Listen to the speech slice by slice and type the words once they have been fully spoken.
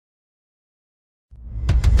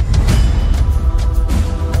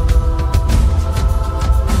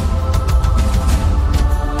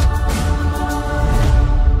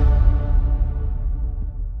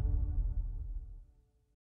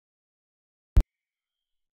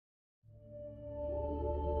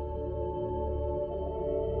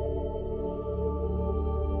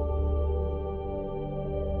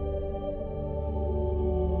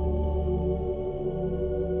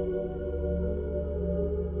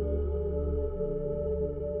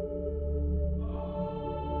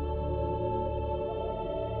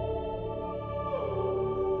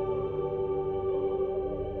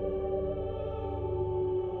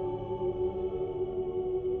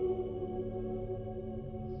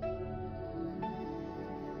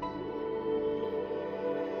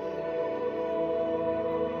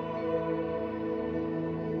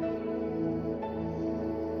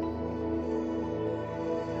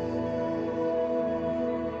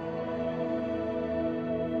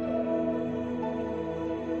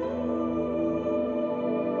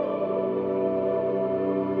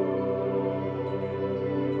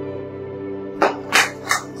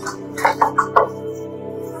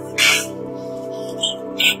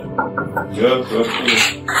Yes,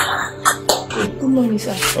 that's good. Good morning,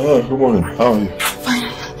 sir. Oh, good morning. How are you?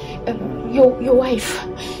 Fine. Your wife.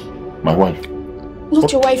 My wife? Not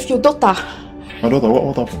what? Your wife, your daughter. My daughter,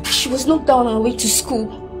 what happened? She was knocked down on her way to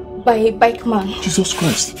school by a bike man. Jesus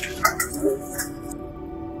Christ.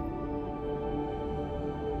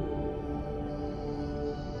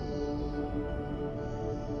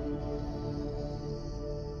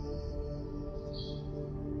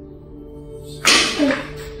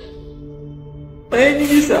 My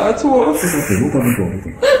enemies are at work.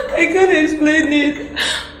 I can't explain it.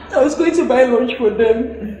 I was going to buy lunch for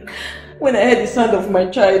them when I heard the sound of my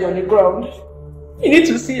child on the ground. You need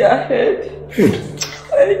to see her head.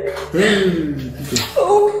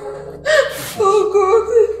 Oh God.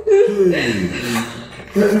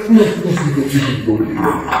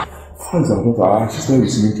 She's not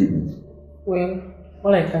receiving treatment. Well,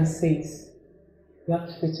 all I can say is you have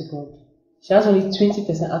to pray to God. She has only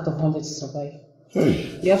 20% out of 100 to survive.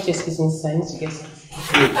 Hey. You have to excuse me, signs to get some.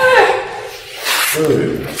 Hey.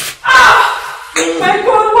 My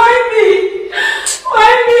God, why me?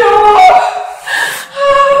 Why me?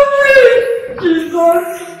 Jesus.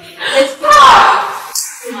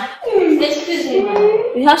 Excuse me.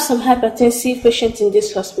 We have some hypertensive patients in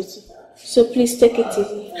this hospital, so please take it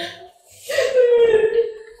easy.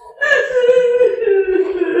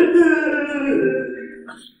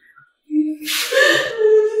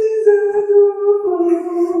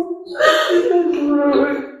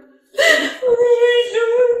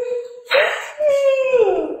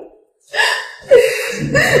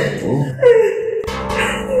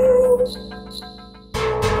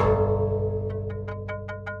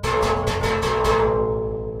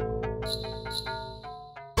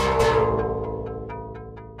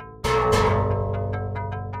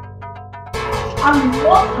 And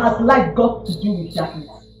what has light got to do with darkness?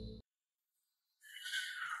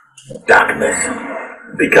 Darkness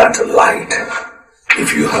begat light,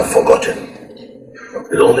 if you have forgotten.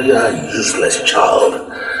 It's only a useless child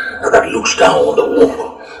that looks down on the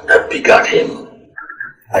womb that begat him.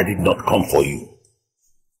 I did not come for you.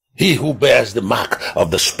 He who bears the mark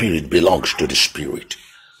of the Spirit belongs to the Spirit.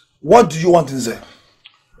 What do you want to say?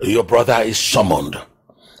 Your brother is summoned.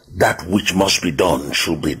 That which must be done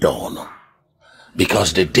should be done.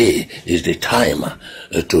 Because the day is the time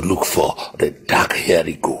to look for the dark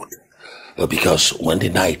hairy goat. Because when the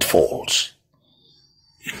night falls,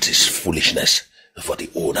 it is foolishness for the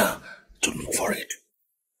owner to look for it.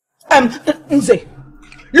 Nze,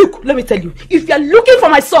 look, let me tell you, if you are looking for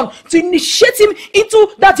my son to initiate him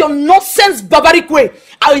into that your nonsense barbaric way,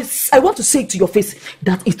 I want to say to your face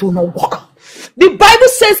that it will not work. The Bible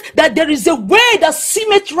says that there is a way that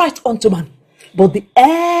seemeth right unto man, but the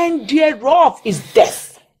end thereof is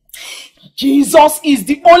death. Jesus is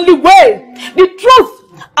the only way, the truth,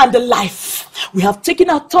 and the life. We have taken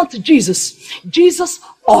our turn to Jesus. Jesus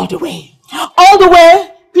all the way. All the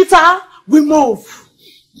way, Peter, we move.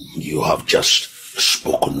 You have just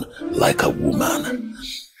spoken like a woman.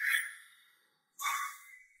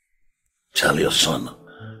 Tell your son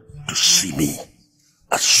to see me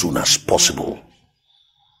as soon as possible.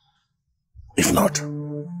 If not,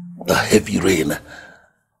 the heavy rain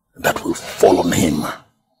that will fall on him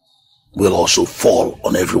will also fall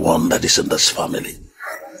on everyone that is in this family.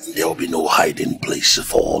 There will be no hiding place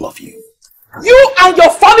for all of you. You and your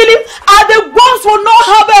family are the ones who will not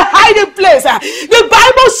have a hiding place. The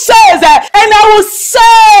Bible says, and I will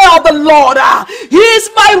say of the Lord, He is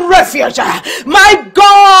my refuge, my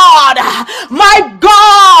God, my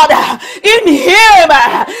God. In Him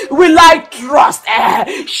will I trust.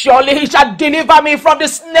 Surely He shall deliver me from the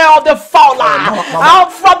snare of the fowler,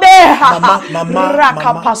 and from the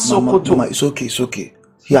Mama, it's okay, it's okay.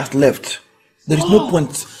 He has left. There is no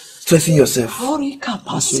point stressing yourself. Oh, he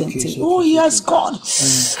has gone.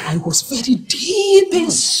 I was very deep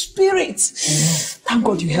in spirit. Thank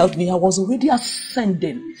God you helped me. I was already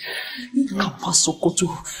ascending. Now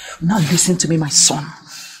listen to me, my son.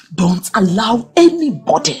 Don't allow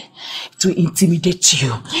anybody to intimidate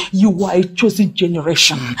you. You are a chosen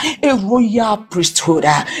generation, a royal priesthood,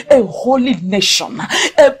 a holy nation,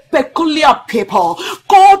 a peculiar people,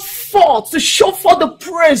 called forth to show forth the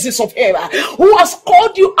praises of Him who has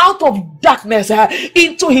called you out of darkness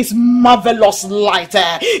into His marvelous light.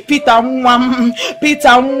 Peter,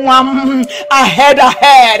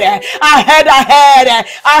 ahead.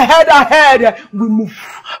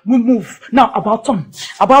 We move. Now, about time.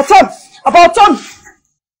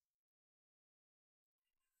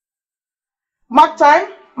 Mark time.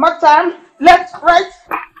 Left,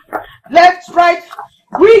 right.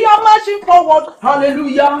 We are marching forward.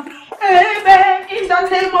 Hallelujah. Amen. In the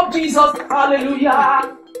name of Jesus.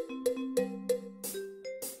 Hallelujah.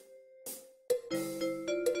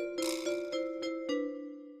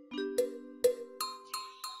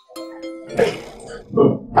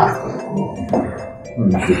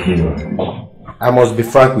 I must be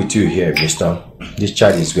frank with you here, mister. This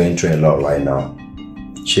child is going through a lot right now.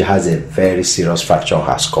 She has a very serious fracture on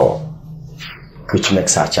her skull, which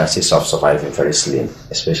makes her chances of surviving very slim,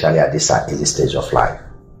 especially at this early stage of life.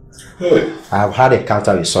 I have had a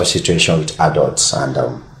encounter with such situation with adults, and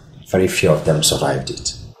very few of them survived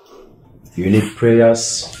it. You need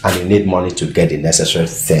prayers and you need money to get the necessary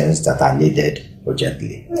things that are needed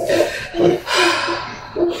urgently.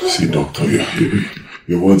 See, doctor,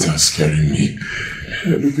 your words are scaring me.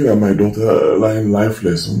 Looking at my daughter lying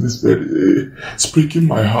lifeless on this bed, it's breaking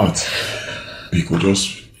my heart. Because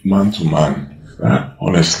just man to man,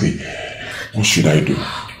 honestly, what should I do?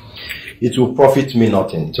 It will profit me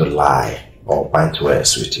nothing to lie or bind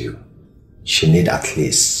words with you. She needs at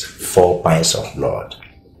least 4 pints of blood.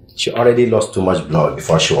 She already lost too much blood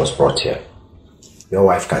before she was brought here. Your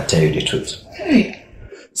wife can tell you the truth. Hey.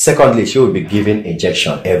 Secondly, she will be given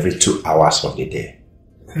injection every 2 hours of the day.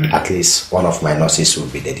 At least one of my nurses will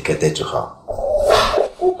be dedicated to her.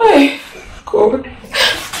 My God,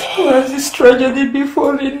 why has this tragedy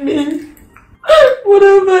befallen me? What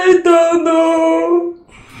have I done? Oh?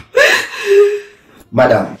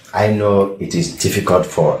 Madam, I know it is difficult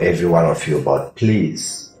for every one of you, but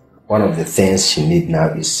please, one of the things she needs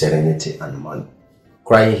now is serenity and money.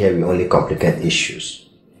 Crying here will only complicate issues.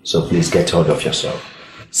 So please get hold of yourself.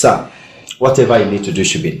 Sir, whatever you need to do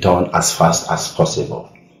should be done as fast as possible.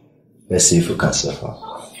 Let's see if we can save her.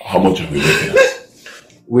 How much are we looking at?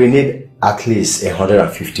 We need at least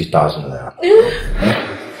 150,000 naira.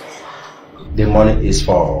 The money is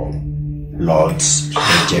for bloods,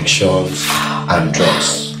 injections, and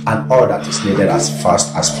drugs, and all that is needed as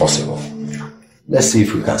fast as possible. Let's see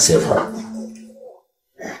if we can save her.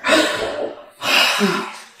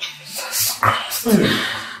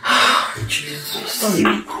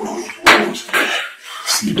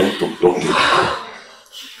 See, doctor,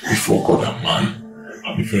 before God and man,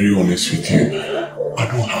 I'll be very honest with you. I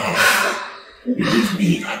don't have, believe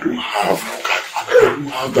me, I don't have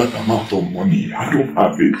that amount of money. I don't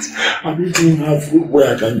have it. I don't even have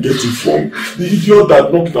where I can get it from. The idiot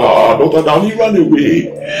that knocked our daughter down, he ran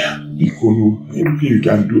away. Anything you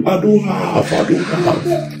can do, I don't have.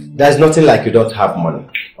 There's nothing like you don't have money,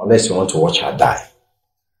 unless you want to watch her die.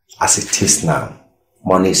 As it is now,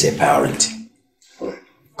 money is a priority.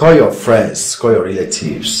 Call your friends, call your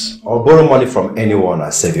relatives, or borrow money from anyone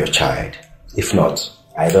and save your child. If not,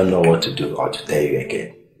 I don't know what to do or to tell you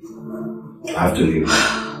again. I have to leave.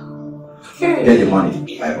 Get the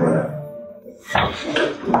money, my brother.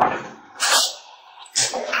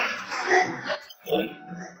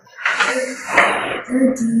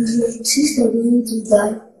 Daddy, sister going to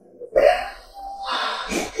die.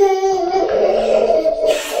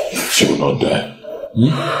 She will not die.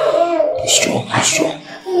 Be strong, be strong.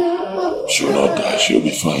 She will not die, she will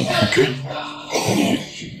be fine, okay?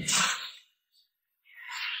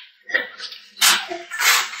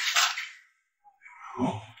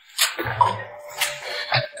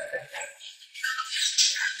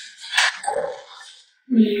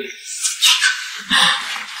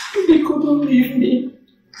 Because don't leave me.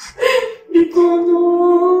 Because no.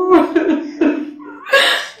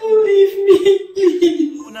 Don't leave me,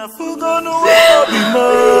 please.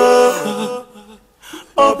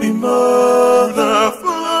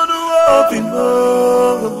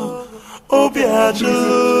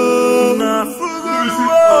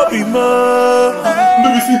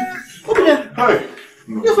 Hi.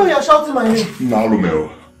 That's why you're shouting my name.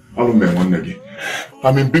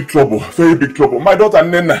 I'm in big trouble, very big trouble. My daughter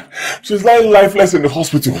Nena, she's lying lifeless in the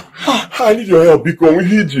hospital. I need your help,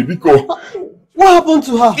 Biko. What happened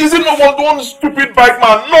to her? Is it not one stupid bike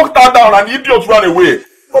man knocked her down and the idiot ran away?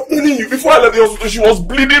 I'm telling you, before I left the hospital, she was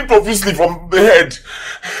bleeding profusely from the head.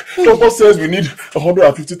 Doctor says we need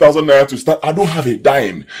 150,000 naira to start. I don't have a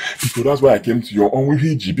dime. Biko, that's why I came to your own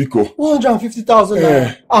Biko. 150,000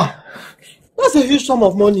 naira? That's a huge sum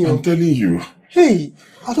of money. I'm telling you. Hey,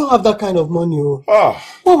 I don't have that kind of money. What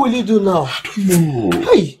will you do now? I don't know.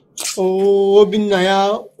 Hey. Oh,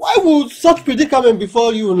 Obinaya, why would such predicament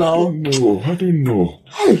befall you now? I don't know.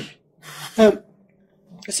 Hey,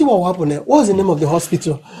 see what will happen there. What's the name of the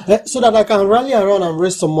hospital? So that I can rally around and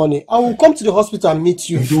raise some money. I will come to the hospital and meet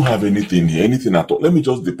you. You don't have anything here, anything at all. Let me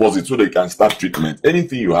just deposit so they can start treatment.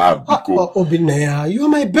 Anything you have, Biko. Obinaya, you are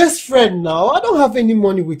my best friend now. I don't have any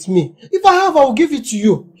money with me. If I have, I will give it to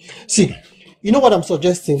you. See, you know what I'm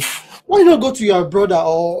suggesting? Why not go to your brother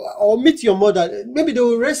or meet your mother? Maybe they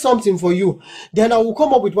will raise something for you. Then I will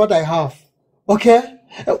come up with what I have. Okay?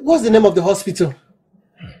 What's the name of the hospital?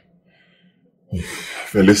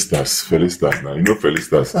 Felicitas now. You know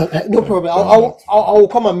Felicitas. No problem. I will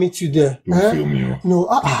come and meet you there. Don't feel me. No,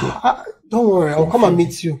 don't worry. I'll come and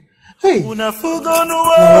meet you. Hey.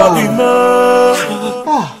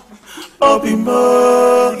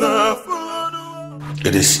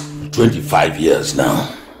 It is 25 years now,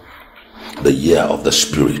 the year of the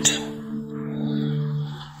Spirit.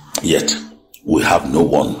 Yet we have no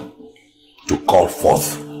one to call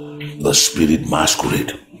forth the Spirit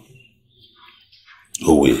masquerade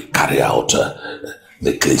who will carry out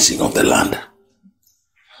the cleansing of the land.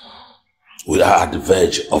 We are at the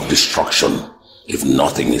verge of destruction if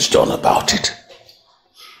nothing is done about it.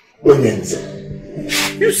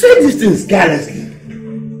 You say these things carelessly.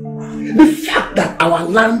 The fact that our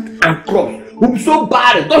land and crops will be so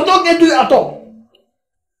barren does not get to you at all.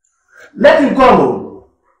 Let him come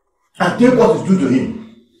and take what is due to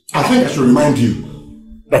him. I think I should remind you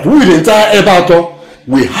that we, the entire Ebato,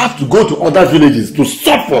 we have to go to other villages to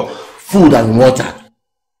stop for food and water.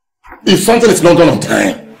 If something is not done on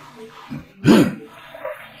time.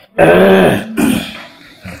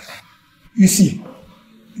 You see,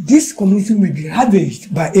 this community will be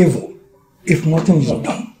ravaged by evil if nothing is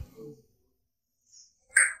done.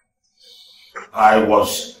 I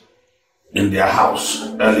was in their house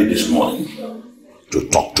early this morning to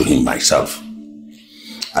talk to him myself.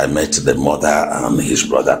 I met the mother and his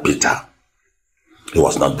brother Peter. He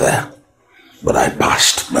was not there, but I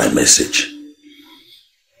passed my message.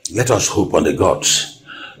 Let us hope on the gods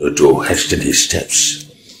to hasten his steps.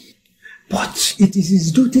 But it is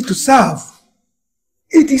his duty to serve.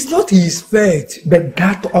 It is not his fate, but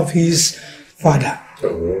that of his father.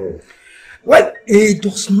 Well, he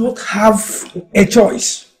does not have a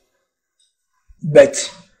choice. But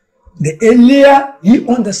the earlier he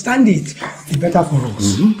understands it, the better for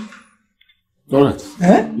us. All right.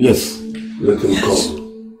 Yes. Let him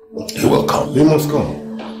come. He will come. He must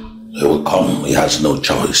come. He will come. He has no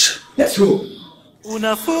choice. That's true.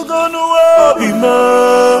 Now,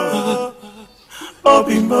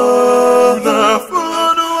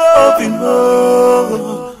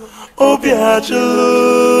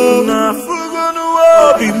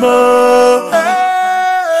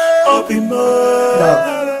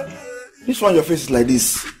 this one your face is like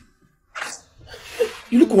this.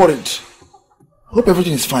 You look worried. Hope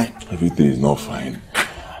everything is fine. Everything is not fine.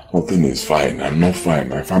 Nothing is fine. I'm not fine.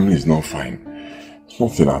 My family is not fine.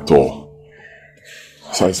 Nothing at all.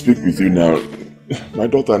 So I speak with you now. My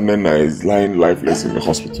daughter Nena is lying lifeless in the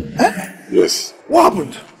hospital. Yes. What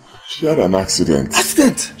happened? She had an accident.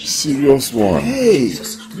 Accident? Serious one. Hey.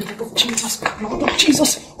 Jesus. Lord of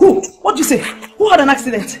Jesus. Who? What did you say? Who had an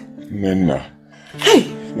accident? Nena.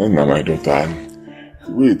 Hey. Nena, my daughter.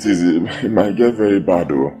 Wait, it might get very bad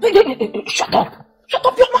though. Shut up. Shut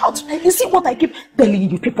up your mouth. You see what I keep telling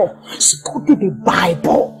you people? Study the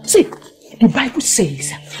Bible. See, the Bible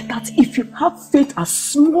says that if you have faith as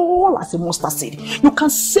small as a mustard seed, you can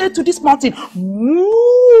say to this mountain,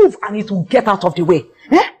 move, and it will get out of the way.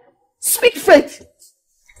 Speak faith.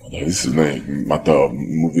 This is not a matter of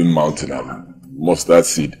moving mountain and mustard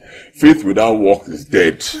seed. Faith without work is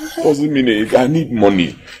dead. Doesn't mean it. I need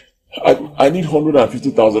money. I need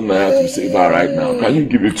 150,000 naira to save her right now. Can you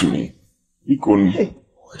give it to me? Hey,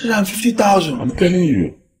 150,000. I'm telling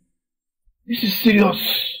you. This is serious.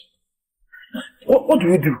 What do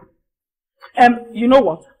we do? You know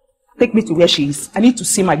what? Take me to where she is. I need to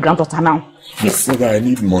see my granddaughter now. Yes. Brother, I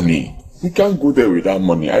need money. You can't go there without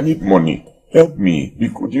money. I need money. Help me.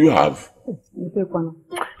 Do you have? But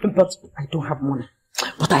I don't have money.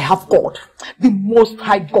 But I have God, the Most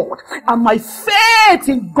High God, and my faith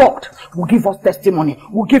in God will give us testimony,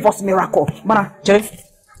 will give us miracle. Mana, Jerry,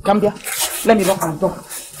 come here. Let me knock on the door.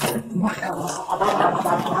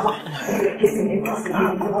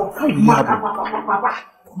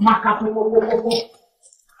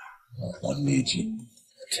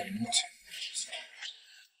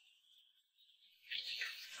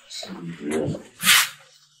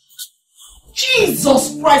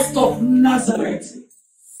 Jesus Christ of Nazareth.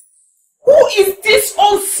 Who is this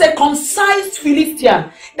uncircumcised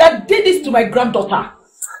Philistine that did this to my granddaughter?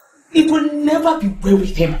 It will never be well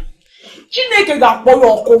with him. It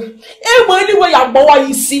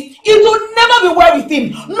will never be well with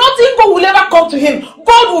him. Nothing good will ever come to him.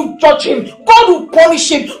 God will judge him. God will punish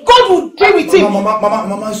him. God will deal with him.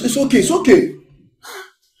 Mama, it's okay.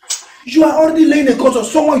 You are already laying a cause of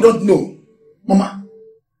someone you don't know. Mama,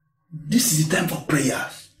 this is the time for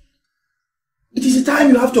prayers. It is the time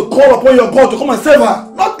you have to call upon your God to come and save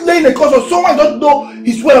her. Not laying a cause of someone you don't know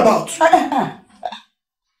his whereabouts.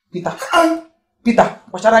 Peter,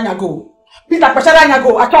 Pasharanya go.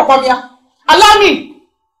 Allow me,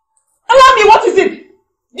 what is it?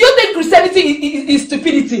 Christianity is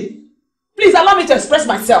stupidity. Please allow me to express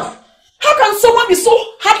myself. How can someone be so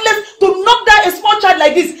heartless to knock down a small child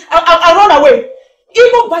like this and run away?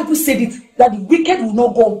 Even Bible said it, that the wicked will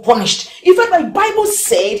not go unpunished. In fact, my Bible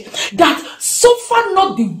said that suffer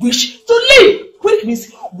not the wish to live. Which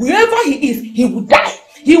means wherever he is, he will die.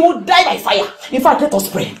 He will die by fire. In fact, let us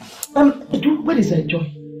pray. Where is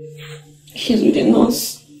Joy? He's with the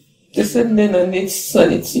nurse. They said Nena needs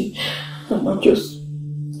sanity. Mama, just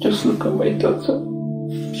look at my daughter.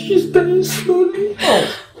 She's dying slowly. How?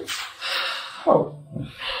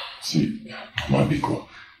 See, Mama Biko,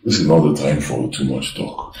 this is not the time for too much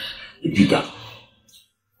talk. Peter,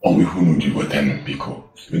 only who knows you then, Biko.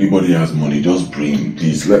 If anybody has money, just bring,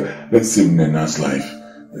 please. Let's save Nena's life.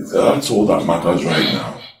 That's all that matters right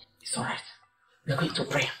now. It's alright. We are going to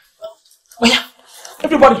pray. Oh yeah,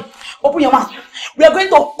 everybody, open your mouth. We are going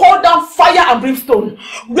to call down fire and brimstone.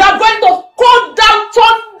 We are going to call down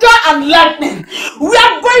thunder and lightning. We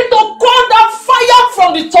are going to call down fire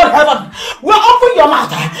from the third heaven. We open your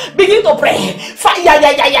mouth. Begin to pray. Fire,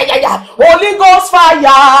 yeah. Holy Ghost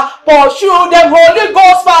fire. Pursue them, Holy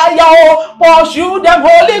Ghost fire. Pursue them,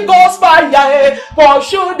 Holy Ghost fire.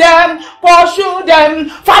 Pursue them.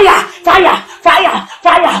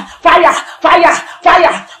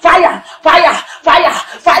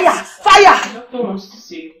 Fire. Doctor wants to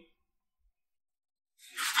see you.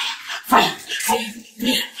 Fire.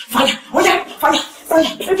 Oh yeah, fire.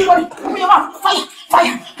 Everybody, open your mouth. Fire.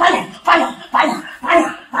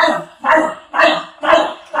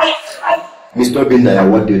 Mr. Bindaya,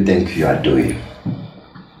 what do you think you are doing?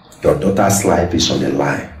 Your daughter's life is on the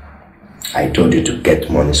line. I told you to get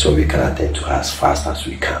money so we can attend to her as fast as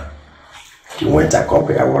we can. You went and called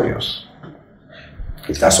prayer warriors.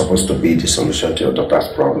 Is that supposed to be the solution to your daughter's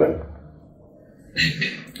problem?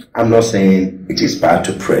 I'm not saying it is bad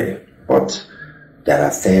to pray, but there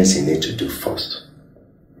are things you need to do first.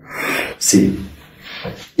 See,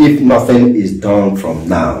 if nothing is done from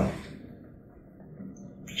now,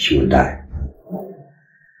 she will die.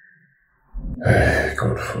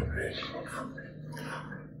 God forbid.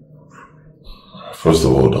 First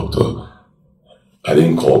of all, doctor, I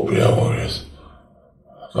didn't call prayer warriors.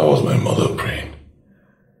 That was my mother praying.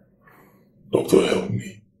 Doctor, help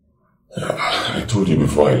me. I told you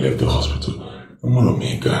before I left the hospital, I'm gonna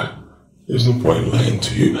make God. There's no point lying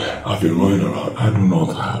to you. I've been running around. I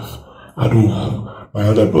don't have. My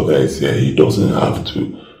other brother is here. He doesn't have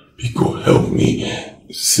to. Pico, help me.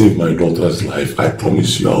 Save my daughter's life. I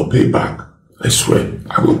promise you I'll pay back. I swear,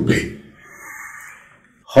 I will pay.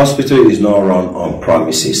 Hospital is not run on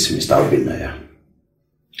promises, Mr. Obinaya.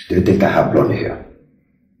 Do you think I have blood here?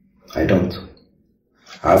 I don't.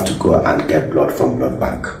 I have to go and get blood from blood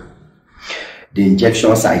bank. The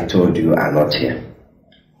injections I told you are not here.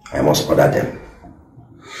 I must order them.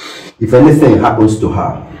 If anything happens to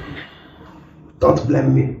her, don't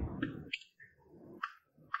blame me.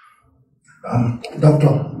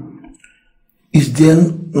 Doctor, is there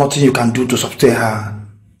nothing you can do to sustain her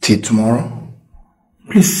till tomorrow?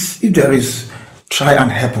 Please, if there is, try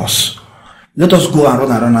and help us. Let us go and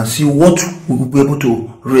run around and see what we will be able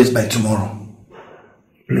to raise by tomorrow.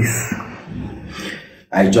 Please.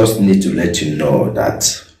 I just need to let you know that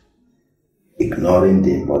ignoring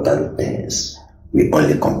the important things will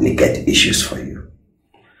only complicate issues for you.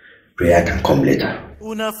 Prayer can come later.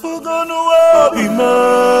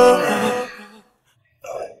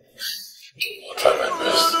 Try my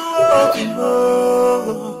best.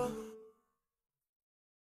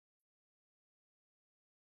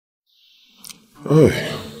 Oh,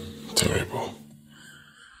 terrible.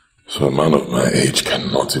 So a man of my age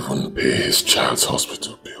cannot even pay his child's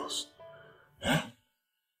hospital bills. Yeah?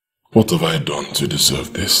 What have I done to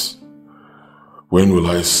deserve this? When will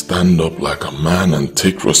I stand up like a man and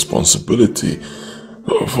take responsibility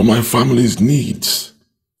for my family's needs?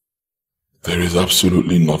 There is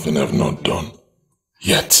absolutely nothing I've not done.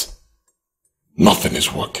 Yet, nothing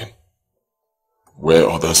is working. Where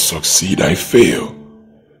others succeed, I fail.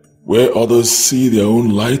 Where others see their own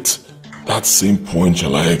light, that same point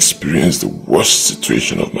shall I experience the worst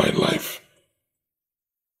situation of my life.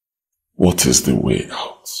 What is the way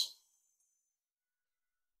out?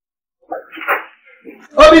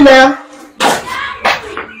 Obinaya!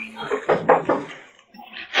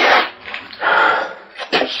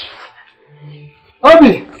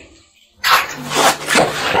 Obi!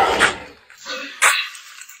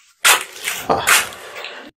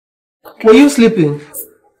 Were you sleeping?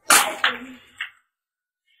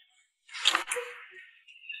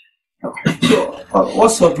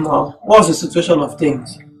 What's up now? What's the situation of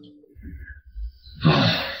things?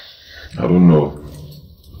 I don't know.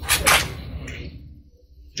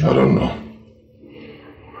 I don't know.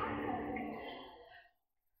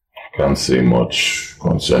 I can't say much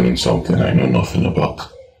concerning something I know nothing about.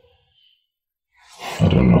 I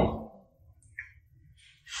don't know.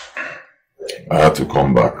 I had to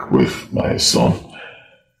come back with my son.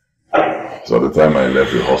 So at the time I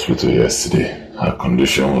left the hospital yesterday, her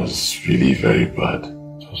condition was really very bad.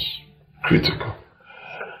 It was critical.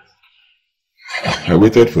 I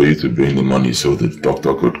waited for you to bring the money so the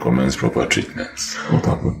doctor could commence proper treatments. What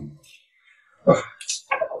happened?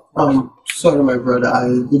 Sorry my brother, I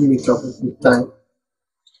didn't meet up with the time.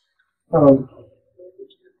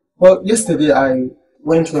 Well, yesterday I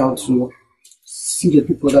went around to see the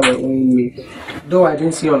people that were owing me. Though I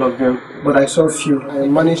didn't see all of them, but I saw a few. I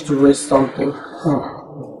managed to raise something.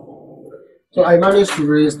 So I managed to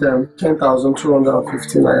raise them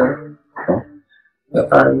 10,250 naira.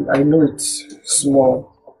 And I know it's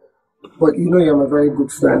small, but you know you're my very good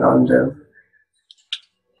friend, and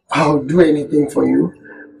I'll do anything for you.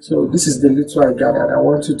 So this is the little I gathered. I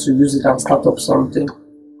want you to use it and start up something.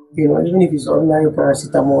 You know, even if it's ordinary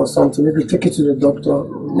paracetamol or something, maybe take it to the doctor.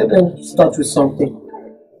 Let them start with something.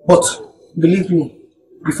 But believe me,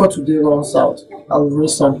 before today runs out, I'll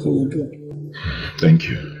raise something again. Thank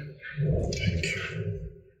you. Thank you.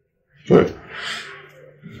 Good.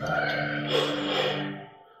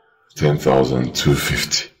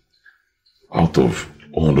 10,250 out of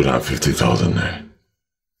 150,000 naira.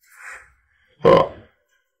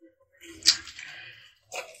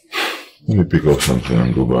 Let me pick up something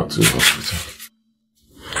and go back to the hospital.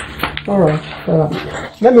 Alright.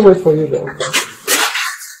 Let me wait for you then.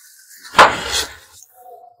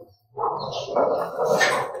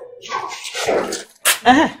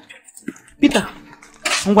 Peter,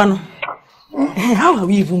 how are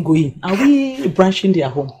we even going? Are we branching their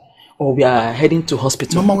home? Or we are heading to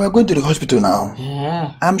hospital? Mama, we are going to the hospital now.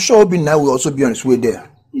 Yeah. I'm sure Obi now will also be on his way there.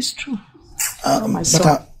 It's true.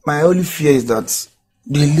 My only fear is that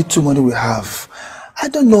the little money we have, I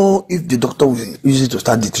don't know if the doctor will use it to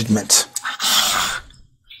start the treatment.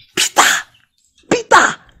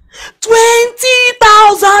 Peter!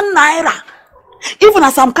 20,000 naira! Even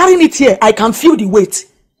as I'm carrying it here, I can feel the weight.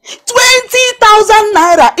 20,000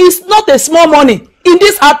 naira is not a small money in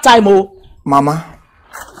this hard time, oh. Mama,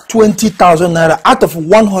 20,000 naira out of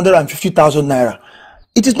 150,000 naira.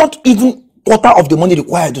 It is not even quarter of the money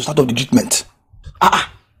required to start off the treatment.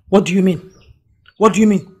 What do you mean? What do you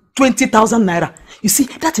mean? 20,000 naira. You see,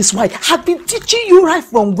 that is why I've been teaching you right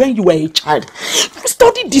from when you were a child.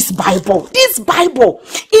 Study this Bible. This Bible.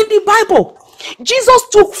 In the Bible, Jesus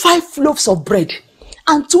took 5 loaves of bread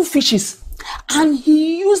and 2 fishes. And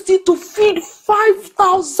he used it to feed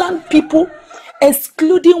 5,000 people,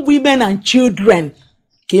 excluding women and children.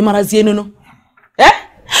 5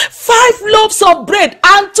 loaves of bread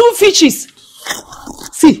and 2 fishes.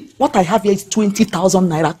 See, what I have here is 20,000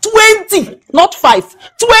 naira. 20, not 5.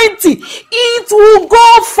 20. It will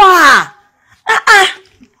go far.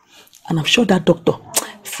 And I'm sure that doctor,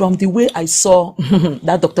 from the way I saw,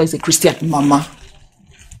 that doctor is a Christian. Mama,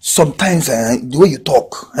 sometimes the way you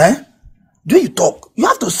talk, you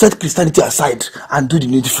have to set Christianity aside and do the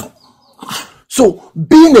needful. So,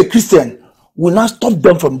 being a Christian will not stop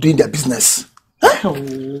them from doing their business.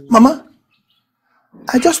 Mama,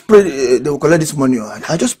 I just pray they will collect this money.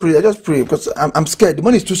 I just pray because I'm scared. The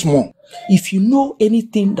money is too small. If you know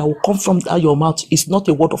anything that will come from your mouth is not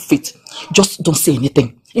a word of faith, just don't say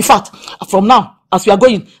anything. In fact, from now, as we are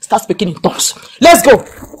going, start speaking in tongues. Let's go.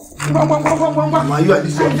 Mama, you are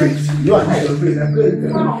this your faith. You are this your faith.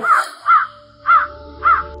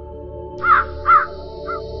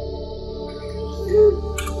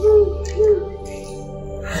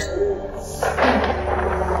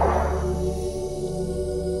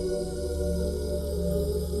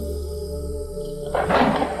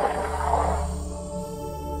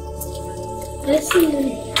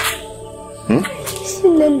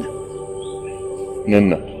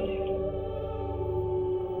 Nana.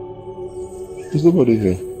 There's nobody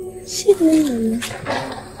here.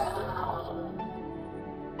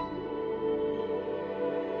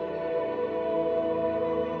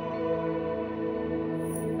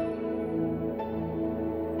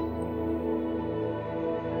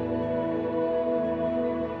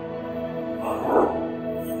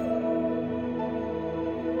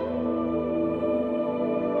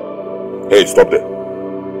 Hey, stop there.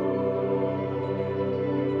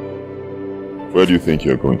 Where do you think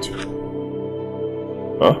you're going to?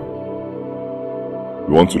 Huh?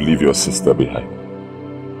 You want to leave your sister behind?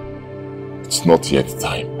 It's not yet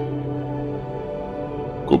time.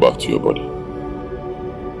 Go back to your body.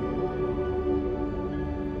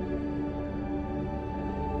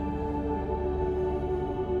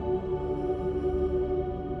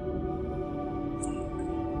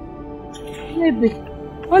 Olebe,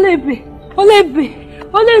 Olebe, Olebe,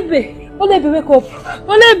 Olebe, Olebe, wake up.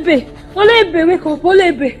 Olebe, Olebe, wake up.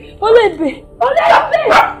 Olebe, Olebe, Olebe,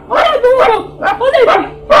 Olebe, wake up. Olebe,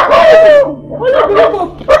 Olebe, wake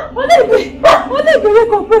up. Olebe, Olebe,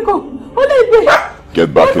 wake up. Olebe.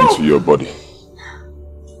 Get back into your body.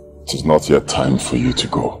 It is not yet time for you to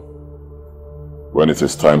go. When it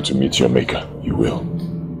is time to meet your maker, you will.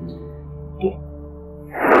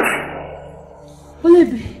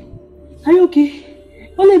 Olebe, are you okay?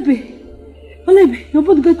 Olebe, Olebe, your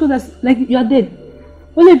body got cold like you are dead.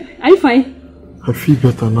 Olebe, are you fine? I feel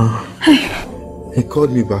better now. He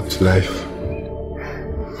called me back to life.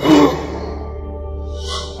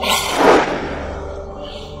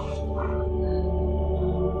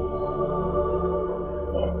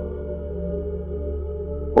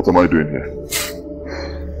 What am I doing here?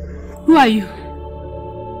 Who are you?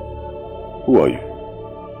 Who are you?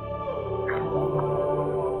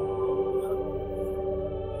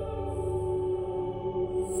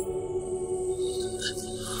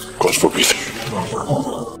 God forbid.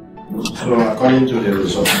 So, according to the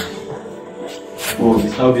result,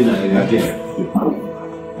 how did I again?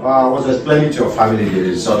 I was explaining to your family the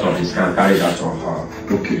result of the scan carried out on her.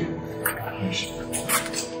 Okay.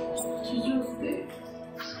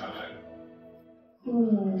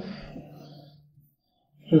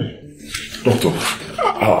 Doctor,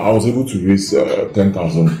 I was able to raise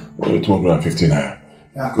 10,250 naira.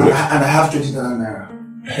 Yeah, and I have 20,000 naira.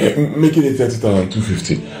 Making it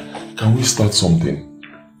 30,250. Can we start something?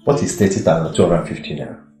 What is 30,250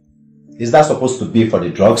 naira? Is that supposed to be for the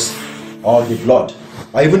drugs, or the blood,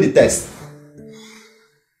 or even the test?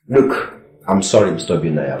 Look, I'm sorry, Mr.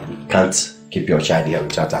 Binaya, we can't keep your child here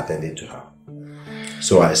without attending to her.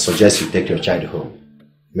 So I suggest you take your child home.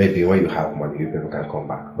 Maybe when you have money, you people can come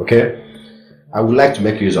back, okay? I would like to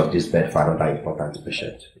make use of this bed for another important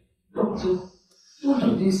patient. Doctor, don't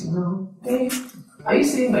do this now. Hey, are you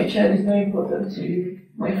saying my child is not important to you?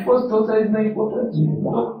 My first daughter is not important to you,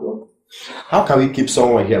 doctor? How can we keep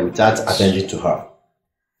someone here without attending to her?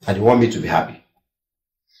 And you want me to be happy?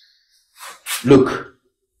 Look,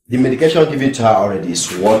 the medication given to her already is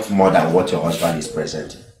worth more than what your husband is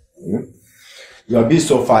presenting. Your bill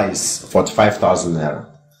so far is 45,000 naira.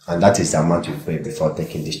 And that is the amount you pay before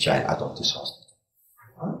taking this child out of this hospital.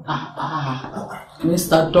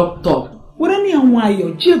 Mr. Doctor, what why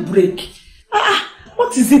your jailbreak?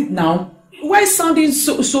 What is it now? Why sounding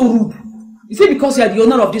so rude? Is it because you are the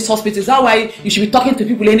owner of this hospital? Is that why you should be talking to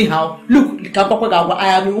people anyhow? Look, I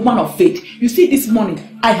am a woman of faith. You see, this morning,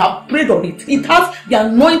 I have prayed on it. It has the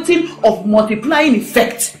anointing of multiplying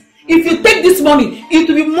effect. If you take this money, it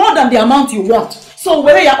will be more than the amount you want. So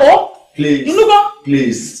whether you are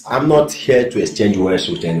Please, I'm not here to exchange words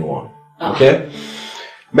with anyone. Okay?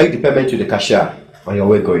 Make the payment to the cashier on your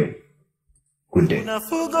way going. Good day.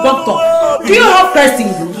 Doctor, do you have pricing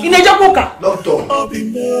in a Japoka? Doctor.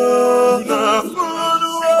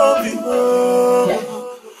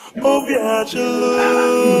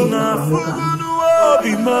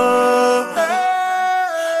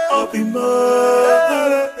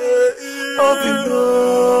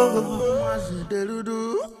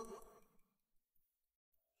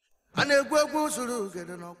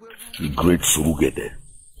 Great Surugede.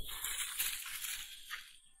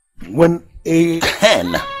 When a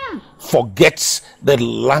hen forgets the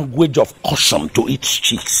language of caution to its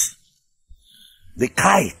chicks, the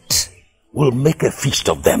kite will make a feast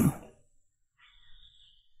of them.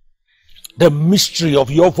 The mystery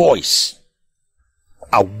of your voice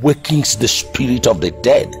awakens the spirit of the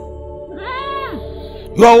dead.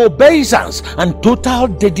 Your obeisance and total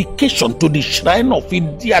dedication to the shrine of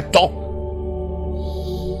Indiato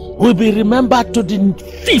will be remembered to the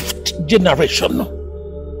 5th generation.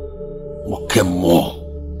 Okemo,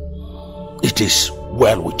 it is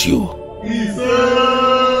well with you.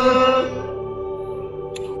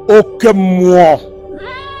 Okemo,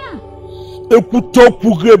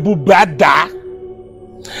 ekutoku rebubada,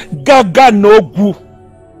 gaga nogu,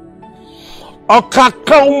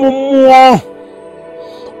 okaka umumu,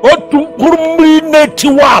 otumkurumri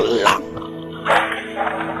netiwala.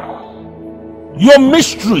 Your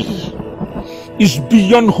mystery is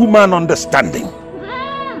beyond human understanding.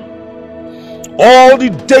 All the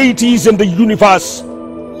deities in the universe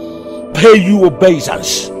pay you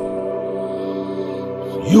obeisance.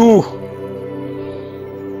 You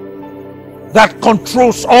that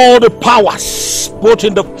controls all the powers, both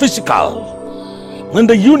in the physical, in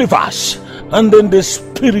the universe, and in the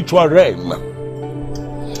spiritual realm.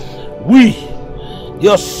 We,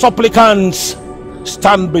 your supplicants,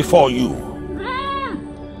 stand before you.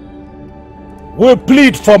 We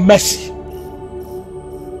plead for mercy.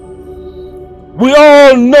 We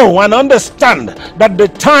all know and understand that the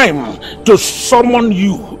time to summon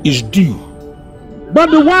you is due. But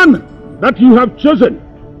the one that you have chosen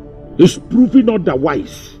is proving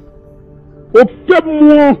otherwise.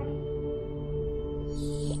 Okemo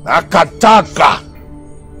Akataka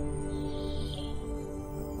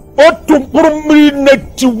Otumpurumri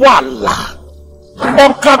Netiwala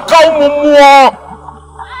Okakaumumo.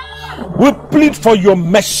 We plead for your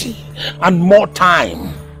mercy and more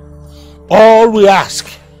time. All we ask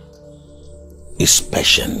is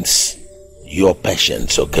patience. Your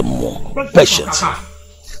patience, Okemo. Patience.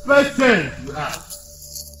 Patience.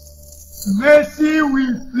 Mercy we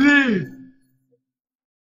see.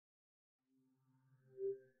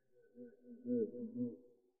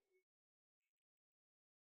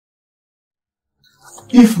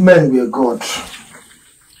 If men were God,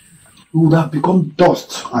 we would have become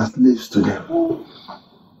dust and slaves to them.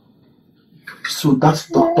 So that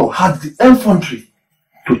doctor had the infantry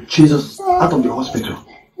to chase us out of the hospital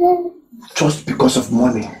just because of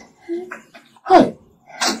money. Hi.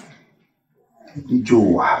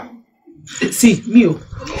 See, Mio,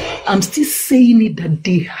 I'm still saying it that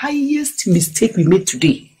the highest mistake we made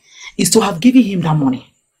today is to have given him that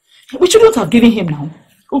money. We shouldn't have given him now.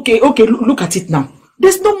 Okay, look at it now.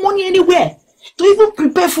 There's no money anywhere to even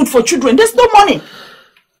prepare food for children. There's no money.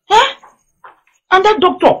 Huh? And that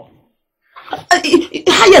doctor,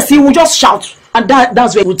 yes, he will just shout, and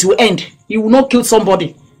that's where it will end. He will not kill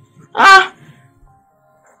somebody. Can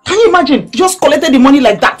you imagine? He just collected the money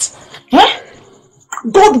like that. Huh?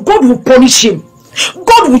 God will punish him.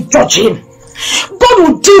 God will judge him. God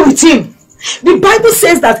will deal with him. The Bible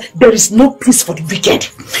says that there is no peace for the wicked.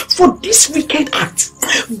 For this wicked act,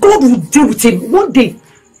 God will deal with him. One day,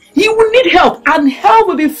 he will need help, and help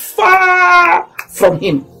will be far from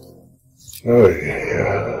him. Oh,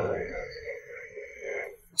 yeah.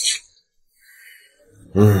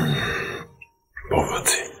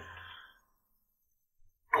 Poverty.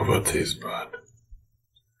 Poverty is bad.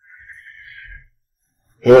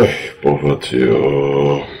 Hey, poverty,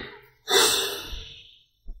 oh.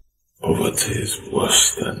 Poverty is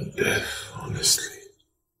worse than death, honestly.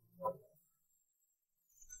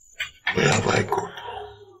 Where have I gone wrong?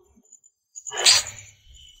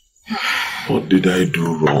 What did I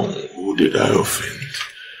do wrong? Who did I offend?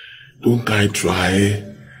 Don't I try?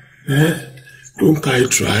 Don't I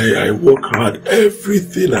try? I work hard.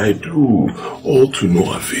 Everything I do, all to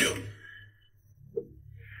no avail.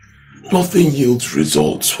 Nothing yields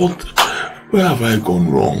results. Where have I gone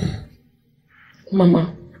wrong?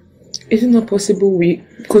 Mama, is it not possible we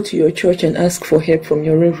go to your church and ask for help from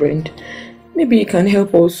your reverend? Maybe he can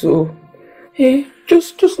help also. Hey,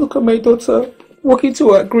 just look at my daughter walking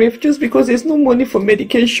to her grave just because there's no money for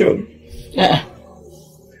medication.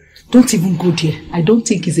 Don't even go there. I don't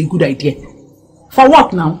think it's a good idea. For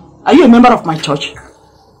what now? Are you a member of my church?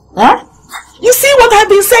 Huh? You see what I've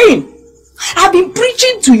been saying? I've been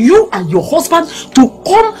preaching to you and your husband to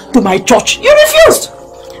come to my church. You refused.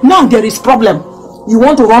 Now there is problem. You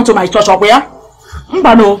want to run to my church up where?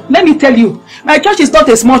 Mbano, let me tell you, my church is not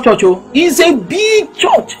a small church. It's a big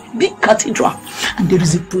church, big cathedral. And there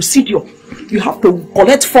is a procedure. You have to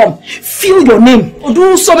collect form, fill your name,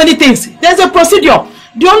 do so many things. There's a procedure.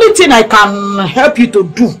 The only thing I can help you to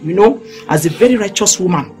do, as a very righteous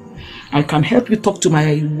woman, I can help you talk to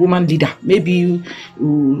my woman leader. Maybe you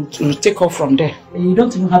take off from there. You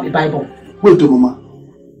don't even have a Bible. Wait, Mama.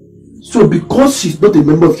 So because she's not a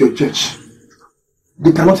member of your church,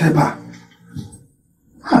 they cannot help her?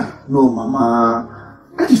 No, Mama.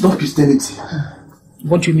 That is not Christianity.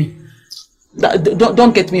 What do you mean?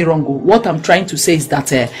 Don't get me wrong. What I'm trying to say is that,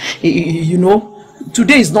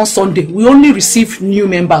 today is not Sunday. We only receive new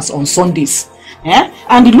members on Sundays.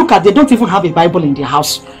 And look at, they don't even have a Bible in their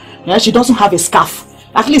house. She doesn't have a scarf.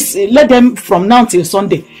 At least let them, from now till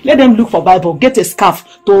Sunday, let them look for Bible, get a scarf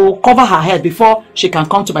to cover her head before she can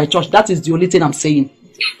come to my church. That is the only thing I'm saying.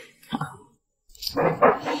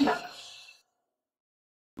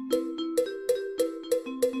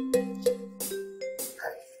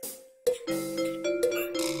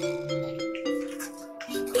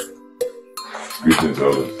 Greetings,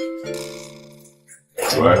 elders.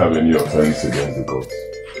 Do I have any offense against the gods?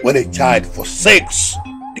 When a child forsakes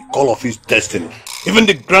the call of his destiny, even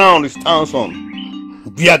the ground he stands on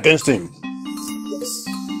will be against him.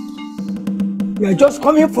 We are just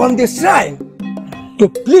coming from the shrine to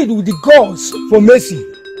plead with the gods for mercy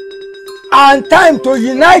and time to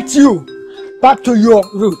unite you back to your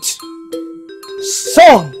roots.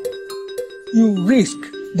 Son, you risk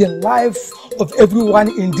the life of everyone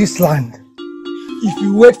in this land. If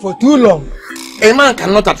you wait for too long, a man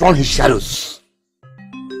cannot outrun his shadows.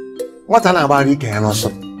 What an about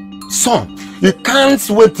son, you can't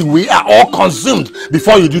wait till we are all consumed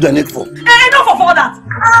before you do the needful. Enough of all that.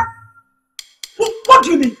 What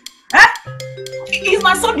do you mean? Is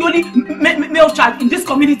my son the only male child in this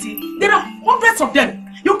community? There are hundreds of them.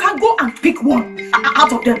 You can go and pick one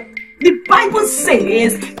out of them. The Bible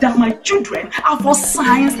says that my children are for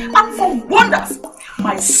signs and for wonders.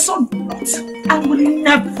 My son will not and will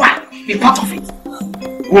never be part of it.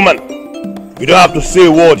 Woman, you don't have to say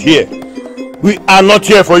a word here. We are not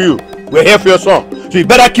here for you. We're here for your son. So you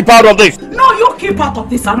better keep out of this. No, you keep out of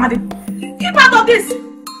this, Amadi. Keep out of this.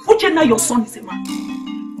 Uchenna, your son is a man.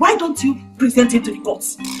 Why don't you present him to the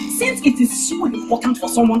gods? Since it is so important for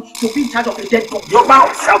someone to be in charge of a dead god. Your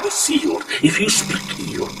mouth shall be sealed if you speak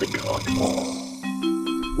ill of the God.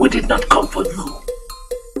 We did not come for you.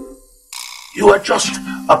 You are just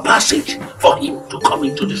a passage for him to come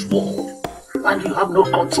into this world. And you have no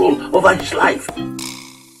control over his life.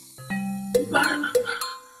 Man,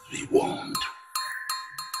 be warned.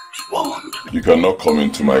 Be warned. You cannot come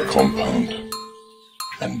into my compound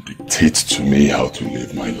and dictate to me how to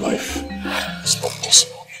live my life. It's not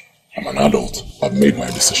possible. I'm an adult. I've made my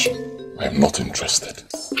decision. I am not interested.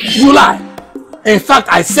 You lie. In fact,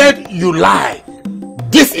 I said you lie.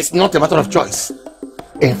 This is not a matter of choice.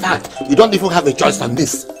 In fact, you don't even have a choice on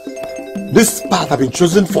this. This path has been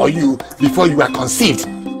chosen for you before you were conceived,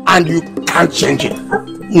 and you can't change it.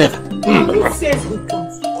 Never. Who says he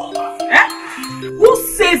can't? Who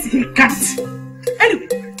says he can't?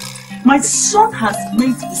 Anyway, my son has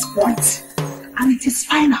made his point, and it is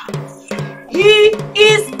final. He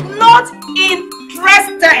is not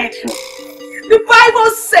interested. The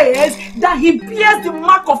Bible says that he bears the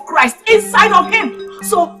mark of Christ inside of him.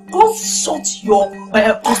 So go sort your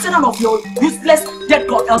concern of your useless dead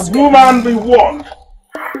God elsewhere. Woman, be warned.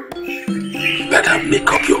 Better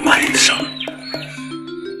make up your mind, son.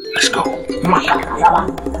 Let's go.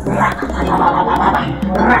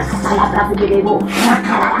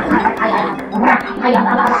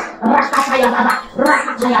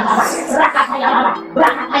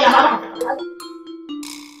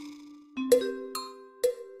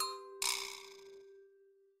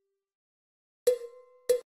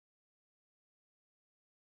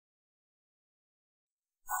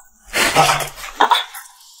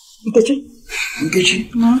 Nkechi?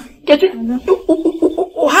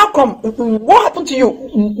 How come? What happened to you?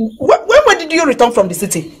 When did you return from the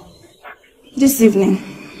city? This evening.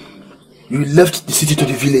 You left the city to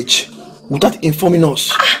the village without informing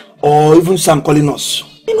us or even Sam calling us.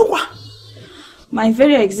 You know what? My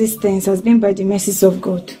very existence has been by the mercies of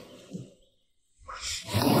God.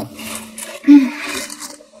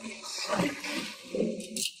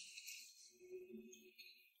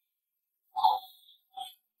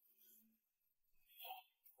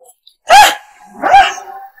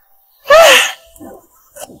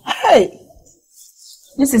 Hey!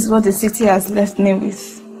 This is what the city has left me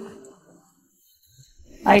with.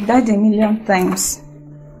 I died 1,000,000 times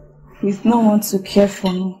with no one to care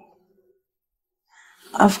for me.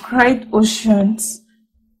 I've cried oceans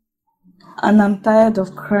and I'm tired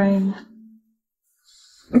of crying.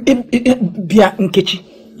 Bia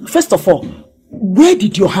Nkechi, first of all, where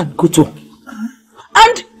did your hand go to?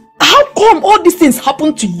 And how come all these things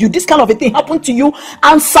happened to you? This kind of a thing happened to you,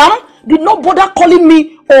 and Sam did not bother calling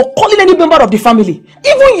me or calling any member of the family,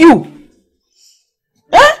 even you.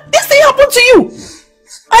 This thing happened to you,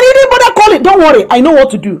 and he didn't bother calling. Don't worry, I know what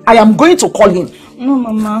to do. I am going to call him. No,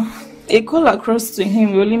 Mama. A call across to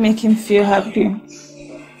him will only make him feel happy.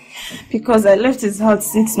 Because I left his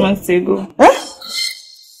house 6 months ago.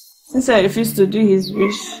 Since I refused to do his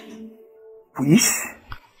wish. Wish?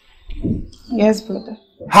 Yes, brother.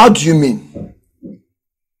 How do you mean?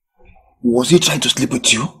 Was he trying to sleep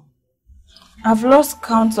with you? I've lost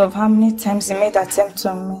count of how many times he made attempts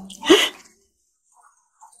on me.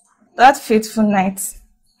 That fateful night,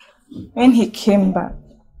 when he came back,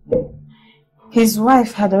 his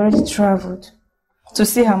wife had already traveled to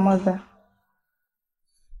see her mother.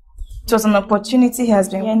 It was an opportunity he has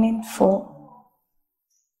been yearning for.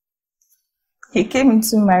 He came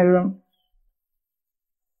into my room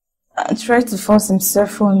and tried to force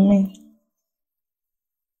himself on me.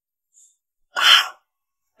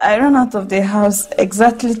 I ran out of the house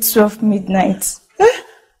exactly 12 midnight.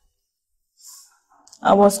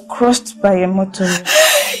 I was crushed by a motorist.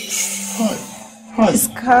 His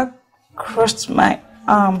car crushed my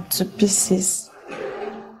arm to pieces.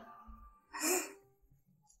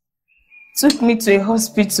 Took me to a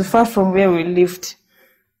hospital far from where we lived.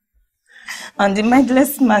 And the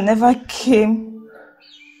mindless man never came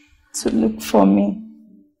to look for me.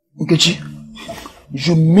 Nkechi,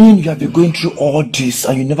 You mean you have been going through all this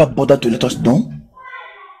and you never bothered to let us know?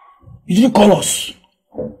 You didn't call us.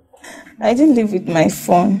 I didn't leave with my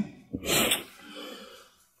phone.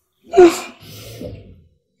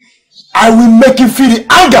 I will make him feel the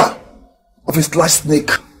anger of his last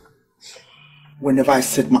snake whenever I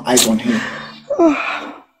set my eyes on him.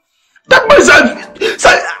 That man is an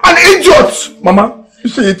idiot! Mama, you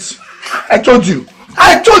see it? I told you.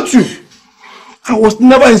 I was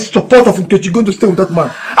never in support of Nkechi going to stay with that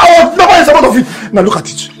man. I was never in support of it. Now look at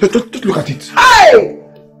it. Just look at it. Hey!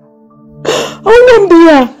 Oh,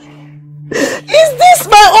 dear. Is this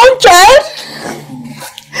my own child?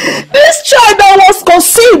 This child that was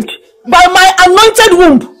conceived by my anointed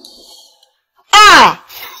womb.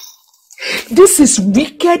 This is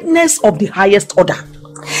wickedness of the highest order.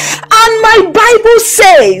 And my Bible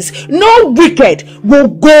says no wicked will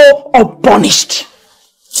go unpunished.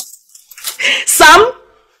 Sam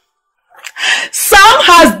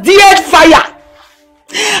has dared fire,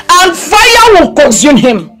 and fire will consume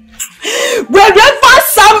him. Wherever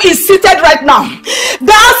Sam is seated right now,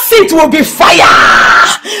 that seat will be fire.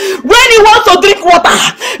 When he wants to drink water,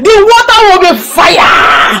 the water will be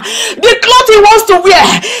fire. The cloth he wants to wear,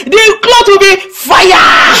 the cloth will be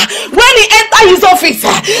fire. When he enters his office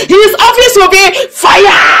will be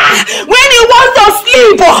fire. When he wants to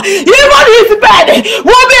sleep, even his bed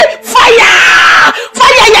will be fire.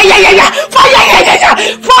 Fire.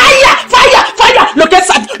 Look at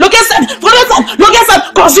that.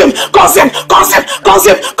 Consume.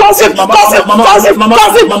 Mama,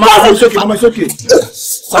 it's okay.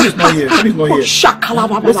 Sam is not here.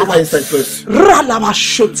 Let's take her inside first.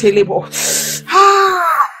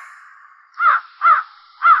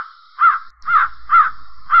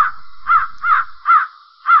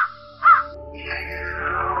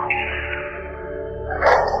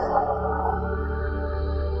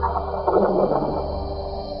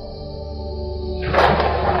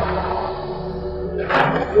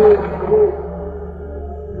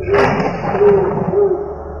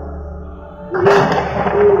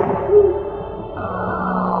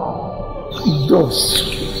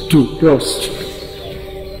 Dust to dust,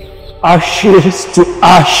 ashes to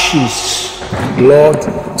ashes, blood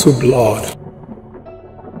to blood,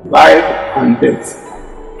 life and death.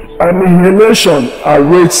 Annihilation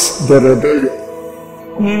awaits the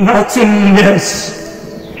rebellion. Nothingness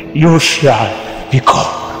you shall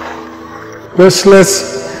become.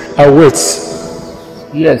 Restless awaits.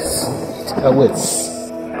 Yes, it awaits.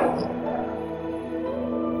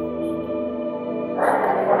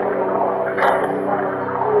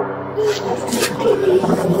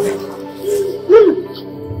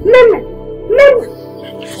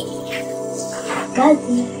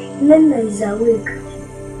 Daddy, Nana is awake.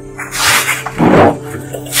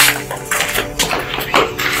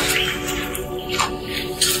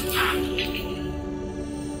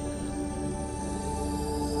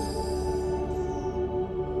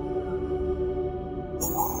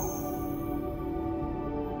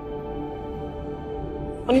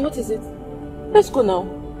 Honey, what is it? Let's go now.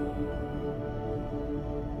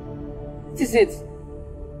 What is it?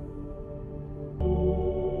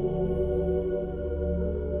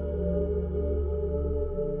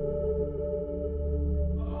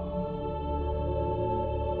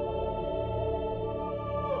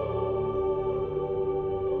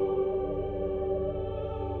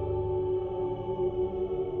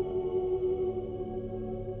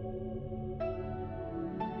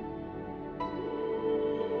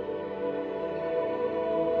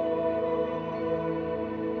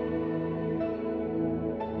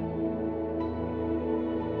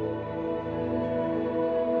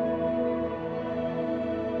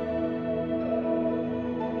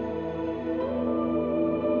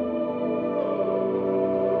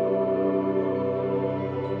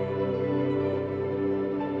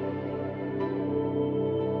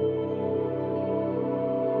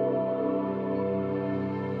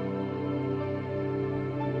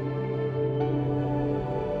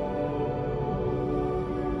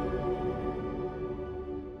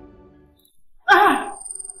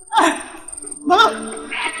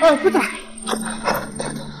 Peter!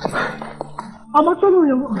 I'm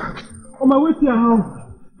actually on my way to your house.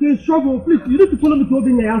 There's trouble. Please, you need to follow me to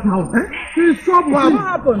Obinya's house. There's trouble. What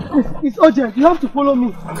happened? It's urgent. You have to follow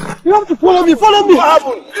me. Follow me. What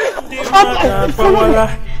happened? Follow me.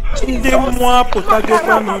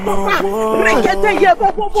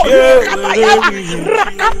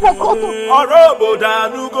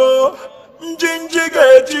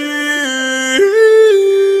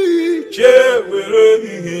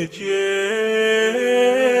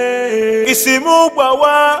 Isimu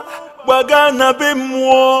bawa bagana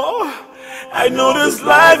bemwo I know this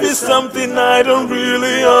life is something I don't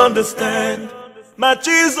really understand.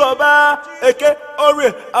 Machizoba, eke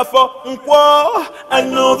ore afo nkwo. I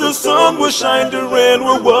know the sun will shine, the rain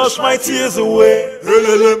will wash my tears away.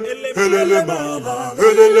 Helelem, helele mama,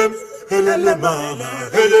 helelem, helele mama,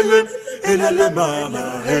 helelem, helele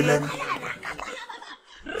mama, helelem.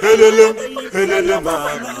 Helelem, helele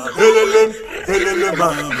mama, helelem, helele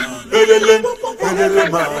mama, helelem, helele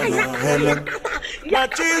mama, helelem.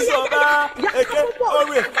 Machizoba, eke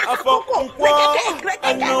ore afo nkwo.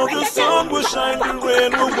 I know the sun will shine, the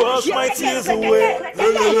rain will wash my tears away.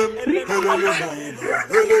 Helelem, helele mama,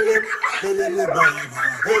 helelem, helele mama,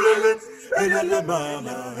 helelem, helele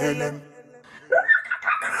mama, helelem.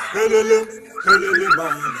 Helelem, helele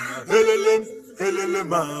mama, helelem, helele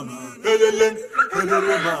mama, helelem,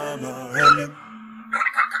 helele mama, helelem.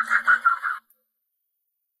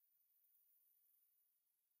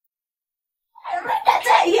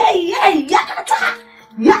 Yakata, ya, ya, ya, ya.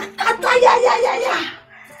 Yakata, ya, ya, ya, ya.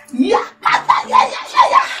 Yakata, ya.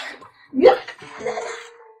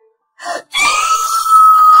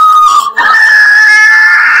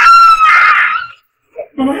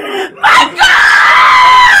 My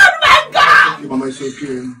God! My God! Mama, it's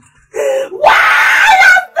okay. Why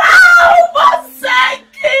hast thou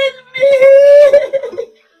forsaken me?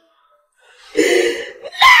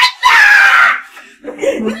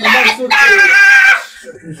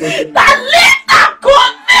 Talita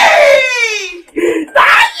kumi!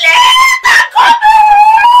 Talita kumi!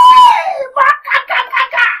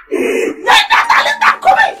 Makakakaka! Neta talita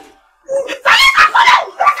kumi! Talita kumi!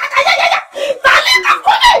 Talita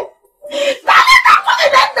kumi! Talita kumi,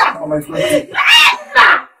 neta! Neta!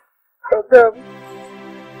 Madam,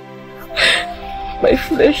 my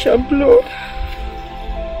flesh and blood.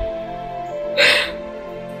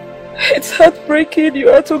 It's heartbreaking you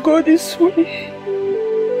had to go this way.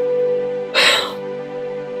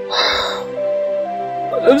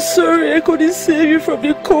 I'm sorry I couldn't save you from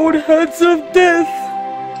the cold hands of death.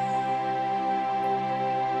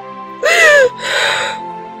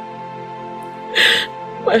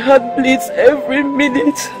 My heart bleeds every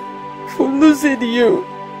minute for losing you.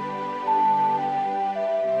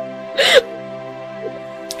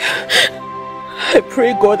 I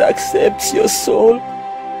pray God accepts your soul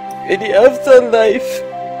in the afterlife.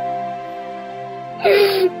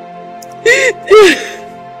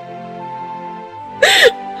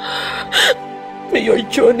 May your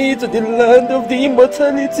journey to the land of the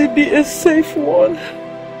immortality be a safe one.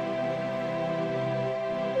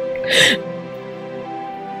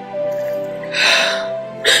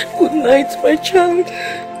 Good night, my child.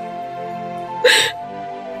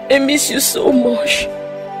 I miss you so much.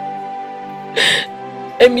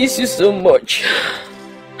 I miss you so much.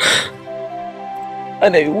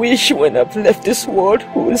 And I wish when I've left this world,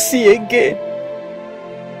 we will see again.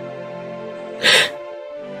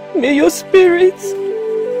 May your spirit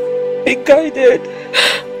be guided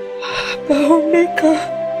by our Maker.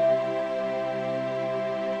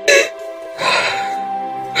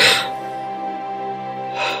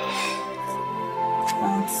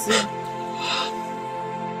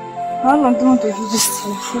 How long do you want to do this to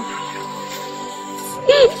you?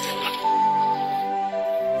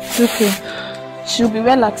 It's okay. She'll be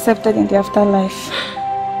well accepted in the afterlife.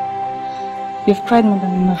 You've cried more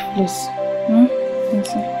than enough, please. Thank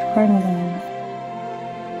you. You've cried more than enough.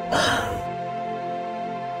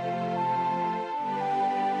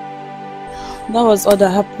 That was all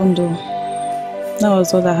that happened, though. That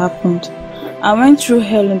was all that happened. I went through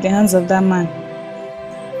hell in the hands of that man.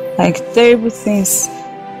 Like terrible things.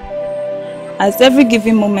 At every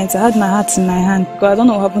given moment, I had my heart in my hand because I don't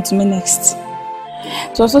know what happened to me next.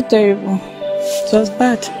 It was so terrible. It was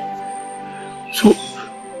bad. So,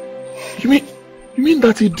 you mean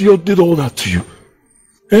that idiot did all that to you?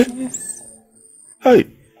 Eh? Yes. Hey.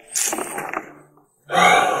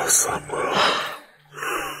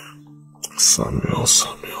 Samuel.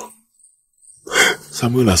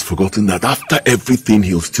 Samuel has forgotten that after everything,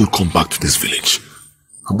 he'll still come back to this village.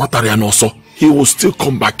 Amatarian also, he will still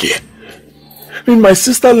come back here. I mean, my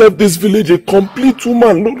sister left this village a complete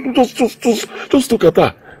woman. Just look at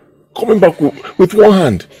her. Coming back with one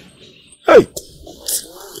hand. Hey.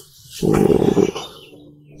 Oh.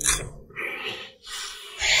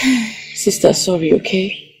 Sister, sorry,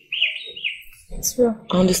 okay? It's real.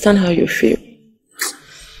 I understand how you feel.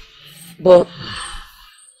 But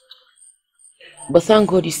thank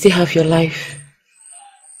God you still have your life.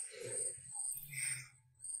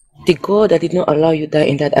 The God that did not allow you to die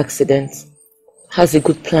in that accident has a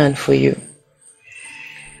good plan for you.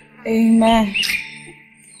 Amen.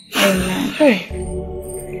 Amen. Hey.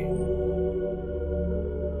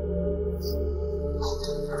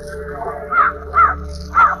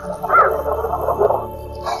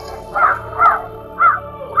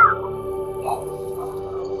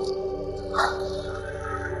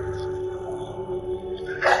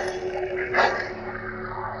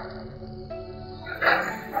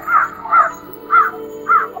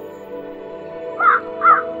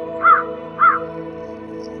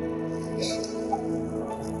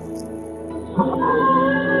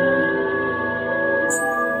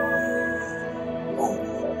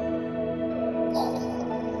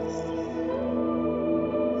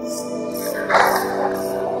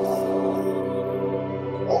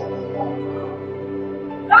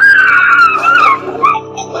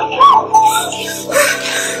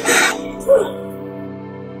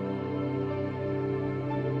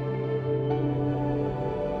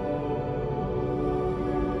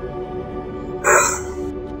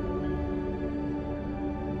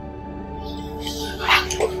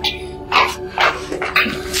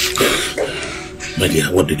 My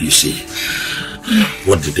dear, what did you see?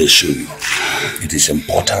 What did they show you? It is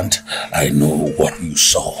important I know what you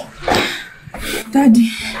saw.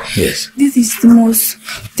 Daddy. Yes. This is the most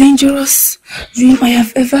dangerous dream I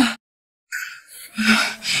have ever.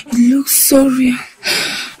 It looks so real.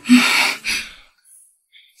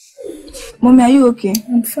 Mommy, are you okay?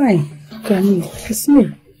 I'm fine. Can you? It's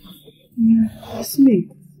me. It's me.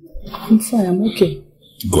 I'm fine. I'm okay.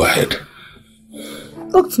 Go ahead.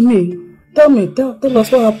 Talk to me. Tell us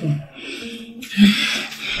what happened.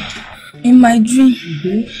 In my dream,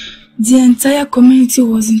 the entire community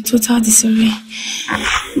was in total disarray.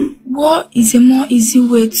 What is a more easy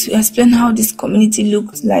way to explain how this community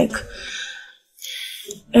looked like?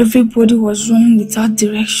 Everybody was running without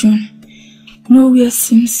direction. Nowhere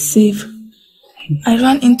seemed safe. I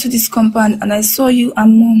ran into this compound and I saw you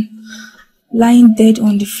and Mom lying dead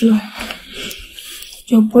on the floor.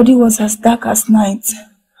 Your body was as dark as night,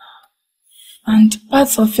 and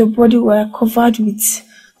parts of your body were covered with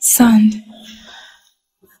sand.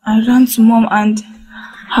 I ran to Mom and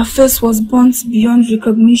her face was burnt beyond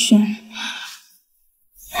recognition.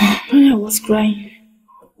 When I was crying,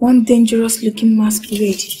 one dangerous-looking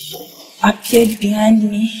masquerade appeared behind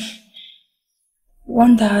me.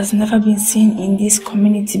 One that has never been seen in this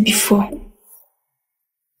community before.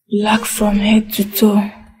 Black from head to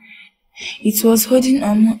toe. It was holding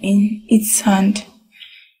Omo in its hand.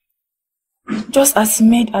 Just as he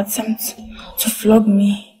made attempt to flog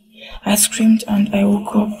me, I screamed and I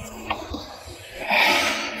woke up.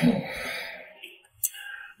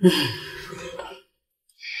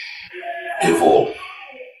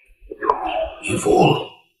 Evil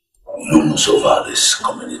looms over this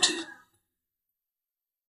community.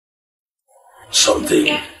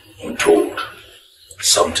 Something untold,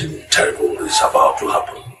 something terrible is about to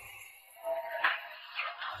happen.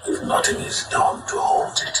 If nothing is done to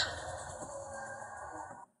halt it.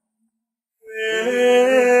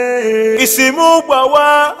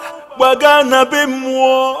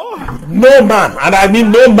 No man, and I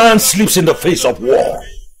mean no man, sleeps in the face of war.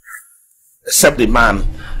 Except the man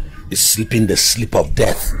is sleeping the sleep of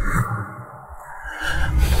death.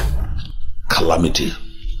 Calamity,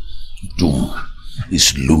 doom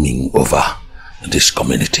is looming over this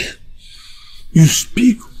community. You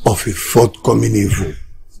speak of a forthcoming evil.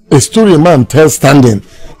 A story a man tells standing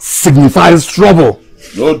signifies trouble.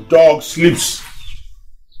 No dog sleeps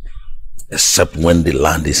except when the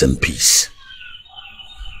land is in peace.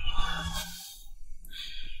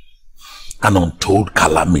 An untold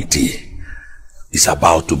calamity is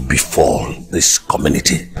about to befall this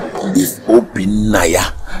community. If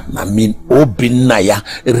Obinaya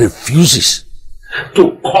refuses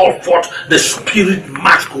to call forth the spirit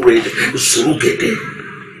masquerade Surugede,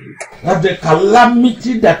 that the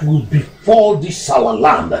calamity that will befall this our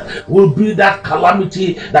land will be that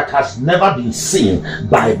calamity that has never been seen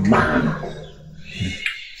by man.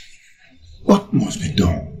 What must be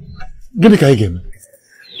done? Give it again.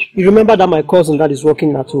 You remember that my cousin that is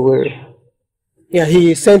working at Owerri? Yeah,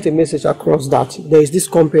 he sent a message across that there is this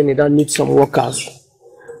company that needs some workers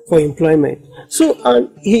for employment. So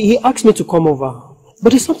he asked me to come over.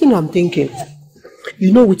 But it's something I'm thinking.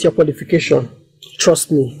 You know, with your qualification,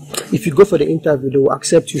 trust me, if you go for the interview, they will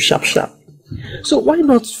accept you sharp. So why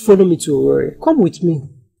not follow me to Owerri? Come with me.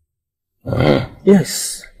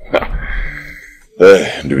 Yes.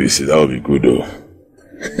 Do we see that would be good though?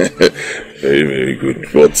 Very, very good.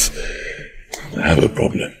 But I have a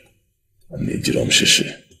problem. I need you, I'm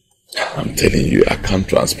telling you, I can't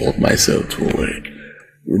transport myself to Owerri.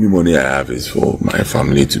 The only money I have is for my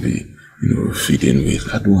family to be, feeding with.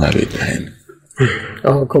 I don't have a dime.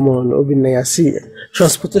 Oh, come on, Obinaya. See,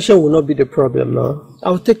 transportation will not be the problem now.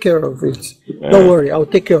 I'll take care of it. Don't worry, I'll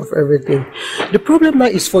take care of everything. The problem now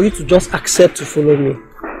is for you to just accept to follow me.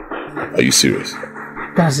 Are you serious?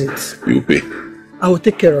 That's it. You pay. I will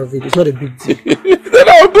take care of it. It's not a big deal. Then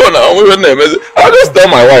I'll go now. I'll just tell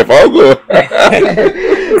my wife. I'll go.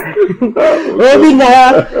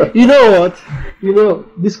 Obinaya, you know what?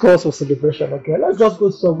 This calls for celebration, okay? Let's just go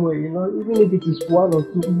somewhere, even if it is one or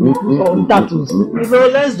two tattoos.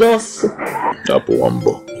 Let's just...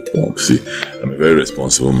 Wambo. See, I'm a very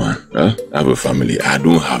responsible man. Huh? I have a family. I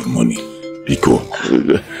don't have money. Pico,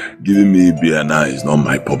 giving me beer now is not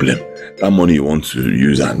my problem. That money you want to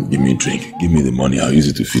use and give me a drink, give me the money. I'll use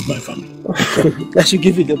it to feed my family. I should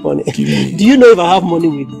give you the money. Do you know if I have money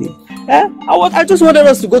with me? I just wanted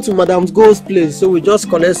us to go to Madame Go's place, so we just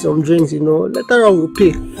collect some drinks, Later on we'll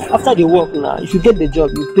pay. After the work now, if you get the job,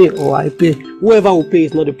 you pay or I pay. Whoever will pay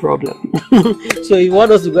is not a problem. So if you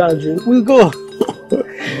want us to go and drink, we'll go.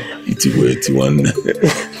 Iti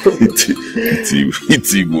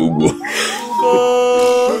go.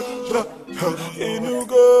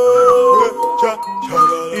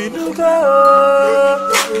 Peter,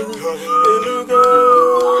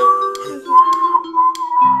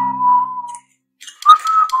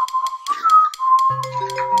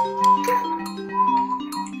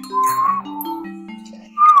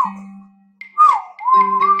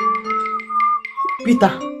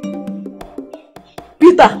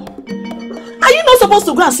 are you not supposed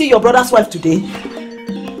to go and see your brother's wife today?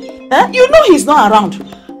 You know he's not around.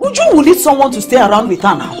 Uju will need someone to stay around with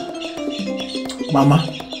her now. Mama,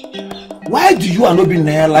 why do you and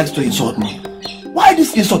Obinna likes to insult me? Why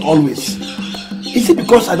this insult always? Is it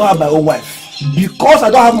because I don't have my own wife? Because I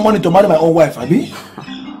don't have money to marry my own wife, Abi?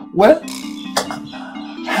 Well,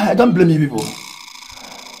 I don't blame you people.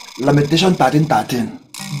 Lamentation 13:13.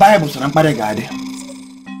 Bible says I'm paragade.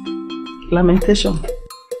 Lamentation.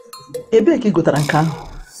 Ebeki gotaranka.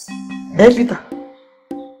 Peter,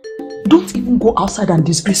 don't even go outside and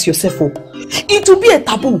disgrace yourself. It will be a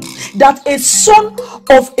taboo that a son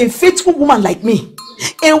of a faithful woman like me,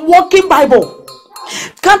 a walking Bible,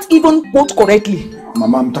 can't even quote correctly.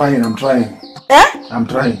 Mama, I'm trying. I'm trying.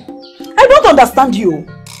 I don't understand you.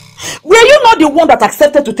 Were you not the one that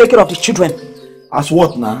accepted to take care of the children? As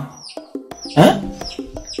what now?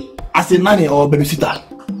 As a nanny or babysitter?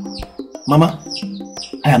 Mama,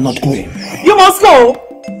 I am not going. You must go.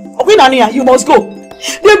 Winania, you must go.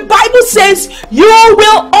 The Bible says you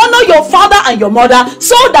will honor your father and your mother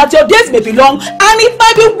so that your days may be long and it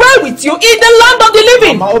might be well with you in the land of the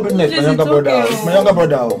living. Mama, openness, my younger brother. It's my younger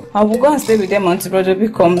brother. I will go and stay with them until Brother B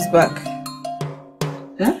comes back.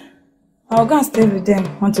 I'll go and stay with them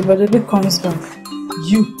until Brother B comes back.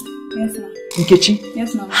 You? Yes, ma'am. Nkechi?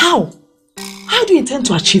 Yes, ma'am. How? How do you intend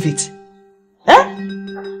to achieve it?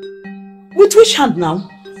 With which hand now?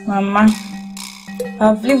 Mama,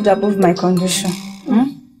 I've lived above my condition.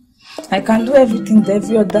 I can do everything that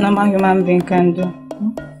every other normal human being can do.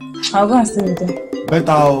 I'll go and stay with them.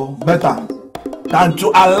 Better than to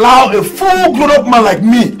allow a full grown-up man like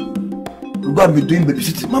me to go and be doing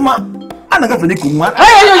babysitting. Mama, I'm not going to Hey,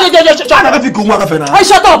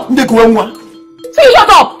 shut up! Say, shut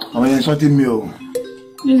up! I'm insulting me.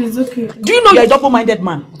 It's okay. Do you know you're a double-minded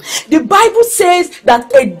man? The Bible says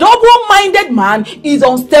that a double-minded man is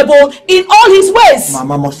unstable in all his ways.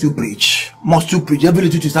 Mama, must you preach? Must you preach? Every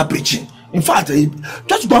little to start preaching. In fact,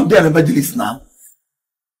 just go up there and remember the list now.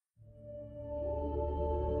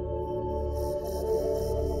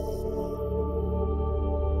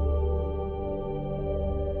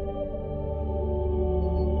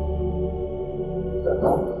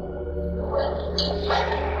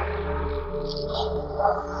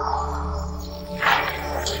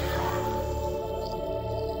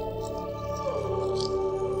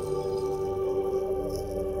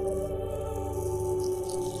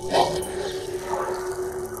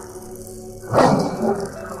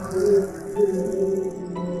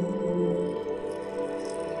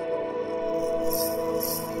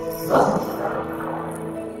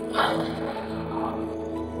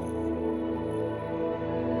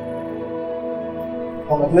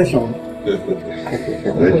 Congratulations.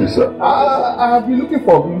 Thank you, sir. I've been looking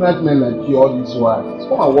for business men like you all this while.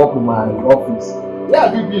 Come and work in my office. Where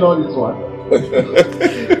have you been all this while?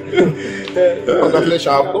 Congratulations,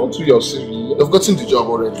 I've gone to your CV. I've gotten the job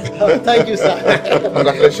already. Thank you, sir.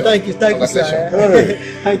 Congratulations. Thank you,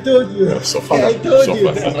 sir. I told you. So far. I told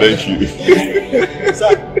you. Thank you.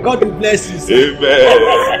 Sir, God will bless you, sir.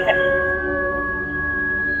 Amen.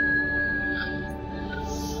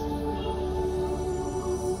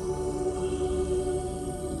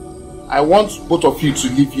 I want both of you to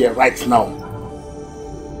leave here right now.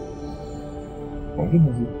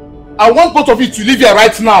 I want both of you to leave here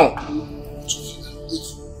right now.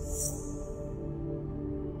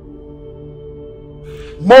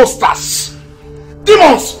 Monsters!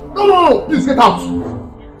 Demons! No, please get out.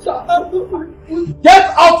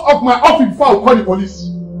 Get out of my office before I call the police.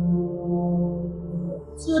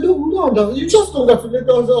 Sir, no. You just congratulate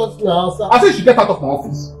us now, sir. I said you should get out of my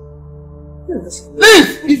office. Leave!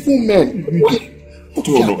 Evil men. It's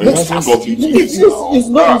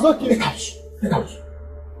okay. Get out.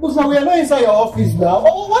 But sir, we are not inside your office now.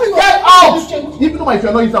 Why you get out! Even if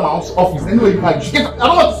you're not inside my office, anyway, you should get out. I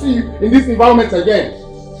don't want to see you in this environment again.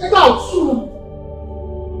 Get out soon.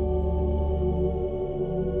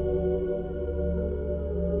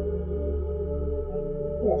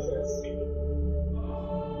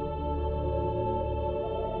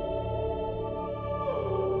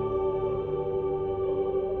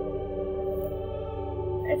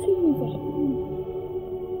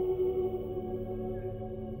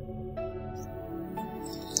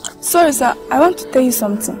 Sorry, sir. I want to tell you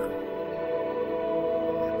something.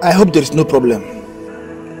 I hope there is no problem.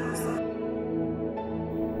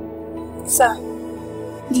 Sir,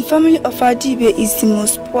 the family of Adibe is the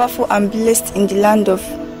most powerful and blessed in the land of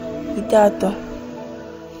Idato.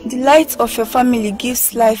 The light of your family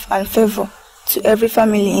gives life and favor to every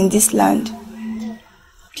family in this land.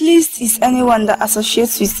 Pleased is anyone that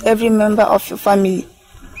associates with every member of your family.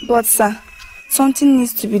 But sir, something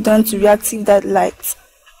needs to be done to reactivate that light,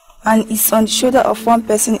 and it's on the shoulder of one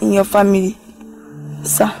person in your family.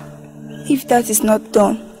 Sir, if that is not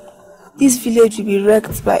done, this village will be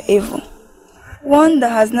wrecked by evil, one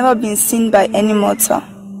that has never been seen by any mortal.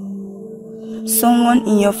 Someone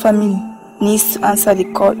in your family needs to answer the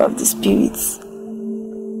call of the spirits.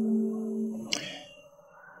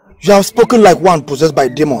 You have spoken like one possessed by a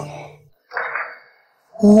demon.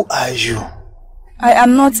 Who are you? I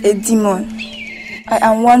am not a demon. I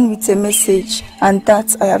am one with a message, and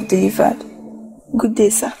that I have delivered. Good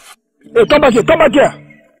day, sir. Hey, come back here, come back here.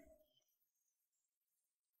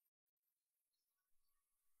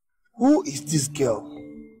 Who is this girl?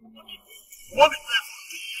 What if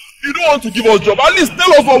you don't want to give us job? At least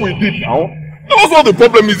tell us what we did now. Tell us what the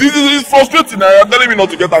problem is. It's frustrating. You're telling me not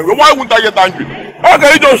to get angry. Why wouldn't I get angry? How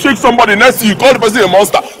can you just shake somebody next to you, call the person a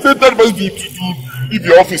monster, say tell the person to leave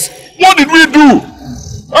your office? What did we do?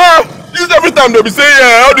 This every time they'll be saying,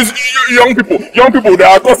 all these young people, they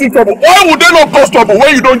are causing trouble. Why would they not cause trouble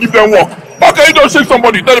when you don't give them work? How can you just shake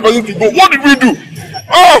somebody, tell the person to go? What did we do?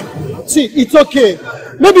 See, it's okay.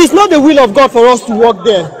 Maybe it's not the will of God for us to work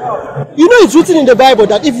there. You know, it's written in the Bible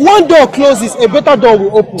that if one door closes, a better door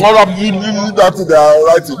will open. Leave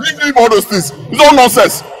all those things. It's all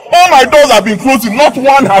nonsense. All my doors have been closing. Not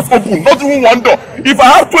one has opened. Not even one door. If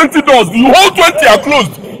I have 20 doors, the whole 20 are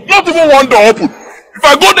closed. Not even one door open. If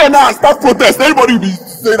I go there now and start protest, everybody will be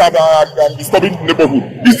saying that I'm disturbing the neighborhood.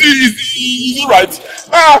 Is it right?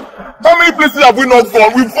 How many places have we not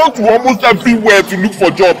gone? We've gone to almost everywhere to look for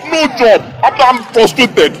job. No job. I'm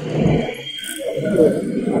frustrated.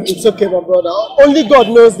 It's okay, my brother. Only God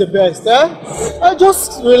knows the best, eh?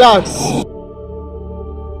 Just relax.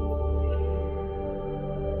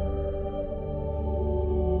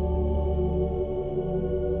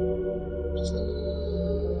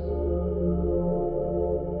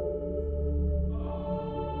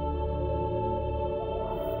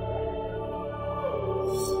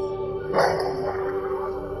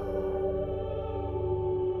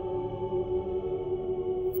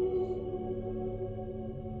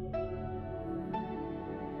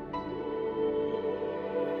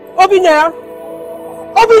 Obinaya!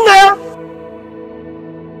 Obinaya!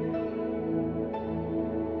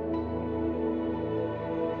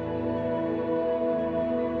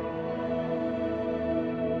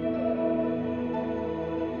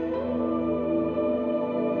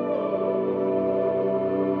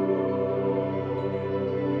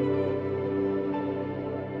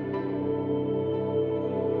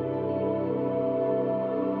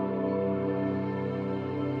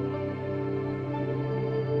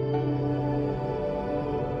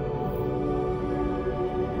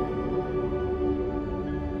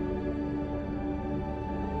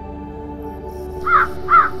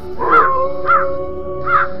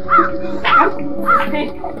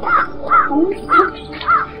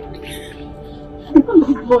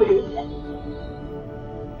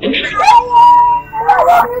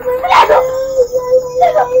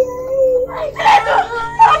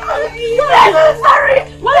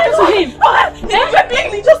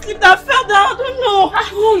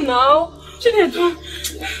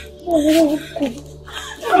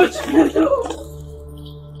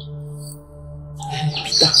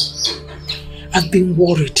 I've been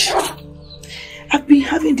worried. I've been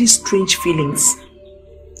having these strange feelings.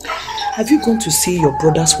 Have you gone to see your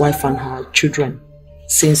brother's wife and her children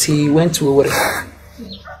since he went to work?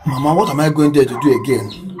 Mama, what am I going there to do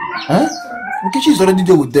again? Huh? Nkechi is already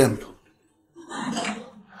there with them.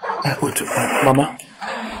 Wait, Mama.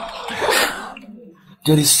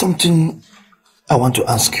 There is something I want to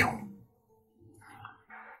ask you.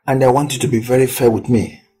 And I want you to be very fair with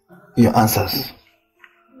me in your answers.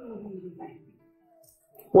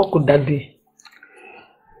 What could that be?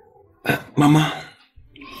 Mama,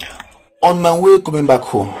 on my way coming back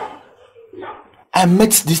home, I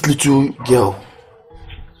met this little girl.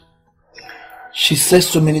 She said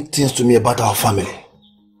so many things to me about our family.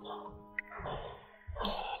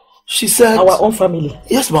 She said... Our own family?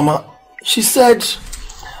 Yes, Mama. She said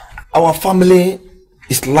our family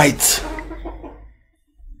is light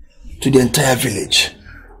to the entire village.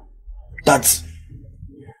 That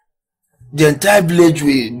the entire village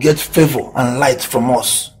will get favor and light from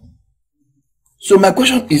us. So my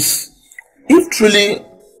question is, if truly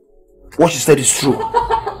what she said is true,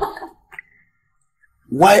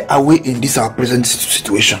 why are we in this our present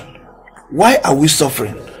situation? Why are we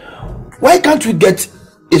suffering? Why can't we get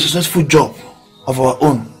a successful job of our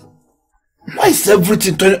own? Why is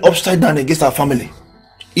everything turning upside down against our family?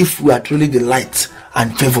 If we are truly the light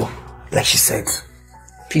and favor, like she said.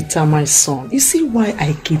 Peter, my son, you see why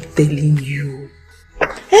I keep telling you?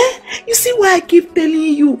 You see why I keep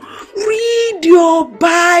telling you? Read your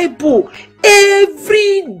Bible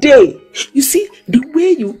every day. You see, the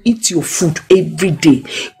way you eat your food every day,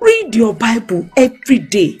 read your Bible every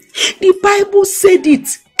day. The Bible said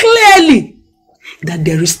it clearly that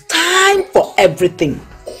there is time for everything.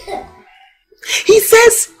 He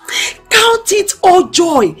says, count it all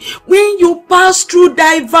joy when you pass through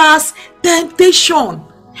diverse temptation.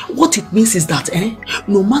 What it means is that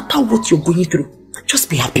no matter what you're going through, just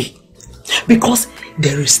be happy. Because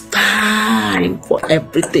there is time for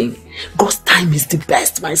everything. God's time is the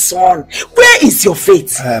best, my son. Where is your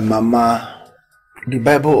faith? Mama, the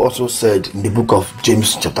Bible also said in the book of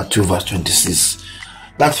James chapter 2 verse 26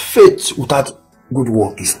 that faith without good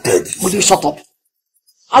work is dead. Will you shut up?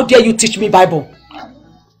 How dare you teach me Bible?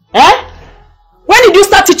 When did you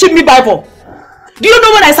start teaching me Bible? Do you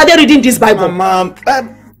know when I started reading this Bible? Mama,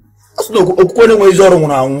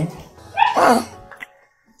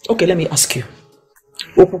 okay, let me ask you.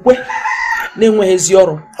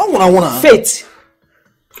 Faith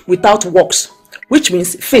without works, which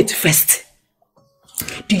means faith first.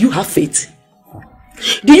 Do you have faith?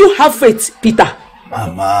 Do you have faith, Peter?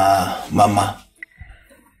 Mama,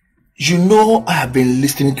 you know I have been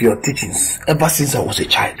listening to your teachings ever since I was a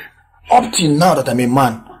child. Up till now that I'm a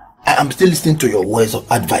man, I am still listening to your words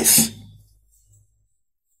of advice.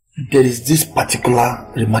 There is this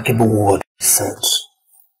particular remarkable word said.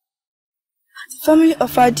 The family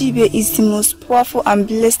of Adibe is the most powerful and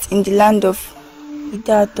blessed in the land of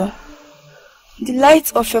Idato. The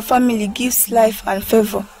light of your family gives life and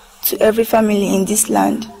favor to every family in this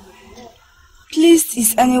land. Pleased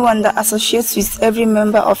is anyone that associates with every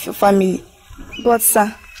member of your family. But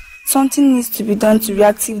sir, something needs to be done to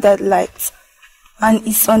reactivate that light, and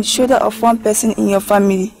it's on the shoulder of one person in your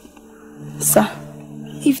family. Sir,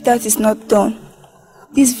 if that is not done,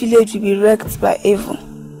 this village will be wrecked by evil.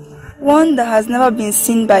 One that has never been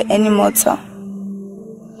seen by any mortal.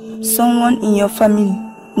 Someone in your family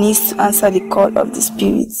needs to answer the call of the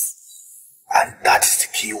spirits. And that is the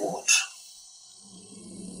key word.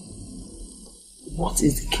 What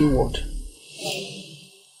is the key word?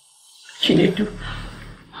 Chinedu.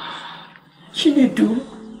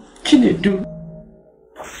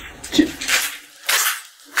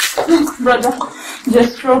 Brother,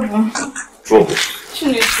 there's trouble. Trouble?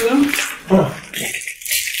 Chinedu.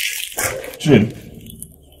 Chinedu,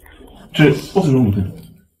 what's wrong with him?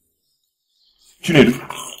 Chinedu.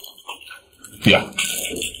 Yeah.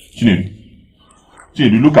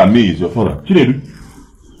 Chinedu, look at me, it's your father. Chinedu.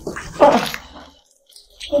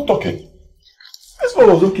 Stop talking. This one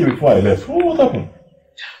was okay before I left. What happened?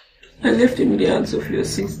 I left him in the hands of your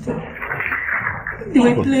sister. They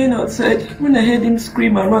were playing outside when I heard him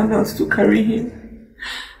scream and ran out to carry him.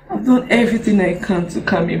 I've done everything I can to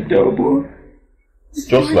calm him down, but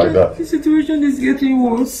just like that. The situation is getting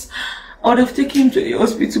worse. I would have taken him to the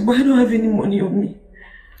hospital, but I don't have any money on me.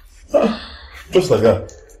 Just like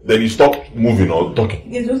that. Then you stop moving or talking.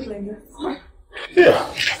 Yeah, just like that. Yeah.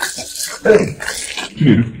 Hey.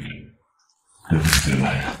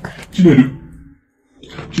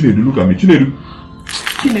 Chinedu, look at me. Chinedu.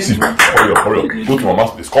 See, hurry up. Go to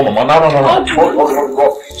Mama's place. Call Mama. No. Hurry.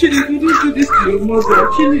 Chinedu, you didn't do this to your mother.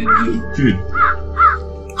 Chinedu.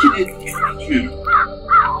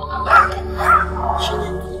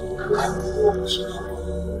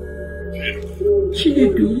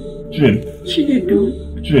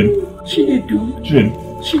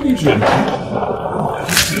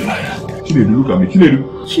 Chinedu, look at me.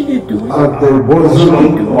 Chinedu. At the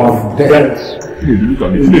bosom of death is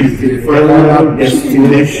the final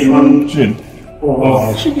destination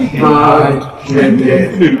of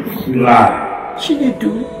hard-headed life.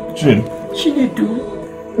 Chinedu.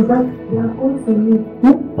 Papa, they are calling for me.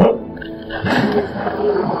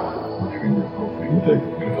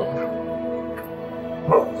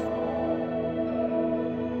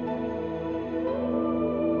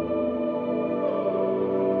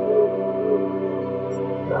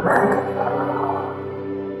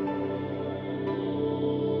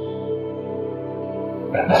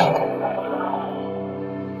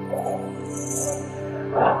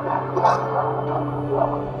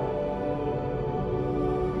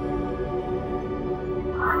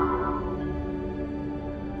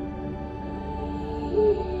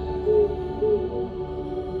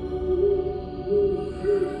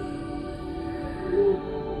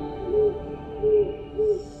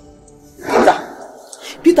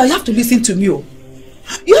 Peter, you have to listen to me. Oh.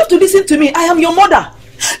 You have to listen to me. I am your mother.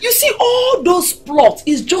 You see, all those plots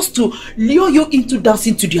is just to lure you into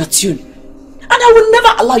dancing to their tune. And I will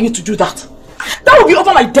never allow you to do that. That will be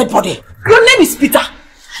over my dead body. Your name is Peter.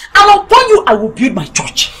 And upon you I will build my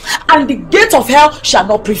church. And the gate of hell shall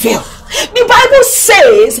not prevail. The Bible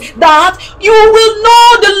says that you will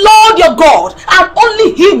know the Lord your God, and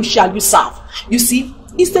only him shall you serve. You see,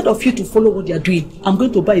 instead of you to follow what they are doing, I'm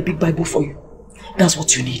going to buy a big Bible for you. That's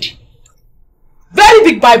what you need. Very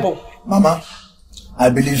big Bible. Mama, I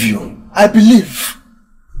believe you. I believe.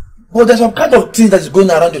 But there's some kind of thing that is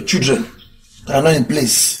going around your children that are not in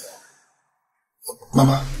place.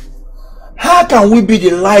 Mama, how can we be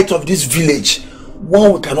the light of this village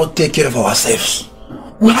when we cannot take care of ourselves?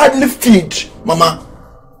 We hardly feed, Mama.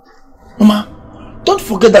 Mama, don't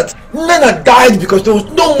forget that Nana died because there was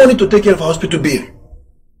no money to take care of our hospital bill.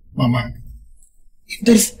 Mama, if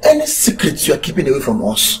there is any secrets you are keeping away from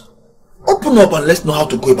us, open up and let's know how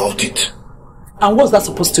to go about it. And what's that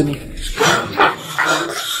supposed to mean?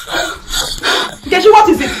 Keshi, what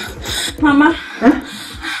is it? Mama,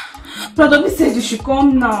 Brother, said you should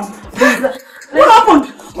come now. What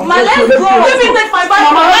happened? Mama, let's go. Let me take my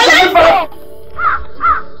Bible. Mama, let's go.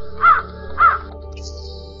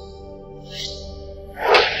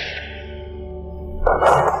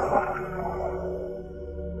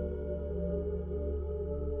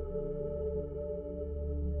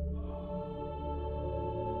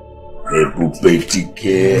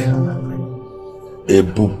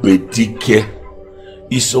 Ebubetike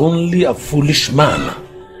is only a foolish man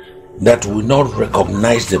that will not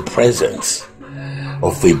recognize the presence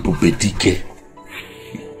of Ebubetike,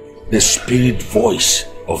 the spirit voice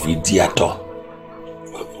of Idiato.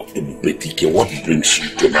 Ebubetike, what brings you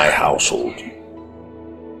to my household?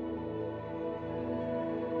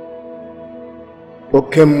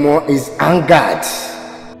 Pokemon is angered.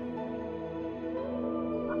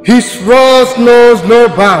 His wrath knows no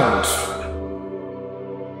bounds.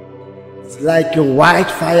 It's like a white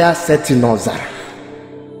fire set in Ozara.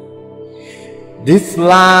 This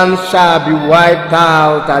land shall be wiped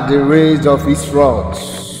out at the rage of his wrath.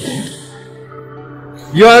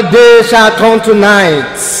 Your day shall turn to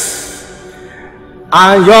night,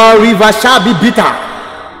 and your river shall be bitter.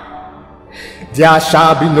 There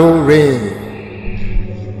shall be no rain.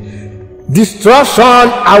 Destruction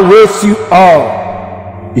awaits you all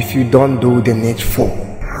if you don't do the needful.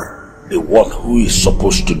 The one who is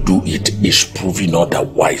supposed to do it is proving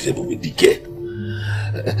otherwise, Ebubedike.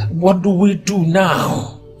 What do we do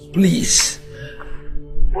now? Please.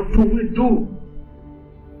 What do we do?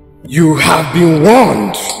 You have been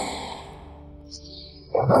warned.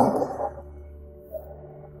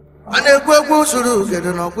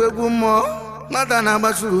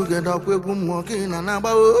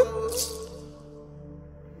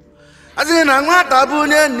 Azina nwata bụ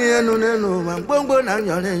nenu ma mgbomgbo na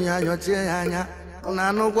nyore ya yotie anya na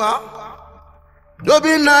anụgwa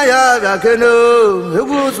dobi na ya bịa kene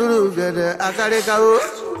egwu suru gede akarịka o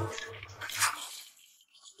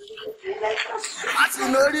asi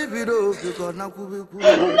n'ori bido biko na kwubiku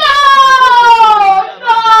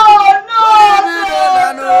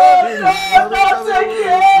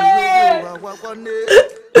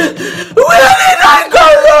Where did I go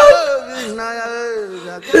wrong?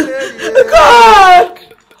 God!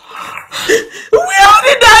 Where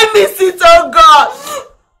did I miss it, oh God?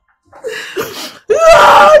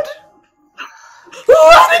 God!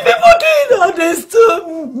 Why are people doing all this to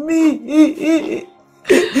me?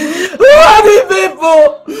 Who are the people?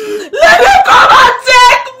 Let them come and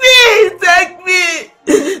take me! Take me!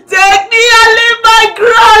 Take me and leave my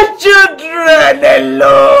grandchildren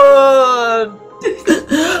alone!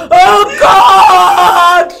 Oh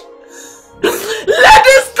God! Let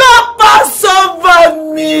this cup pass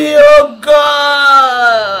over me, oh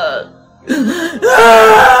God!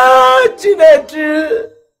 Ah, Chinedu!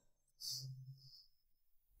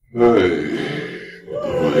 Hey, what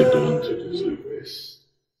have I done to deserve this?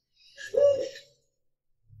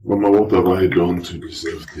 Mama, what have I done to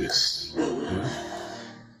deserve this?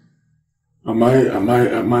 Am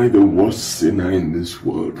I the worst sinner in this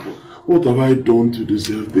world? What have I done to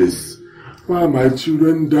deserve this? Why are my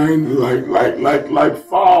children dying like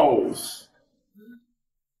fowls?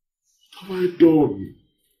 What have I done?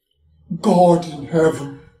 God in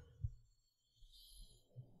heaven.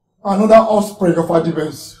 Another offspring of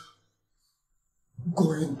Adibes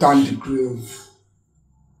going down the grave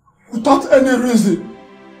without any reason.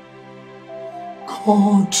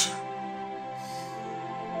 God,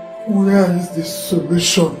 where is the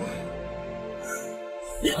solution?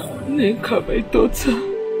 Nneka, my daughter,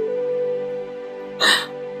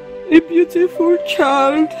 a beautiful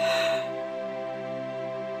child.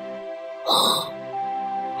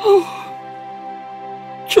 Oh,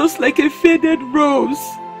 just like a faded rose.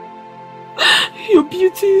 Your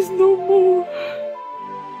beauty is no more.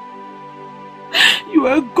 You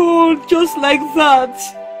are gone just like that.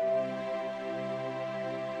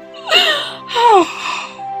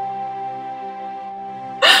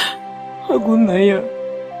 Agunaya,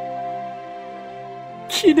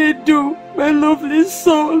 Chinedu, my lovely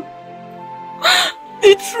son,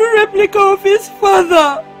 the true replica of his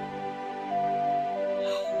father,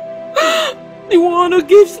 the one who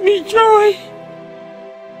gives me joy.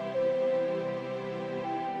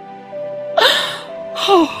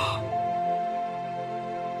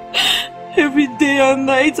 Every day and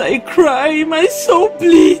night I cry, my soul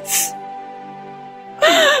bleeds.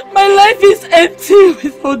 My life is empty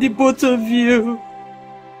without the both of you.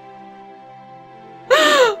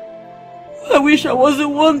 I wish I was the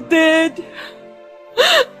one dead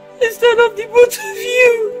instead of the both of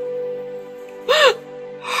you.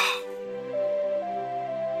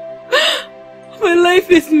 My life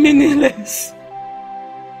is meaningless.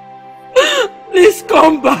 Please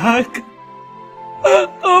come back.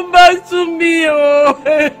 Come back to me, oh.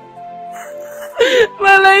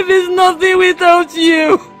 My life is nothing without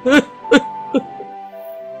you.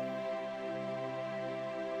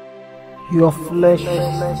 Your flesh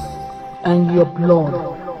and your blood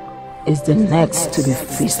is the next to be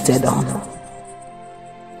feasted on.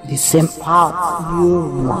 The same path you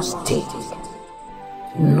must take.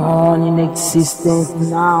 None in existence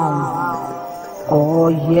now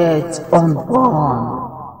or yet unborn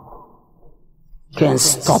can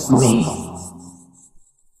stop me.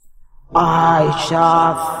 I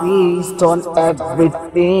shall feast on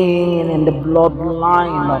everything in the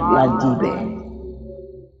bloodline of Ladibe.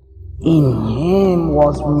 In him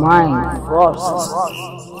was mine first.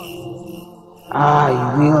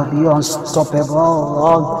 I will be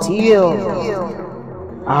unstoppable until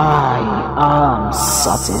I am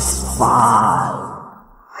satisfied.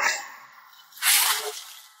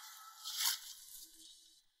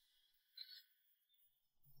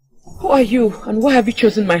 Who are you and why have you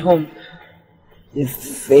chosen my home? The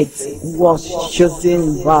fate was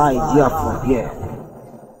chosen by the here.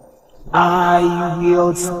 I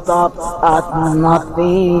will stop at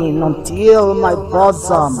nothing until my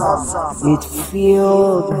bosom is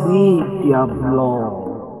filled with their blood.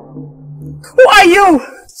 Who are you?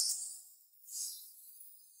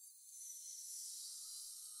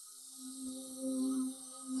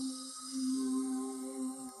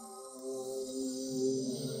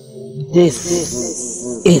 This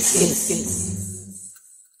is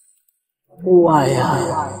who I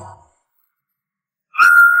am.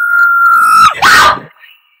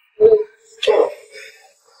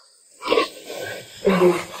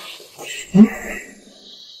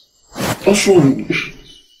 What's wrong?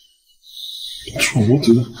 What's wrong?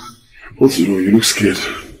 What's wrong? You look scared.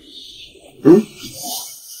 Huh?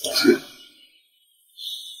 What's it?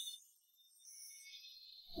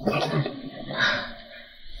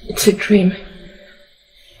 It's a dream.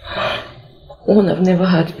 One I've never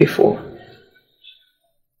had before.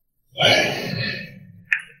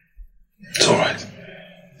 It's alright.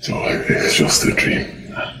 It's alright. It's just a dream.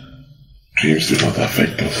 Dreams do not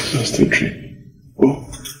affect us. It's just a dream. Oh,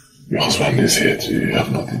 your husband is here too. You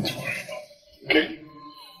have nothing to worry about. Okay?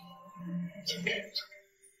 It's okay. It's okay.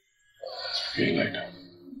 It's okay like that.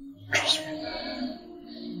 Trust me.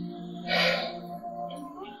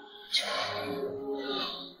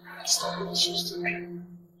 Stop it. It's just a dream.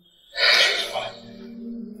 It's fine.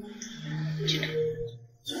 It's okay.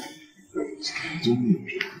 It's okay. Don't be a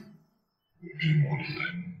dream. You dream all the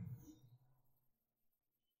time.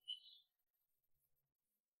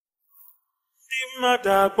 Mmadụ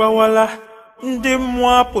agbawala ndị mmụọ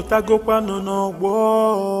apụtagokwa nọ n'ọgbọ.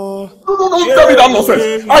 Don't tell me that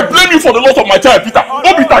nonsense. I blame you for the loss of my child, Peter.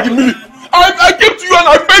 Don't be tagging me. I came to you and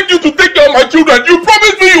I begged you to take care of my children. You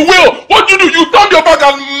promised me you will. What did you do? You turned your back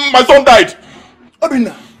and my son died.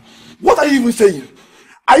 Obinna, what are you even saying?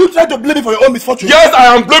 Are you trying to blame me for your own misfortune? Yes,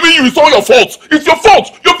 I am blaming you. It's all your fault. It's your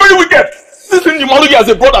fault. You're very wicked. Listen, Yumalogi as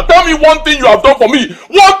a brother. Tell me one thing you have done for me.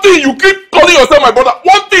 One thing. You keep calling yourself my brother.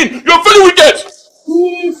 One thing. You're very wicked.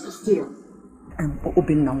 Please still.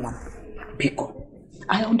 Obinna, Biko,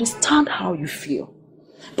 I understand how you feel.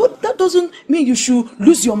 But that doesn't mean you should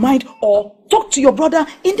lose your mind or talk to your brother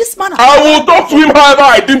in this manner. I will talk to him however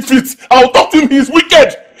I deem fit. I will talk to him. He's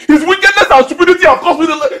wicked. His wickedness and stupidity have cost me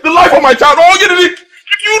the life of my child. Oh,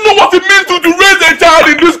 you know what it means to raise a child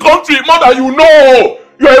in this country. Mother, you know.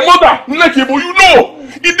 You're a mother, Nekibo, you know.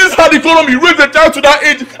 In this hard economy, raise a child to that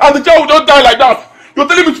age and the child will just die like that. You're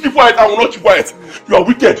telling me to keep quiet, I will not keep quiet. You are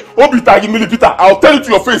wicked. Obita, Peter, I'll tell it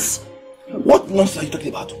to your face. What nonsense are you talking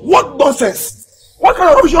about? What nonsense? What kind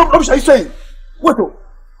of rubbish are you saying? What?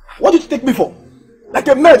 What did you take me for? Like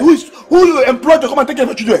a maid who you employ to come and take care of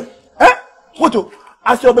your children? Eh? What?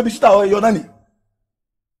 As your babysitter or your nanny?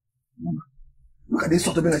 Look at this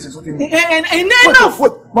sort of thing like something. Enough!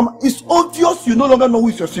 Wait, Mama, it's obvious you no longer know who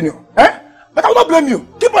is your senior. Eh? But I will not blame you.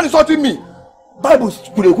 Keep on insulting me. Bible,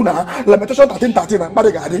 Lamentation 13:13.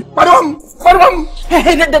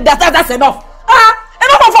 That's enough.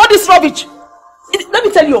 Enough of all this rubbish. Let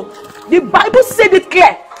me tell you, the Bible said it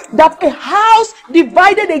clear that a house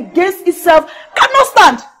divided against itself cannot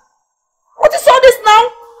stand. What is all this now?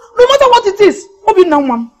 No matter what it is. Obi now,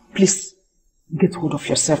 ma'am, please get hold of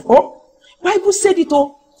yourself. Oh, Bible said it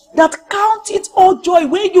all, that count it all joy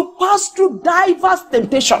when you pass through diverse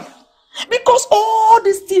temptation. Because all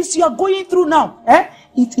these things you are going through now,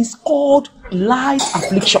 it is called light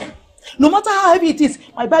affliction. No matter how heavy it is,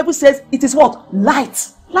 my Bible says it is what? Light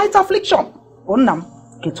affliction. Oh, now,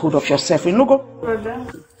 get hold of yourself. You know, go. Brother,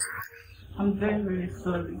 I'm very, very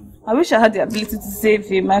sorry. I wish I had the ability to save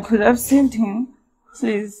him. I could have saved him.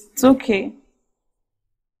 Please, it's okay.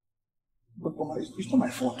 But Mama, it's not my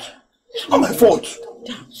fault. It's not my fault.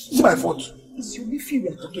 It's my fault. It's your nephew we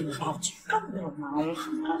are talking about. Calm down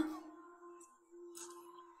now.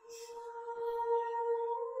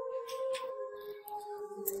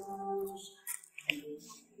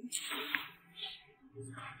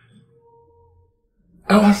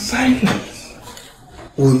 Our silence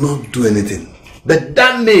will not do anything but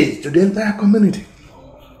damage to the entire community.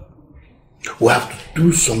 We have to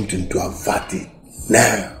do something to avert it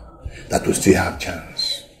now that we still have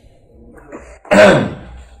chance.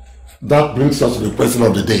 That brings us to the question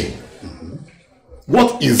of the day.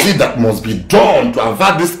 What is it that must be done to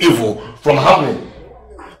avert this evil from happening?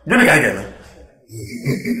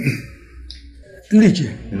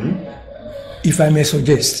 Lige, if I may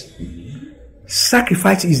suggest,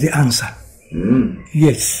 sacrifice is the answer.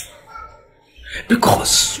 Yes.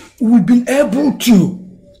 Because we've been able to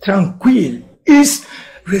tranquil his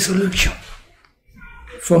resurrection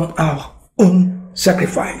from our own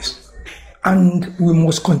sacrifice. And we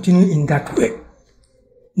must continue in that way.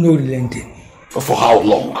 No relenting. For how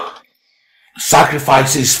long?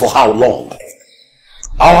 Sacrifices for how long?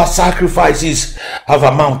 Our sacrifices have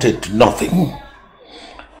amounted to nothing.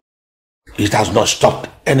 It has not stopped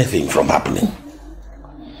anything from happening.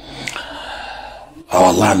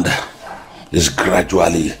 Our land is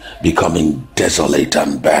gradually becoming desolate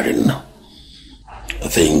and barren.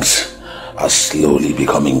 Things are slowly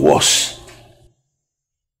becoming worse.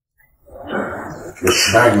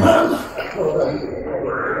 This bad man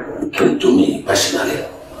came to me personally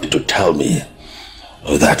to tell me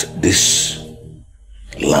that this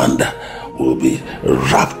land will be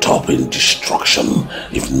wrapped up in destruction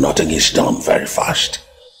if nothing is done very fast.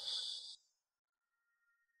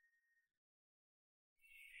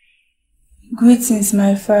 Greetings,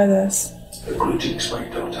 my fathers. Greetings, my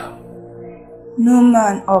daughter. No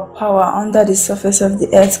man or power under the surface of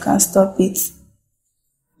the earth can stop it.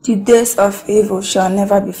 The days of evil shall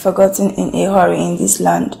never be forgotten in a hurry in this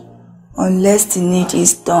land, unless the need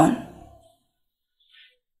is done.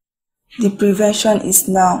 The prevention is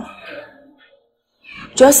now.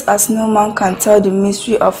 Just as no man can tell the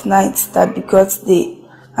mystery of night that begot day,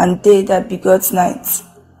 and day that begot night,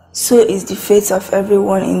 so is the fate of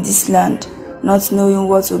everyone in this land, not knowing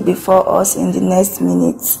what will befall us in the next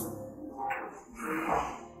minute.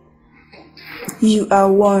 You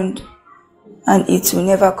are warned, and it will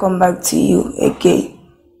never come back to you again.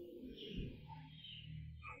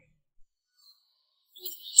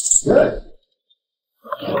 Good.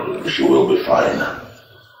 She will be fine.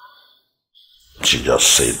 She just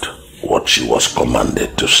said what she was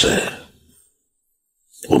commanded to say.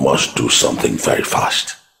 We must do something very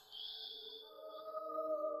fast.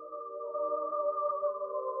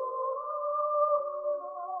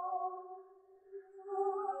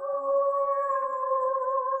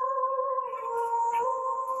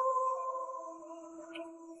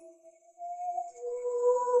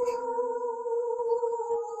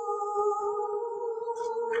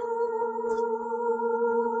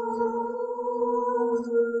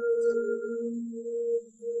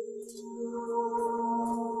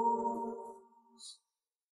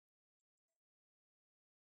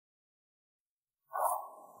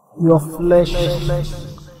 Your flesh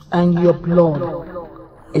and your blood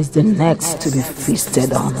is the next to be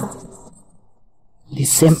feasted on. The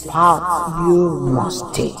same path you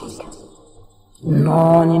must take.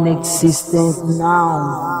 None in existence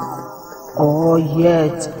now, or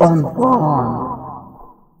yet unborn.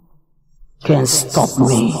 can stop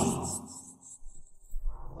me.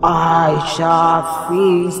 I shall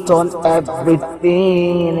feast on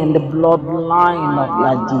everything in the bloodline of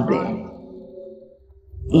Yadibe.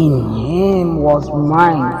 In him was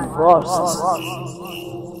mine first.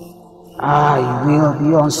 I will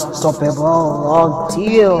be unstoppable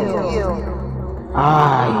until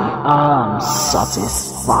I am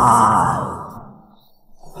satisfied.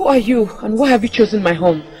 Who are you and why have you chosen my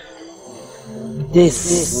home?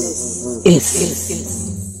 This is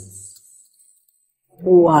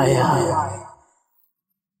who I am.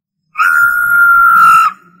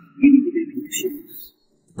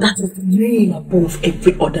 That is the name above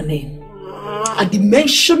every other name. At the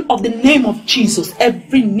mention of the name of Jesus,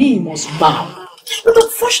 every knee must bow. But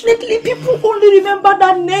unfortunately, people only remember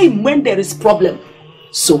that name when there is problem.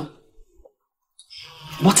 So,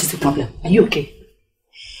 what is the problem? Are you okay?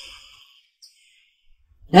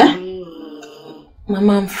 Huh?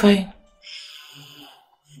 Mama, I'm fine.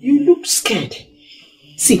 You look scared.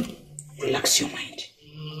 See, relax your mind.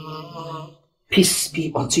 Peace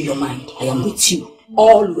be unto your mind. I am with you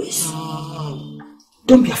always.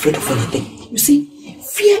 Don't be afraid of anything. You see,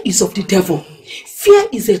 fear is of the devil. Fear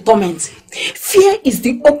is a torment. Fear is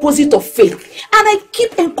the opposite of faith. And I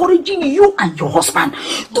keep encouraging you and your husband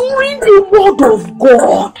to read the word of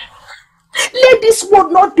God. Let this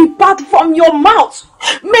word not depart from your mouth.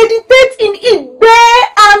 Meditate in it day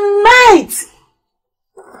and night.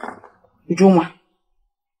 Ijoma,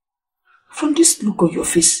 from this look on your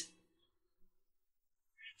face,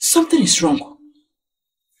 something is wrong.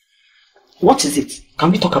 What is it?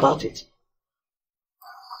 Can we talk about it?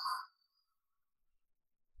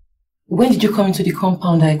 When did you come into the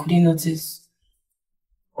compound that I couldn't notice?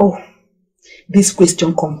 Oh, this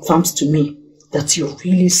question confirms to me that you're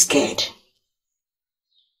really scared.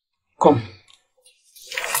 Come.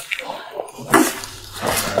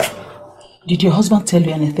 Did your husband tell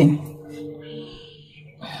you anything?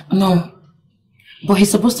 No. But he's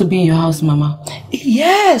supposed to be in your house, Mama.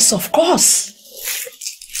 Yes, of course.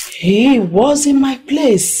 He was in my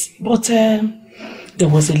place, but there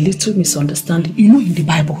was a little misunderstanding. You know, in the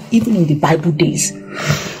Bible, even in the Bible days,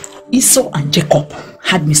 Esau and Jacob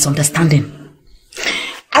had misunderstanding.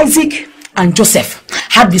 Isaac and Joseph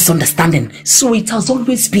had misunderstanding. So it has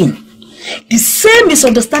always been. The same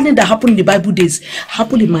misunderstanding that happened in the Bible days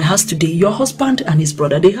happened in my house today. Your husband and his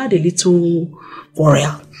brother, they had a little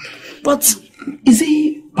quarrel. But is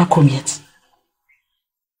he back home yet?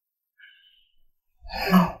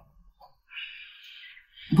 No.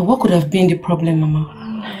 But what could have been the problem,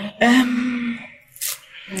 Mama?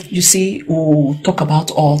 You see, we'll talk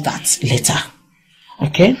about all that later.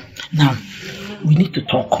 Okay? Now, we need to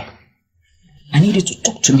talk. I need you to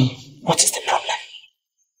talk to me. What is the problem?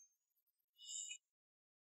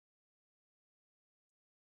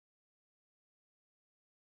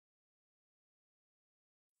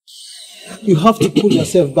 You have to pull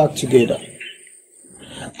yourself back together.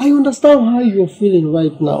 I understand how you're feeling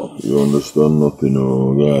right now. You understand nothing,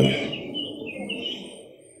 oh guy.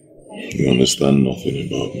 You understand nothing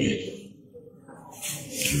about me.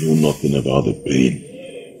 You know nothing about the pain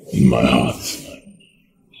in my heart.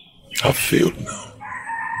 I've failed now.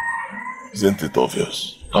 Isn't it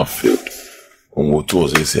obvious? I've failed. On what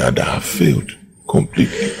was I said, I have failed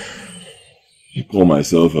completely. I call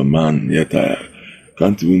myself a man, yet I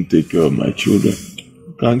can't even take care of my children.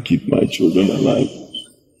 I can't keep my children alive.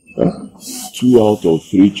 2 out of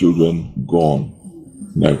 3 children gone.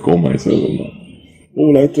 And I call myself a man. What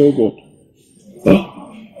will I tell God?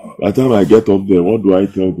 By the time I get up there, what do I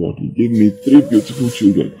tell God? He gave me 3 beautiful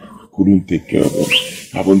children. I couldn't take care of them.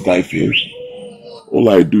 Haven't I failed? All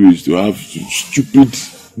I do is to have stupid,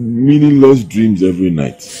 meaningless dreams every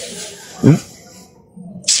night.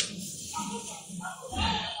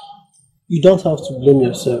 You don't have to blame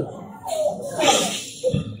yourself.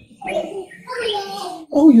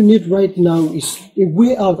 All you need right now is a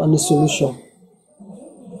way out and a solution.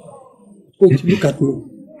 Wait, look at me.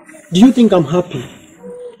 Do you think I'm happy?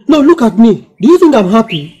 No, look at me. Do you think I'm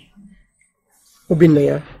happy?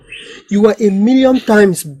 Obinaya, you are 1,000,000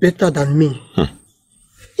 times better than me.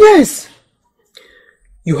 Yes.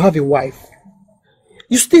 You have a wife.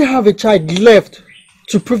 You still have a child left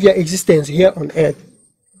to prove your existence here on earth.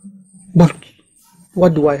 But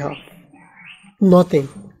what do I have? Nothing.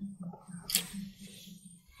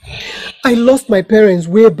 I lost my parents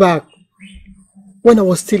way back when I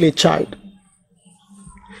was still a child.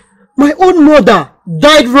 My own mother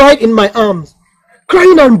died right in my arms,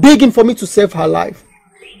 crying and begging for me to save her life.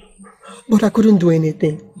 But I couldn't do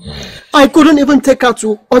anything. I couldn't even take her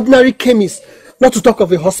to ordinary chemist, not to talk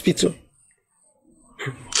of a hospital.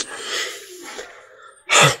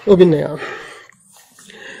 Obinaya,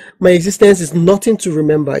 my existence is nothing to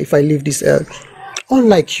remember if I leave this earth.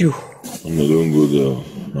 Unlike you. Oh, no, don't go there.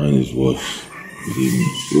 Mine is worse. Believe me,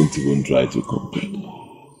 don't even try to compare.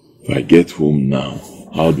 If I get home now,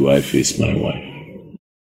 how do I face my wife?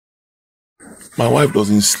 My wife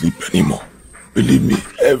doesn't sleep anymore. Believe me,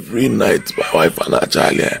 every night my wife and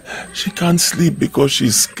Achalia, she can't sleep because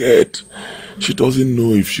she's scared. She doesn't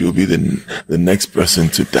know if she'll be the next person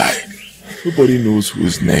to die. Nobody knows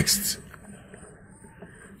who's next.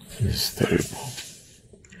 It's terrible.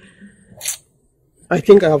 I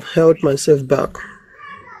think I have held myself back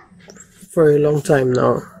for a long time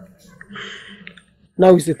now.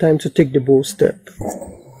 Now is the time to take the bold step.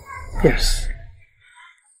 Yes.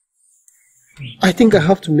 I think I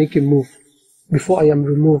have to make a move before I am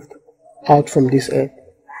removed out from this earth.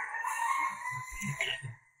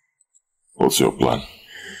 What's your plan?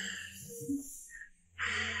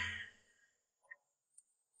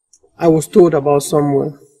 I was told about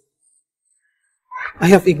someone. I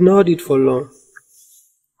have ignored it for long.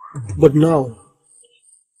 But now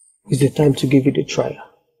is the time to give it a try.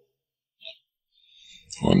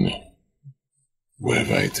 Honey,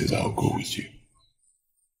 wherever it is, I'll go with you.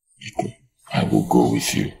 I will go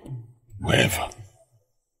with you, wherever.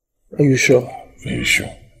 Are you sure? Very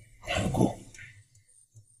sure. I'll go.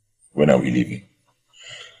 When are we leaving?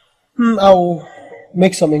 I'll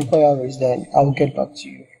make some inquiries, then I'll get back to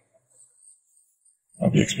you. I'll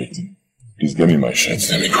be expecting. Please get me my shirts,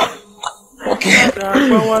 let me go. Okay.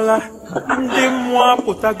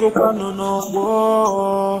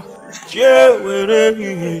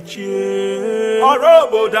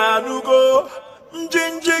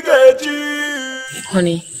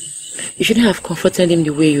 Honey, you shouldn't have comforted him the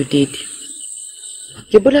way you did.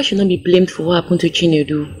 Your brother should not be blamed for what happened to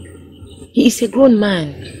Chinedu. He is a grown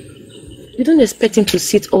man. You don't expect him to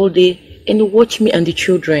sit all day and watch me and the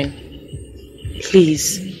children.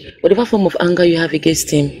 Please, whatever form of anger you have against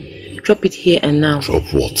him, drop it here and now. Drop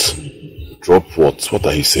what? Drop what? What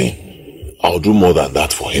are you saying? I'll do more than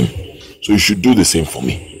that for him. So you should do the same for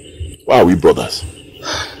me. Why are we brothers?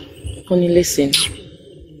 Honey, listen.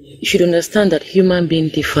 You should understand that human being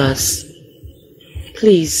differs.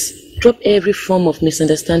 Please, drop every form of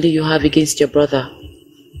misunderstanding you have against your brother.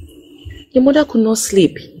 Your mother could not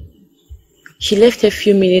sleep. She left a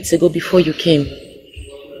few minutes ago before you came.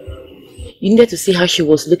 You needed to see how she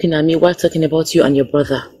was looking at me while talking about you and your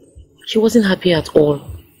brother. She wasn't happy at all.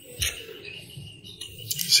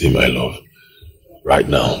 See, my love, right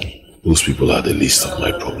now, those people are the least of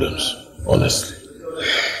my problems, honestly.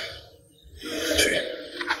 See,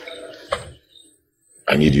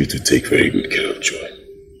 I need you to take very good care of Joy.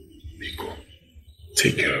 Biko,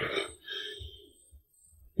 take care of her.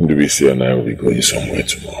 Ndubisi and I will be going somewhere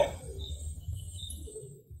tomorrow.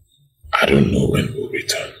 I don't know when we'll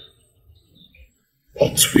return,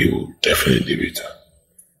 but we will definitely return.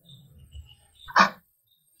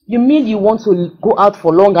 You mean you want to go out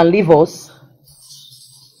for long and leave us?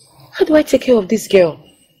 How do I take care of this girl?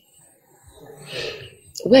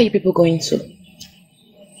 Where are you people going to?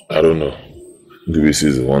 I don't know. Ndubisi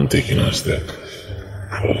is the one taking us there.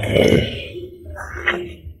 Okay.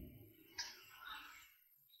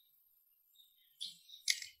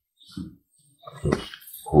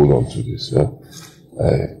 Hold on to this, yeah?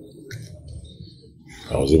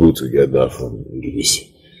 I was able to get that from Ndubisi.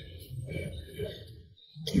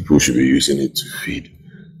 People should be using it to feed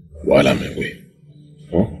while I'm away.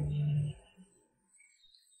 Huh?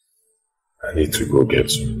 I need to go get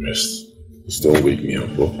some rest. Just don't wake me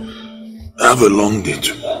up, bro. I have a long day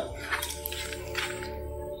tomorrow.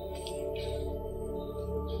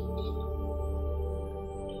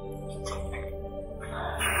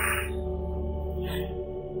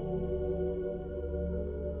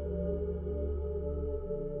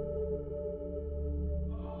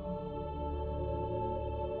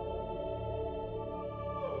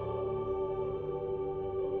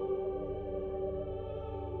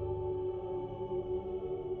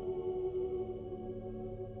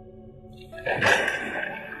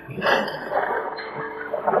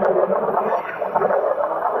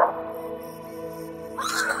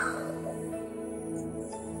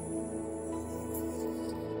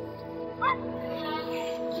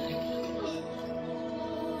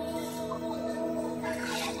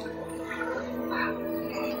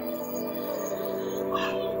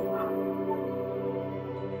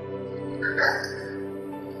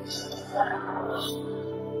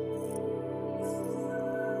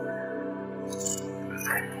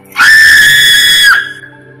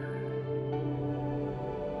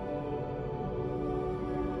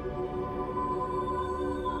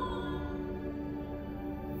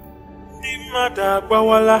 Mada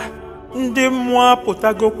Bawala, Ndimwa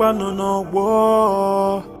Potagopa no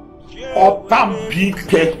war.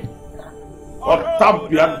 Otambike,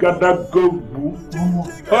 Otambiagada Gobu,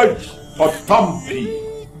 Otambi,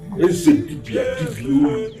 is a Dibia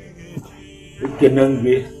Dibu,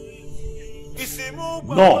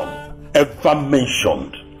 none ever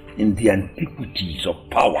mentioned in the antiquities of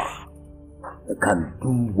power can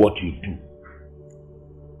do what you do.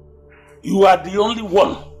 You are the only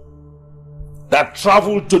one that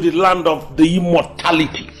traveled to the land of the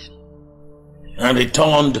immortalities and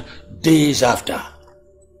returned days after.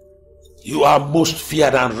 You are most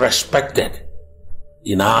feared and respected.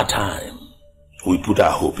 In our time, we put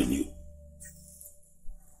our hope in you.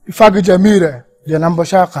 Ifagijamire, the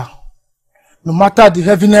Namboshaka. No matter the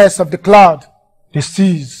heaviness of the cloud, the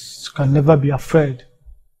seas can never be afraid.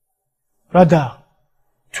 Rather,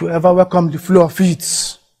 to ever welcome the flow of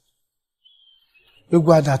it.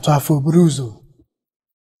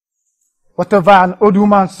 Whatever an old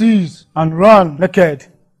woman sees and runs naked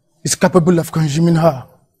is capable of consuming her.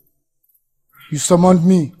 You summoned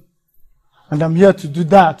me, and I'm here to do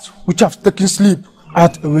that which have taken sleep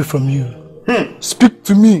out away from you. Speak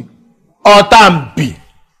to me. Otambi.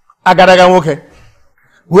 Agadaga.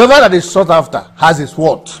 Whoever that is sought after has his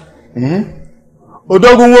word.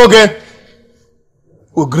 Odogunwoke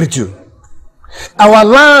will greet you. Our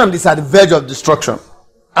land is at the verge of destruction.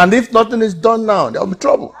 And if nothing is done now, there will be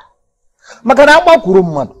trouble.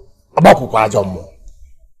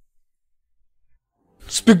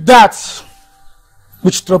 Speak that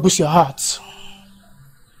which troubles your heart.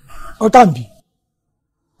 Otambi,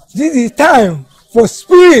 this is time for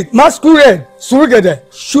spirit masquerade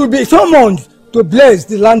surrogate should be summoned to bless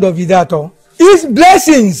the land of Idato. His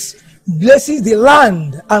blessings blesses the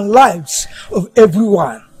land and lives of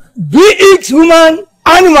everyone, be it human,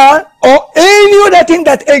 animal, or any other thing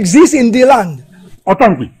that exists in the land.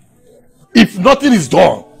 Otambi, if nothing is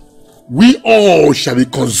done, we all shall be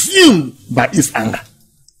consumed by his anger.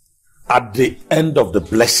 At the end of the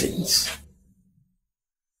blessings,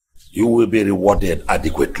 you will be rewarded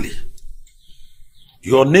adequately.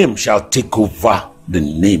 Your name shall take over the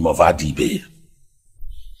name of Adibe,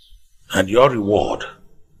 and your reward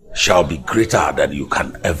shall be greater than you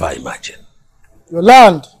can ever imagine. Your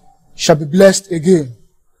land shall be blessed again.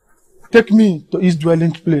 Take me to his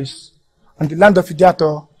dwelling place, and the land of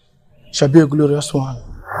Idiato shall be a glorious one.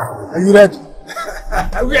 Are you ready?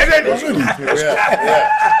 We are ready.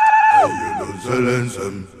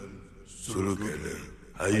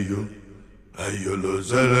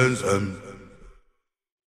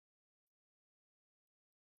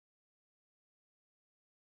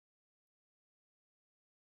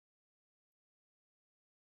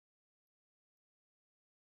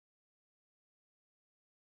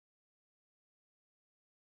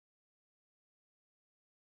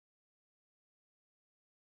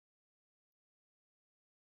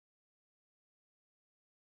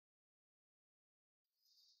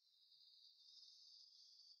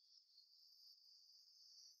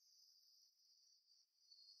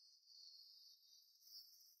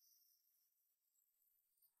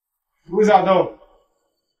 Who's that door?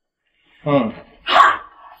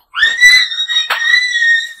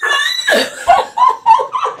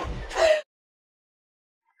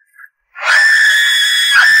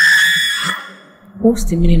 What's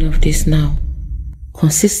the meaning of this now?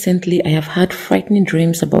 Consistently, I have had frightening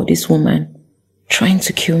dreams about this woman trying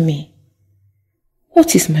to kill me.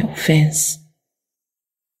 What is my offense?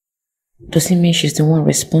 Does it mean she's the one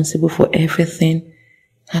responsible for everything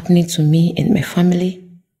happening to me and my family?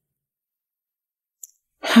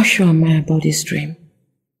 How sure am I about this dream?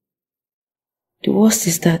 The worst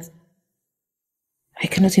is that I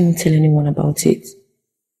cannot even tell anyone about it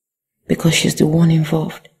because she's the one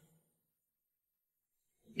involved.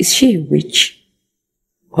 Is she a witch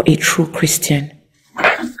or a true Christian?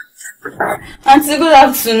 Auntie, good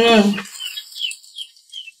afternoon.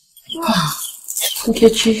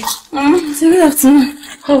 Nkechi. Auntie, good afternoon.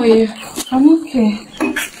 How are you? I'm okay.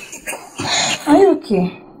 Are you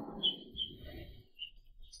okay?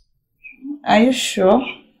 Are you sure?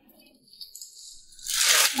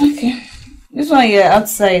 Okay. This one you're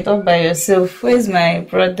outside all by yourself. Where's my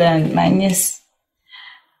brother and my niece?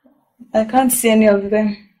 I can't see any of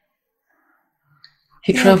them.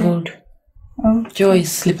 He traveled. Oh. Joy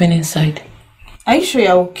is sleeping inside. Are you sure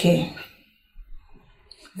you're okay?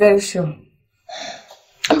 Very sure.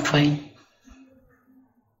 I'm fine.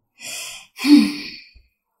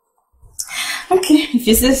 Okay, if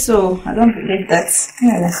you say so, I don't believe that.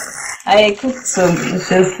 Yeah. I cooked some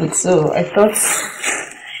Michelle food, so I thought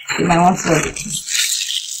you might want to.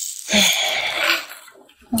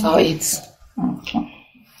 I'll eat. Okay,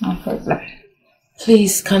 no problem.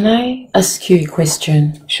 Please, can I ask you a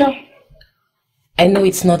question? Sure. I know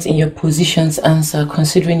it's not in your position to answer,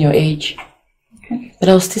 considering your age. Okay. But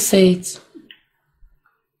I'll still say it.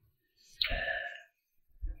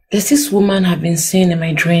 There's this woman I've been seeing in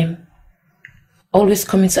my dream, always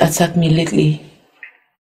coming to attack me lately.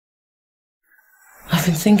 I've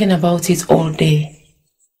been thinking about it all day.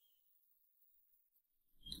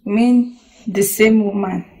 You mean the same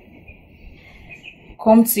woman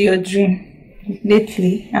come to your dream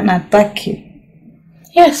lately and attack you?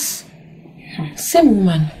 Yes, same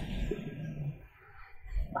woman.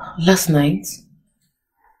 Last night,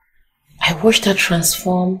 I watched her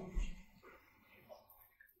transform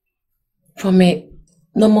from a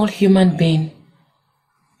normal human being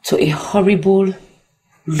to a horrible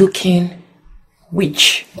looking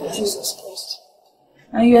witch. Jesus Christ.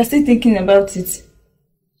 And you are still thinking about it?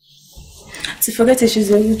 To forget it,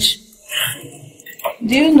 she's a witch.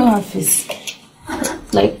 Do you know her face?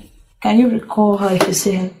 Like, can you recall her if you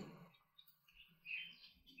see her?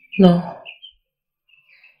 No.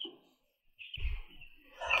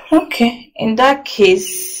 Okay, in that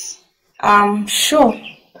case, I'm sure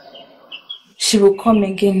she will come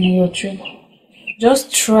again in your dream.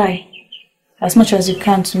 Just try as much as you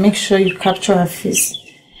can to make sure you capture her face.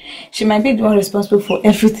 She might be the one responsible for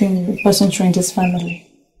everything the person through in this family.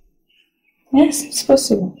 Yes, it's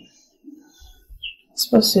possible. It's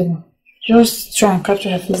possible. Just try and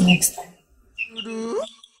capture her face next time.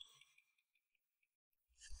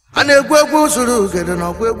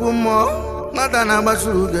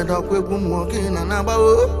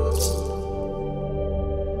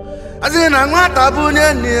 Azina nwata bụ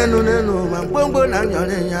nenu ma mkpomgbo na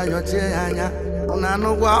nyore ya nyotie ya anya na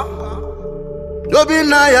nugwa obi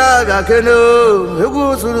na ya bịa kene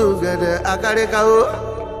egwu suru gede akarịka o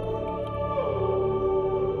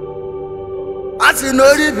asị na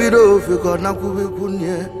ori bido ofekọ na kwubekwu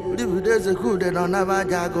nne ori bido ezekude nọ na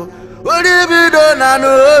bajago ori bido na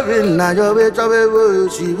n'obi nna jobe chọba ebe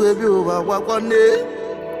osigbo bi ụwa gwakọ nne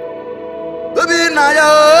obi na ya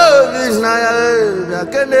bịa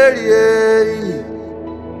kenerie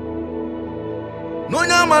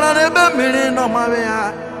n'onye mara n'ebe mmiri nọ mara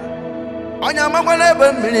ya onye amakwa n'ebe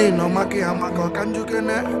mmiri nọ maka ya maka ọka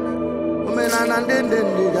njukene omenala ndị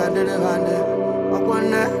ga-adịrị ha ndị ọkwa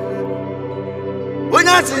nne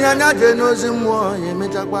onye atinye anya jee n'ozi mmụọ ya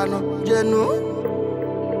emechakwanụ jenu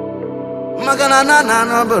maka na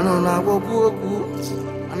na-anọbụrụ na agwọkwu okwu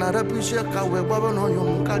anarapụisi ka wee gbaba n'onyo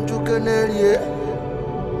nka njukene rie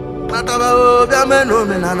nataba bịa mee na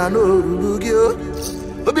omenala n'oruru gị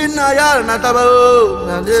obinna ya nataba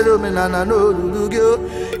na dịrị omenala n'oruru gị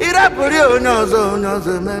ịrapụrụ onye ọzọ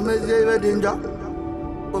emezie ibe dị njọ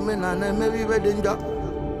omenala emebi ibe dị njọ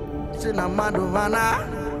si na mmadụ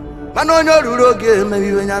mana onye oruru oge emebi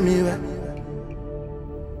ibe nya ma iwe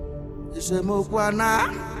isemokwu ana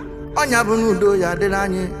ọnya bụ n'udo ya dịrị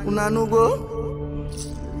anyị unu anụgo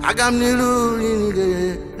aga m n'iru nige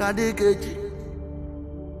na dịka echi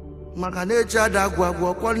maka na echi adagwu agwụ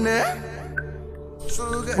ọkwọ nne.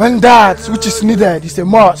 When that which is needed is a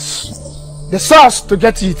must, the source to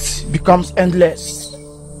get it becomes endless.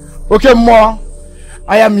 Okay, Mo,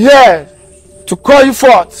 I am here to call you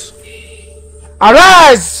forth.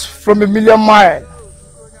 Arise from a million miles.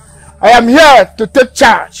 I am here to take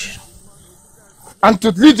charge and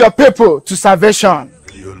to lead your people to salvation.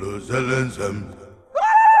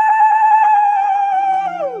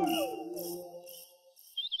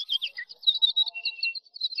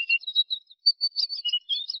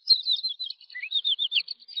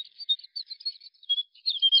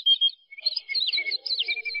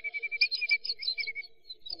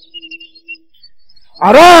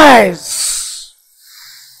 Arise!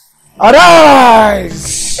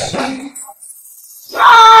 Arise!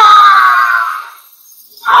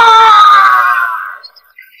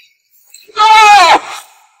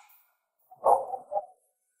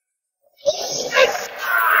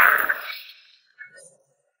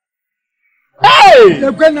 Hey!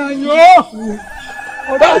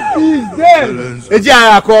 That is dead.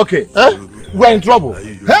 We're in trouble.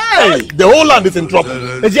 Hey! The whole land is in trouble.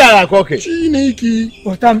 Chiniki.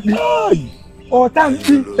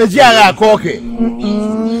 Otampi.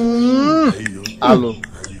 Hello.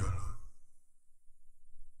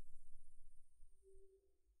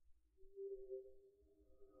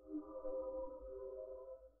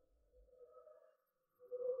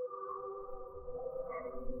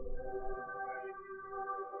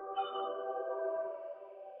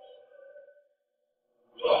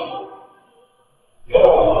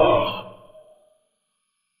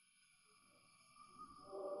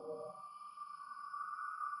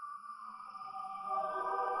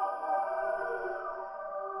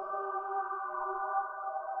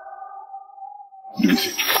 Let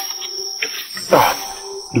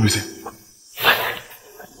me see.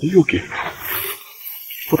 Are you okay?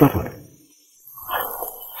 What happened?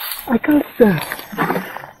 I can't say.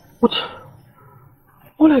 But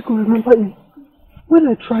all I can remember is when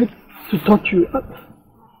I tried to touch you,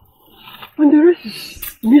 and the rest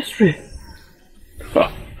is mystery.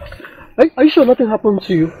 Are you sure nothing happened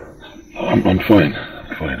to you? I'm fine.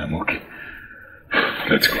 I'm fine. I'm okay.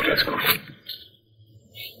 Let's go. Let's go.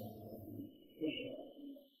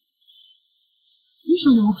 You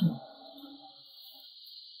sure you're okay?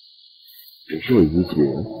 You sure it's this way?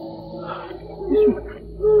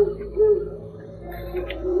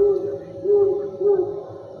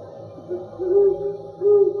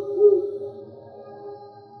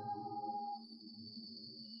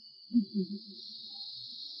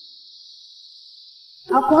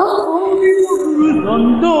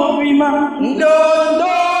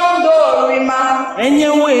 Ndorima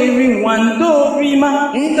enyewe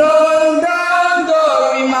wandorima ndorima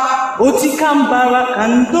utikambara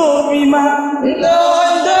kandorima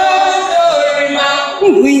ndorima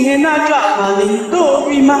ngwihe najakale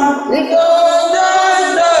ndorima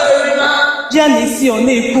janisi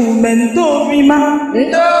onepume ndorima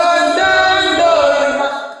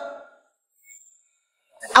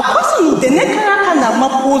akwasi mudenekara na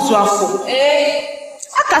mapozo afọ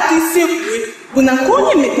akata isi bụ na ka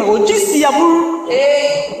onye metara ojisi ya bụrụ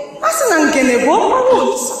asị na ngene bụ ọkpara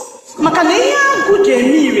otu maka na ihe agụ ji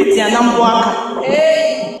eme ireti ya na mbụ aka.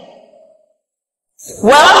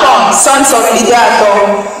 Welcome, sons of Idato.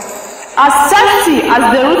 As thirsty as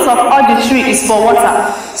the roots of all the tree is for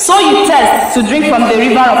water, so you thirst to drink from the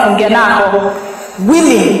river of Ngenako.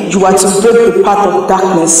 Willing, you are to break the path of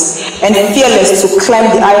darkness, and fearless to climb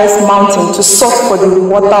the highest mountain to search for the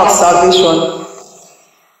water of salvation.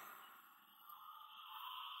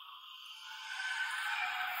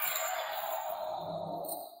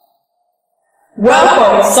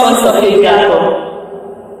 Welcome, sons of Idato.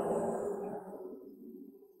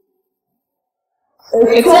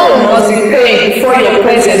 A toll must be paid before your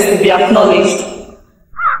presence to be acknowledged.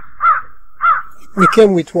 We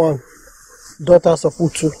came with one, daughters of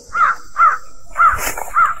Utu.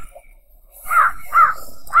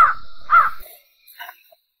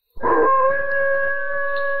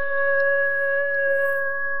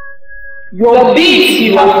 Your deeds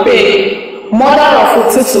you have paid. Mother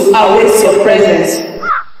of Ututu awaits your presence.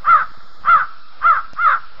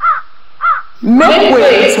 Make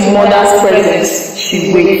way to mother's presence,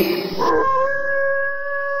 she waits.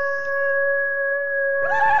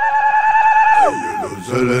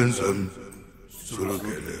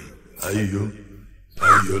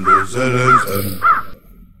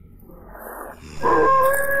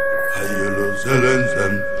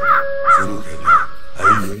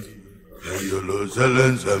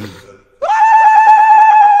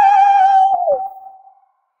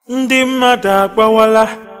 Ndị mmadụ agbawala,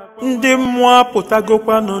 ndị mmụọ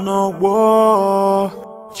apụtagokwa nọ n'ọgbọ,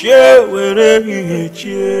 chie were ehihie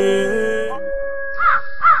chie.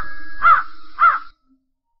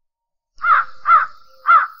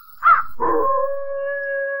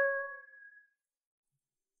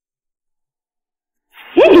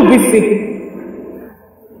 Ndubisi,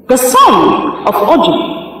 the son of Oji,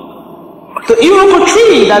 the Iroko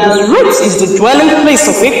tree that its roots is the dwelling place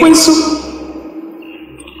of Ekwensu,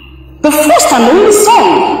 the first and only son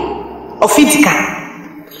of Idika,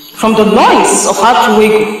 from the loins of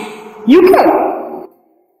Atuwegu, you go.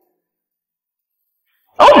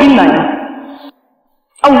 Obinaya,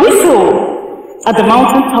 a whistle at the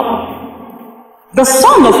mountain top, the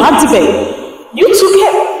son of Adibe, you took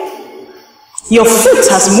him. Your foot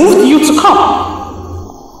has moved you to come.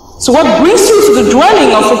 So what brings you to the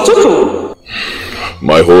dwelling of Ututu?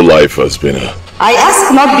 My whole life has been a... I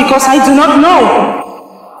ask not because I do not know.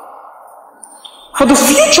 For the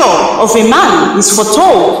future of a man is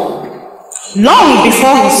foretold long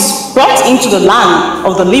before he is brought into the land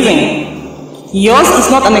of the living. Yours is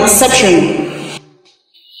not an exception.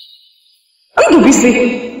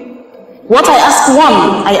 What I ask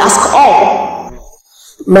one, I ask all.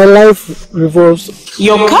 My life revolves.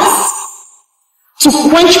 Your curse to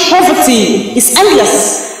quench poverty is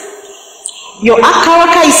endless. Your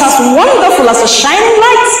akaraka is as wonderful as a shining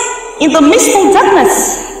light in the midst of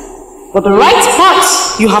darkness. But the right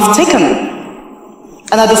path you have taken,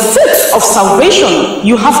 and at the foot of salvation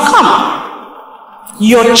you have come.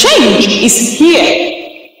 Your change is here.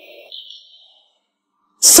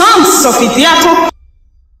 Sons of Idiato,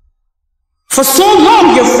 for so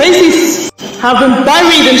long your faces have been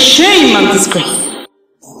buried in shame and disgrace.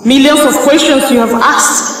 Millions of questions you have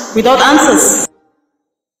asked without answers.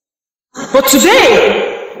 But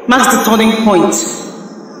today, marks the turning point.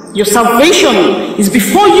 Your salvation is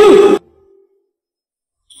before you.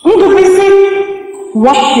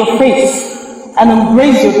 Wash your face and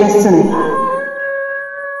embrace your destiny.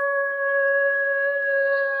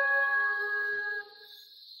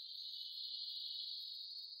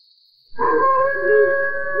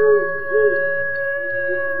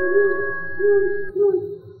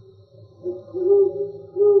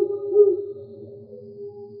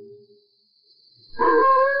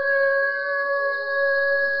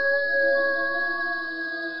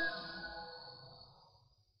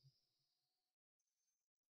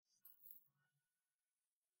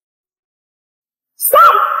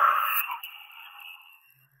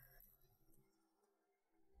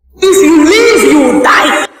 If you leave, you will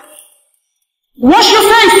die. Wash your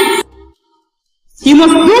face. You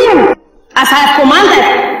must do as I have commanded.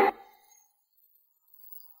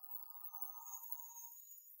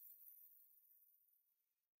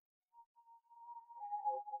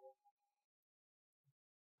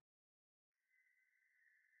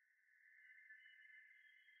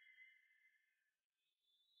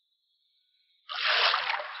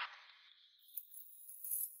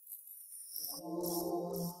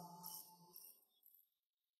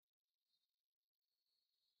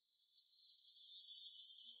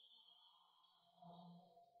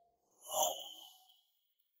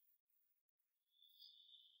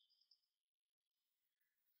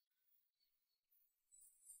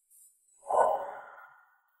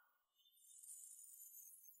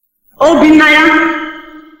 Obinaya,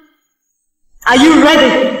 are you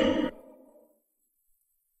ready?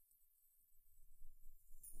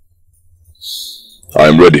 I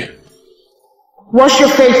am ready. Wash your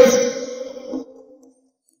face.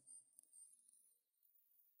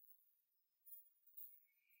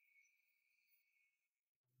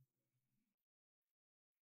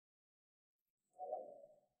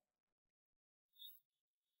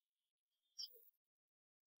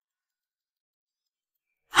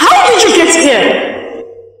 How did you get here?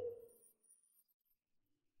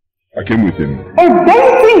 I came with him. A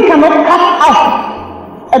dainty cannot cast out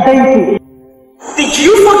a dainty. Did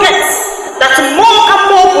you forget that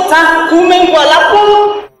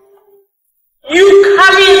you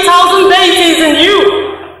carry 1,000 deities in you?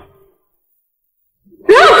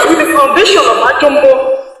 Built with the foundation of Ajombo,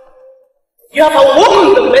 you have awoken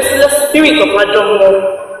the merciless spirit of Ajombo.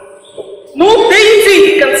 No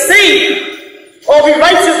deity can save or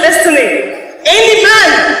rewrite your destiny. Any man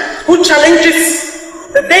who challenges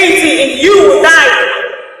the deity in you will die.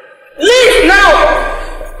 Leave now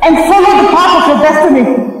and follow the path of your destiny.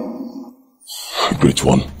 Great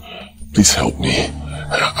One, please help me.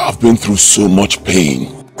 I've been through so much pain.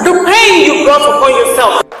 The pain you brought upon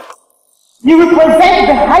yourself. You represent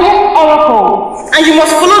the highest oracle, and you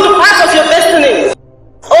must follow the path of your destiny.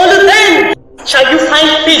 Only then shall you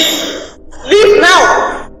find peace. Leave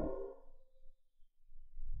now.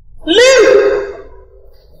 Leave.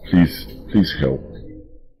 Please help.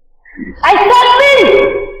 I said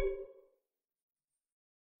leave.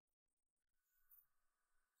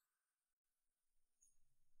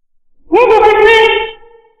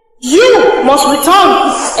 You must return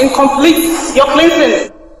and complete your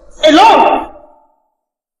cleansing alone,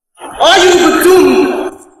 or you will be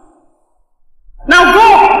doomed. Now go.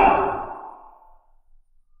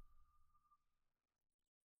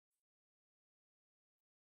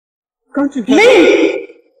 Can't you leave?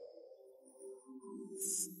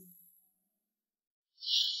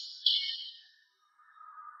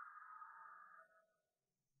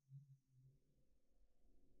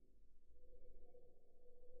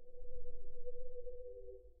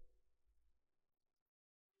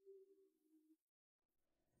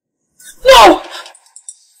 No!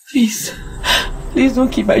 Please. Please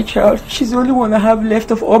don't keep my child. She's the only one I have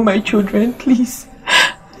left of all my children. Please.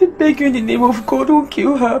 I beg you in the name of God, don't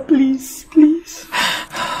kill her. Please. Please.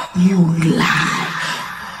 You lie.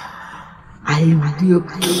 I will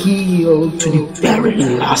kill to the very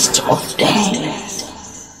last of them.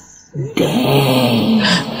 Then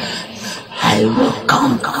I will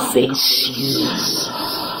come face you.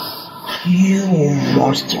 You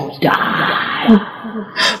must die.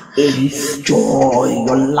 Enjoy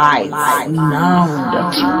your life now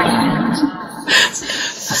that you can.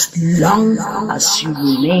 As long as you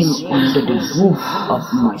remain under the roof of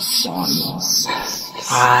my son,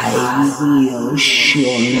 I will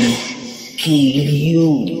surely kill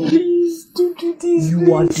you. Please don't do this.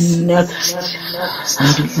 You are the next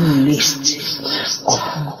on the list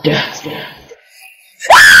of death.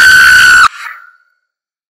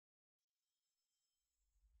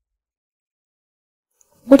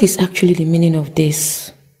 What is actually the meaning of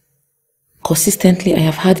this? consistently I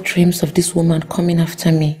have had dreams of this woman coming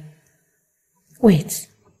after me. Wait.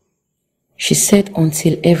 She said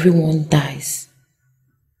until everyone dies.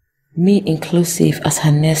 Me inclusive as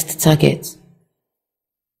her next target.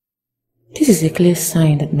 This is a clear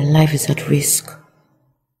sign that my life is at risk.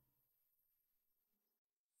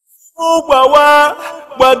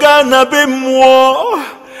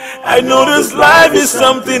 I know this life is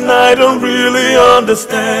something I don't really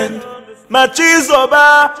understand. I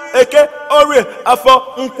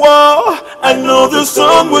know the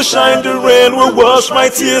sun will shine, the rain will wash my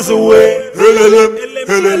tears away.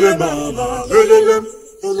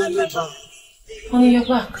 Honey, you're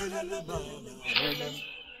back.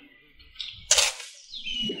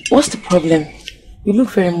 What's the problem? You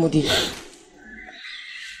look very moody.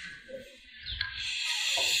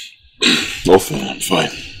 Nothing, I'm fine.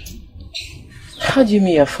 How do you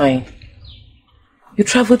mean you're fine? You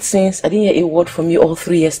traveled since I didn't hear a word from you all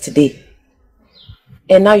 3 years today.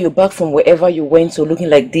 And now you're back from wherever you went to looking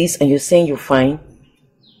like this and you're saying you're fine?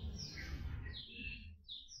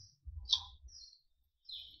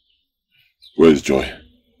 Where's Joy?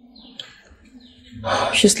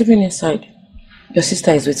 She's sleeping inside. Your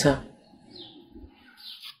sister is with her.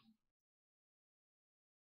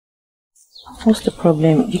 What's the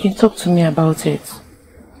problem? You can talk to me about it.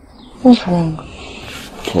 What's wrong?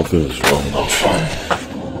 Nothing is wrong, I'm fine.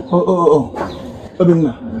 Oh.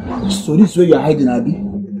 So this is where you're hiding, Abby?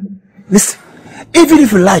 Listen, even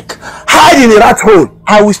if you like, hide in a rat hole,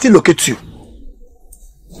 I will still locate you.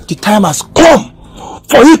 The time has come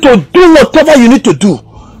for you to do whatever you need to do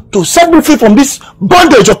to set me free from this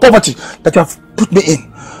bondage of poverty that you have put me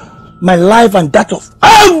in. My life and that of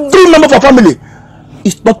every member of our family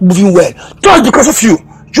is not moving well. Just because of you.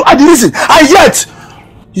 You are the reason. And yet,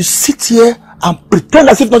 you sit here and pretend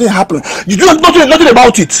as if nothing happened. You do nothing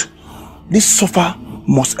about it. This suffer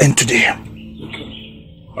must end today.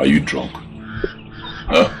 Are you drunk?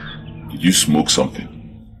 Huh? Did you smoke something?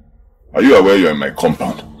 Are you aware you're in my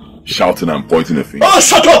compound? Shouting and pointing a finger. Oh,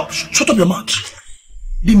 shut up! Shut up your mouth.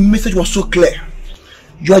 The message was so clear.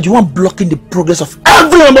 You are the one blocking the progress of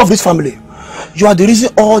every member of this family. You are the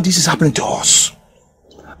reason all this is happening to us.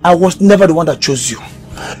 I was never the one that chose you.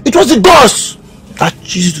 It was the gods that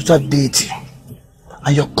chose you to serve deity.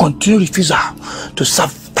 And your continued refusal to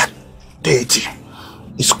serve that deity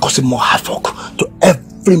is causing more havoc to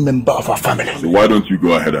every member of our family. So why don't you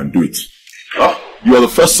go ahead and do it? Huh? You are the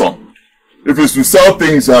first son. If it's to sell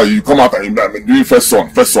things, you come out and do it first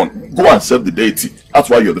son. Go and serve the deity. That's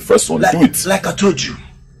why you're the first one. Do it. Like I told you,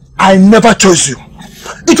 I never chose you.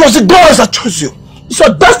 It was the gods that chose you. It's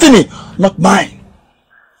your destiny, not mine.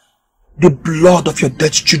 The blood of your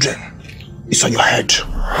dead children is on your head.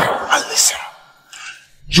 And listen,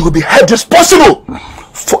 you will be held responsible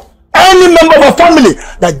for any member of our family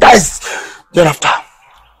that dies thereafter.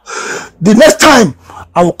 The next time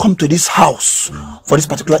I will come to this house for this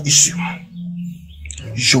particular issue,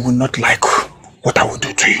 you will not like what I will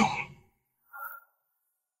do to you.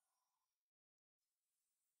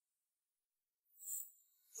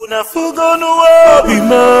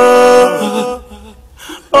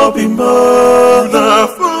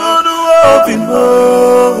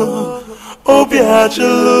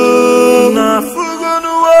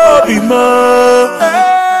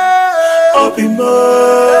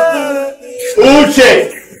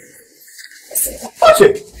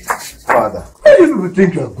 Father, where do you people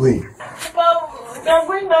think you are going? I'm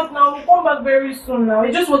going out now. We'll come back very soon now.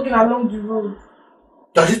 We're just walking along the road.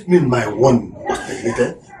 Does it mean my warning was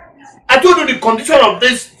neglected? I told you the condition of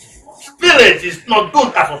this village is not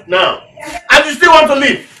good as of now. And you still want to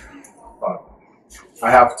leave?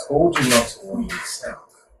 I have told you not to worry yourself.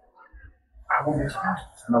 I will be back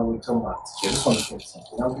and I will return back to you. I just want to get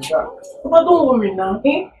something. I'll be back. But don't worry now,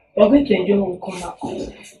 eh? You're going to enjoy when we come back.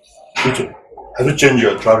 Uche, have you changed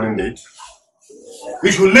your traveling date?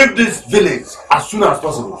 We should leave this village as soon as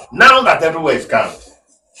possible, now that everywhere is calm.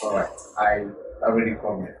 Alright, I already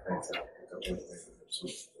called my friends.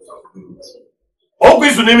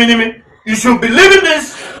 You should be leaving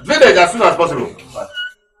this village as soon as possible.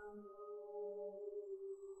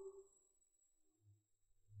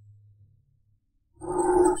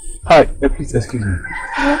 Hi, please excuse me.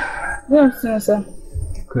 Good afternoon, sir.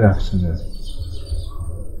 Good afternoon.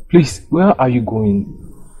 Please, where are you going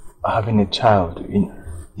having a child in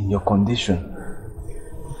your condition?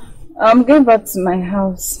 I'm going back to my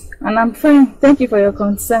house and I'm fine. Thank you for your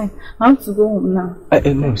concern. I have to go home now.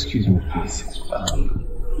 No, excuse me, please.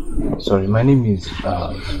 Sorry, my name is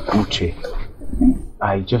Uche.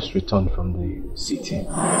 I just returned from the city.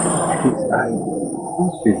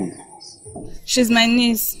 Whose baby is this? She's my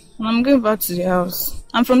niece. I'm going back to the house.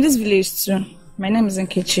 I'm from this village too. My name is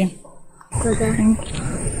Nkechi. Brother,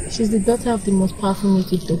 she's the daughter of the most powerful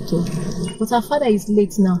native doctor. But her father is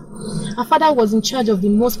late now. Her father was in charge of the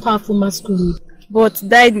most powerful masquerade. But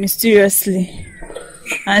died mysteriously.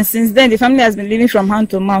 And since then, the family has been living from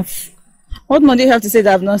hand to mouth. What more do you have to say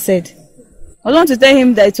that I've not said? I want to tell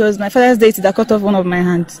him that it was my father's deity that cut off one of my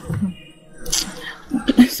hands.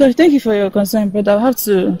 So thank you for your concern, but I'll have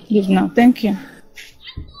to leave now. Thank you.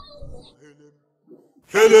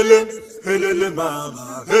 Helele, helele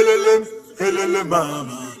mama, helele, helele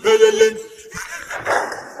mama, helele.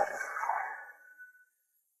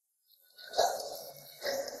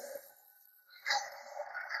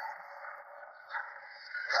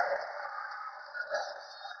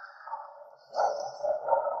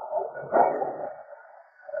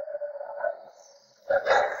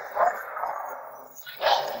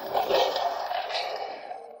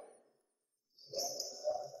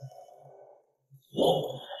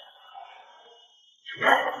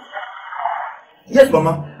 Yes,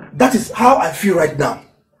 Mama, that is how I feel right now.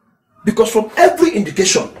 Because from every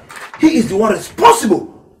indication, he is the one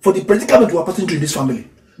responsible for the predicament we are passing through in this family.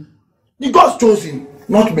 The gods chose him,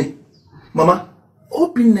 not me. Mama,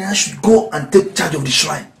 Obinna should go and take charge of the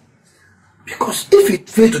shrine. Because if he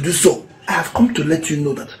fails to do so, I have come to let you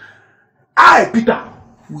know that I, Peter,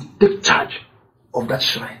 will take charge of that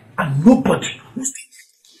shrine. And nobody will stay.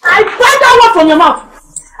 I bite that word from your mouth.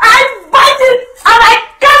 I bite it and I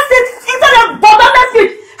cast it into the abundant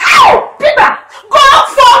pit. How? Peter, God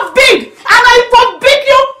forbid, and I forbid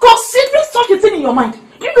you considering such a thing in your mind.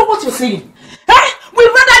 Do you know what you're saying? Eh? We'd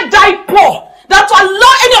rather die poor than to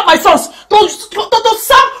allow any of my sons to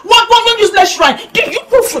serve one useless shrine. Do you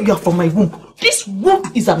know from my womb? This womb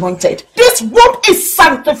is anointed. This womb is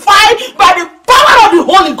sanctified by the power of the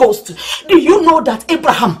Holy Ghost. Do you know that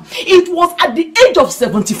Abraham, it was at the age of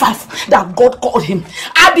 75 that God called him.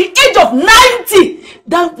 At the age of 90,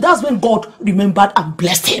 that's when God remembered and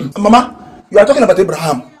blessed him. Mama, you are talking about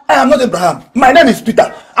Abraham. I am not Abraham. My name is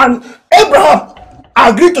Peter. And Abraham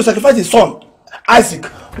agreed to sacrifice his son, Isaac.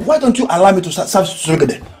 Why don't you allow me to serve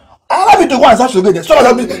together? Allow me to go and serve together. So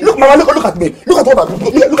look, Mama, look at me. Look at what I'm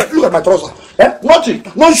doing. Look at my trousers. Eh? Nothing.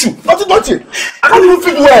 No shoe. Nothing. I can't even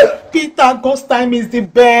fit well. Peter, God's time is the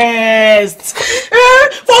best.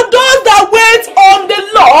 For those that wait on the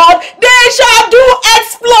Lord, they shall do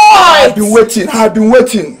exploits. I've been waiting.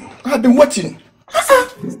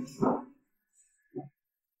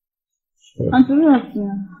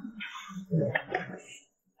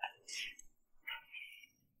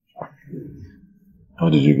 How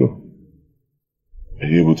did you go? Are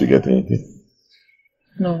you able to get anything?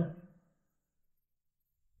 No.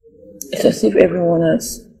 It's as if everyone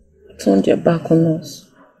has turned their back on us.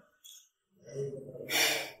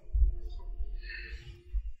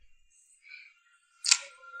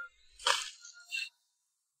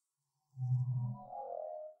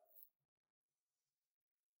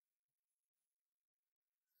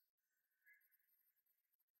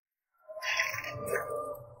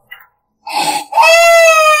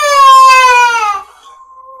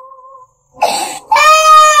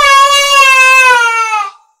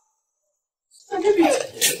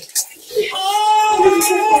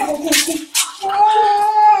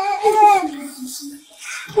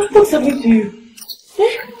 What's happening to you?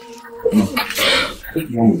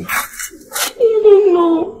 What's wrong with you? I don't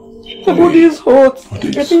know. Her body is hot.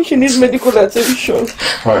 I think she needs medical attention.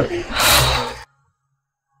 Why?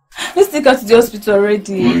 Let's take her to the hospital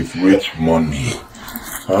already. With which money?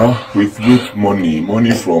 Huh? With which money?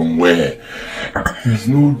 Money from where? There's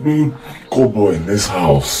no kobo in this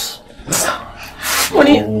house.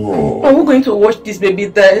 Money? Are we going to watch this baby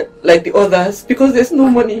die like the others? Because there's no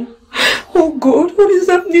money. Oh God, what is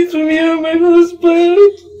happening to me and my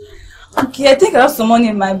husband? Okay, I think I have some money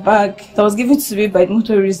in my bag that was given to me by the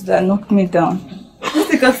motorist that knocked me down. Let's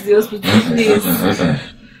take her to the hospital, please.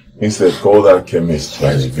 Instead, call that chemist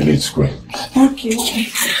by the village square. Okay.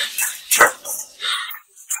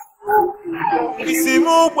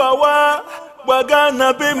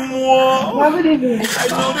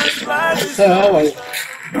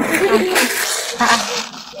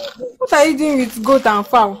 What are you doing with goat and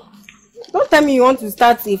fowl? Don't tell me you want to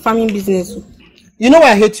start a farming business. You know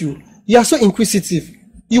why I hate you? You are so inquisitive.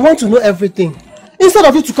 You want to know everything. Instead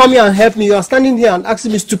of you to come here and help me, you are standing here and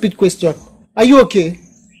asking me stupid questions. Are you okay?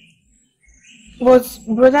 But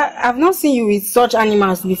brother, I've not seen you with such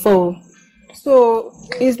animals before. So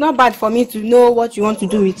it's not bad for me to know what you want to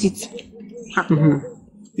do with it.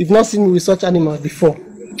 You've not seen me with such animals before.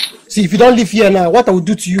 See, if you don't live here now, what I will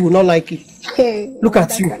do to you will not like it. Hey, look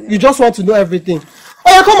at you. You just want to know everything.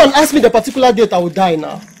 Oh yeah, come and ask me the particular date I will die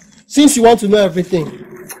now. Since you want to know everything.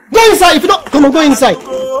 Go inside. If you don't, come on, go inside.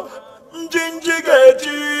 You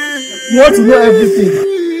want to know everything.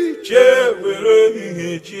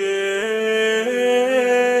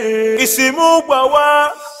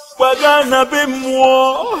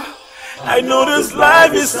 I know this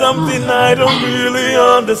life is something I don't really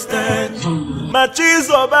understand. I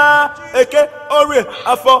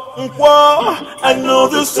know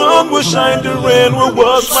the sun will shine, the rain will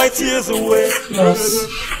wash my tears away. Nurse,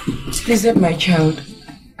 please help my child.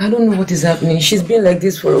 I don't know what is happening. She's been like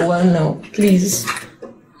this for a while now. Please.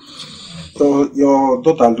 So your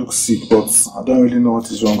daughter looks sick, but I don't really know what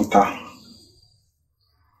is wrong with her.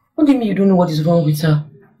 What do you mean you don't know what is wrong with her?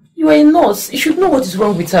 You are a nurse. You should know what is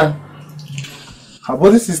wrong with her. Her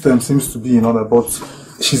body system seems to be in order, but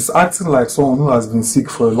she's acting like someone who has been sick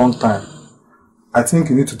for a long time. I think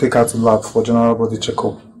you need to take her to lab for general body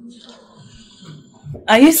checkup.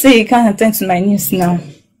 Are you saying you can't attend to my niece now?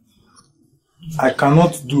 I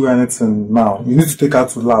cannot do anything now. You need to take her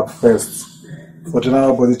to lab first for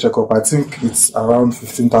general body checkup. I think it's around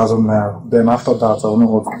 15,000 naira. Then after that, I'll know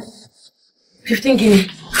what. 15 guinea?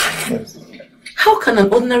 Yes. How can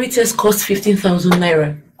an ordinary test cost 15,000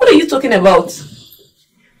 naira? What are you talking about?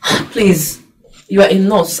 Please, you are a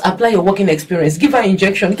nurse. Apply your working experience. Give her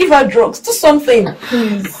injection. Give her drugs. Do something.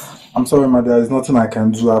 Please. I'm sorry, ma. There is nothing I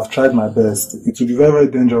can do. I've tried my best. It will be very, very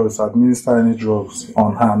dangerous to administer any drugs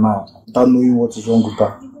on her now without knowing what is wrong with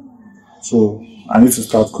her. So, I need to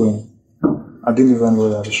start going. I didn't even know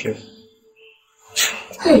that shit.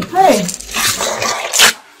 Hey, hey.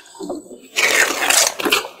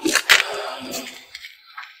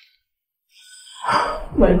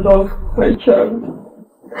 My love, my child.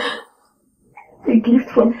 A gift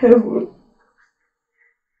from heaven.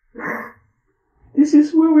 This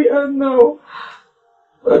is where we are now,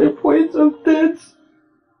 at the point of death.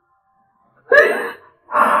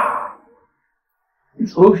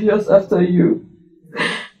 It's obvious after you.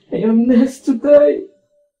 I am next to die.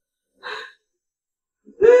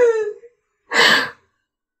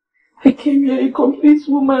 I came here a complete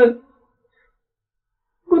woman.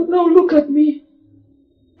 But now look at me.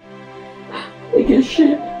 Like a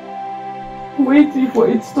sheep, waiting for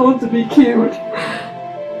its turn to be killed.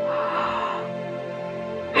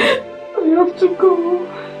 I have to go.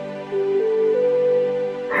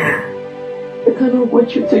 I cannot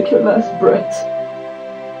watch you take your last breath.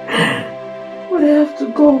 But I have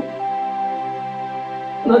to go.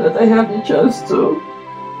 Now that I have the chance to.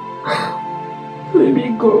 Let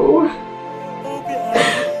me go.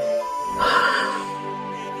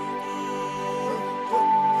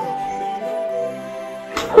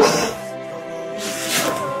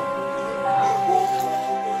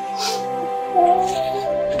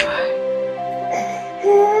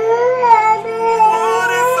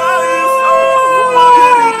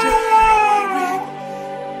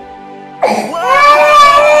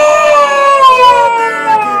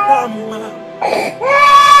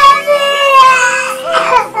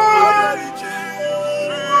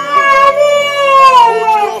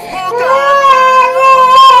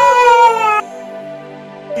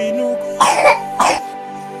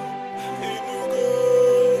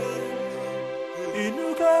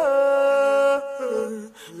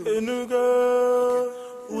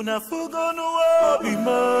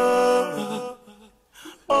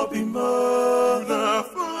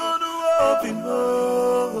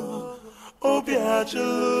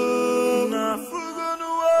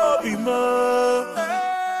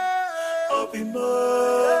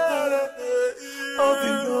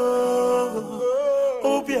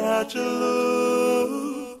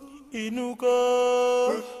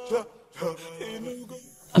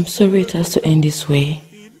 I'm sorry it has to end this way.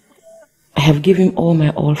 I have given all my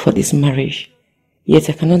all for this marriage, yet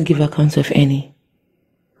I cannot give account of any.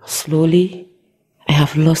 Slowly, I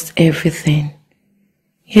have lost everything,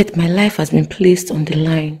 yet my life has been placed on the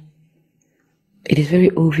line. It is very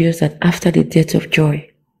obvious that after the death of Joy,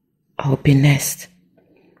 I will be next.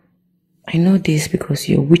 I know this because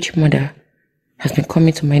your witch mother has been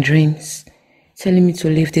coming to my dreams, telling me to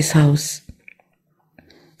leave this house.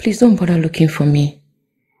 Please don't bother looking for me,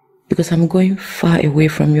 because I'm going far away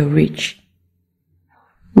from your reach.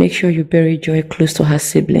 Make sure you bury Joy close to her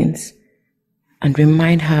siblings and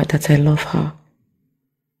remind her that I love her.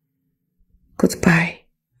 Goodbye.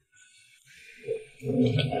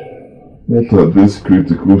 Not at this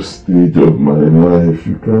critical stage of my life.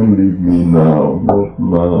 You can't leave me now. Not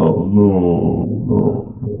now. No.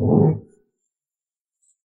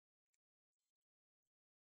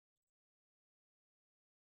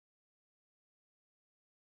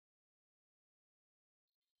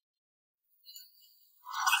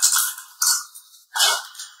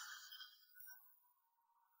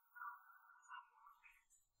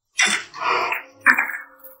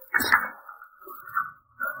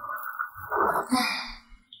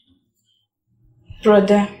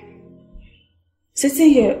 Brother, sitting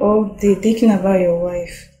here all day thinking about your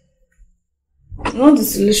wife, not the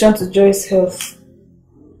solution to Joy's health.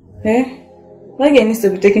 Eh? That girl needs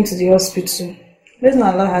to be taken to the hospital. Let's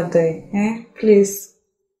not allow her die. Eh? Please.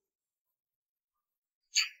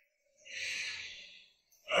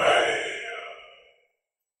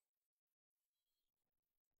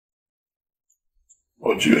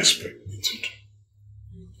 What do you expect me to do?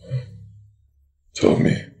 Tell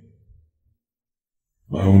me.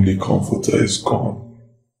 My only comforter is gone.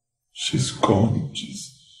 She's gone.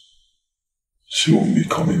 She won't be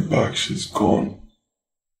coming back. She's gone.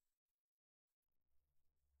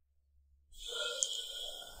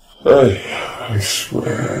 I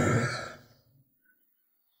swear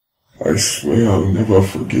I'll never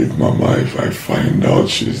forgive Mama if I find out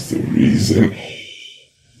she's the reason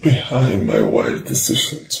behind my wife's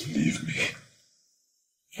decision to leave me.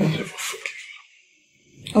 I'll never forgive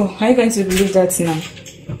her. Oh, are you going to believe that now?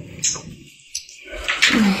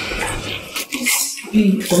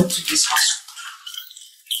 We go to this house.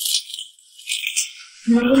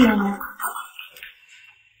 Mama.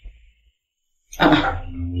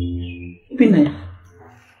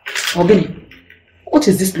 Obini, what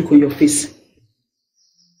is this look on your face?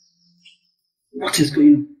 What is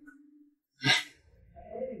going on?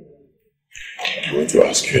 I want to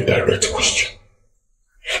ask you a direct question.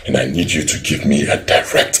 And I need you to give me a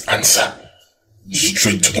direct answer.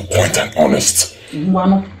 Straight to the point and honest.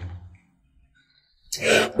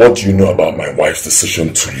 What do you know about my wife's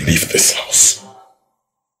decision to leave this house?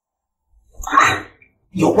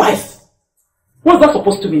 Your wife? What's that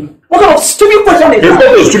supposed to mean? What kind of stupid question is that? It's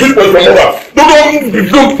not a stupid question, Mother.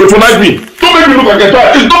 Don't patronize me. Don't make me look like a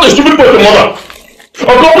child. It's not a stupid question, Mother.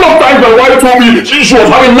 A couple of times my wife told me she was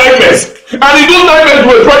having nightmares. And in those nightmares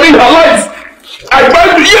were threatening her life. I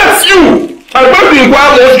tried to, yes, you! I tried to inquire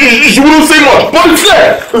more, she wouldn't say much. But it's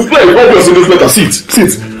clear. It's clear. It's obvious in this letter. See it.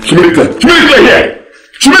 She made it clear. She made it clear here.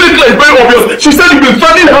 She made it clear. It's very obvious. She said you've been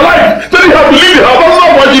threatening her life. Telling her to leave the house. That's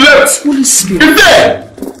not why she left. Holy Spirit. It's there.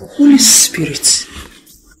 Holy Spirit.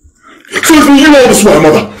 So it's been you all this while,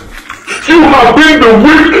 Mother. You have been the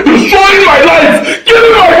whip destroying my life.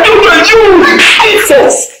 Giving my children you.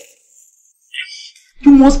 Jesus.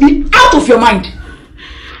 You must be out of your mind.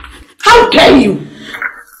 How dare you?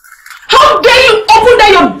 How dare you open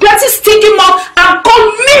down your dirty, stinking mouth and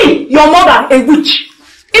call me, your mother, a witch?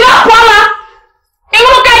 In that parlor? In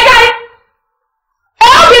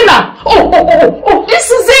Oh, this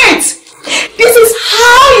is it. This is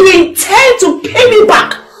how you intend to pay me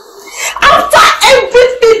back. After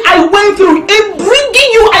everything I went through in bringing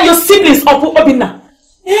you and your siblings up, Obina.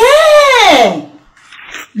 Yeah.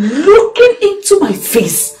 Looking into my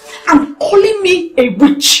face and calling me a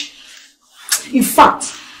witch. In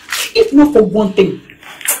fact, if not for one thing,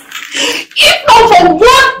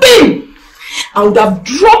 I would have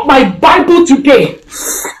dropped my Bible today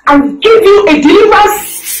and give you a deliverance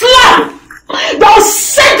slap that will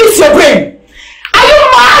set this your brain. Are you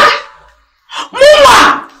mad?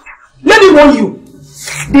 Mama, let me warn you.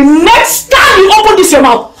 The next time you open this your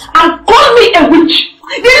mouth and call me a witch,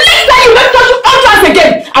 the next time you let touch utterance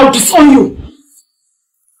again, I will disown you.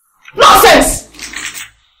 Nonsense!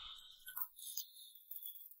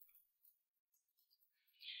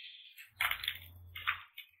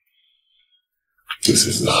 This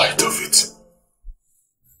is the height of it.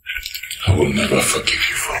 I will never forgive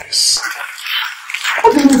you for this.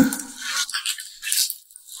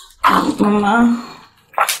 Mama,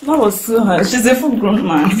 that was so hard. She's a full grown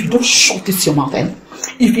man. If you don't shut this your mouth,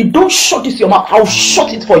 if you don't shut this your mouth, I'll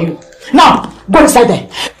shut it for you. Now, go inside there.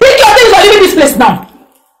 Pick your things and leave this place now.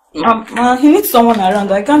 Mama, he needs someone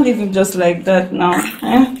around. I can't leave him just like that now.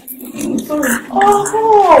 Sorry.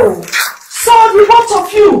 Oh, so the both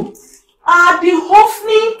of you are the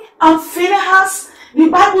Hophni and Phinehas the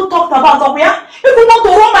Bible talked about up here. If you want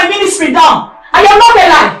to run my ministry down, I am not a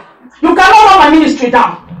lie. You cannot run my ministry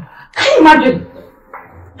down. Can you imagine?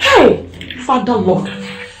 Hey, Father Lord,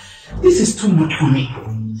 this is too much for me.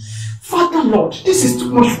 Father Lord, this is too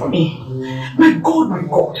much for me. My God,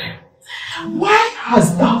 why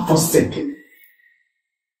has thou forsaken me?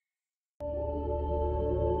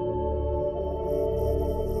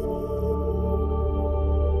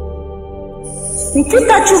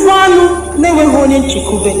 Nkịta chụbụ anụ na-enweghị onye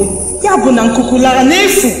nchekwube ya bụ na nkuku lara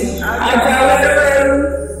n'efu.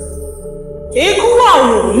 Ịkụwa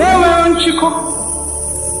awụrụ na-enweghị nchịkọ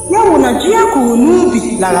ya bụ na ji ya kụrụ n'ubi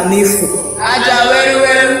lara n'efu.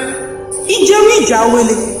 Ijewe ije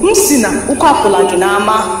awele m si na ụkwụ apụla gị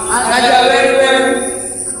n'ama.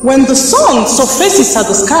 When the sun surfaces at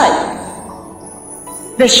the sky,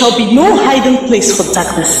 there shall be no hiding place for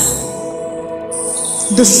darkness.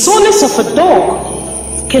 The solace of a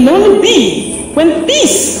dog can only be when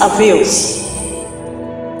peace avails.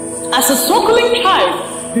 As a suckling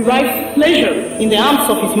child derives pleasure in the arms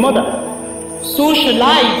of his mother, so shall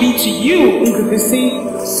I be to you,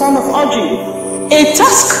 Ngubisi, son of Oji. A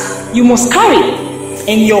task you must carry,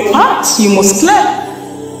 and your path you must clear.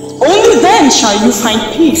 Only then shall you find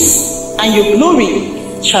peace, and your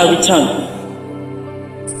glory shall return.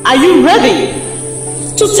 Are you ready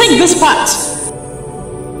to take this path?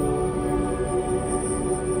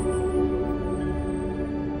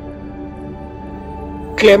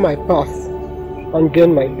 Clear my path and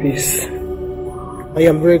gain my peace. I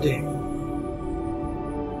am ready.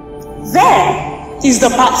 There is the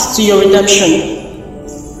path to your redemption.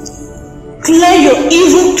 Clear your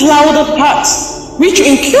evil clouded path, which you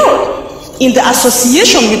incurred in the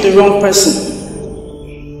association with the wrong person.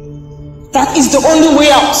 That is the only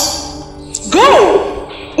way out.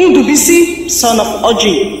 Go, Ndubisi, son of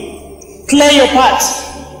Oji. Clear your path.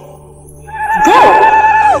 Go.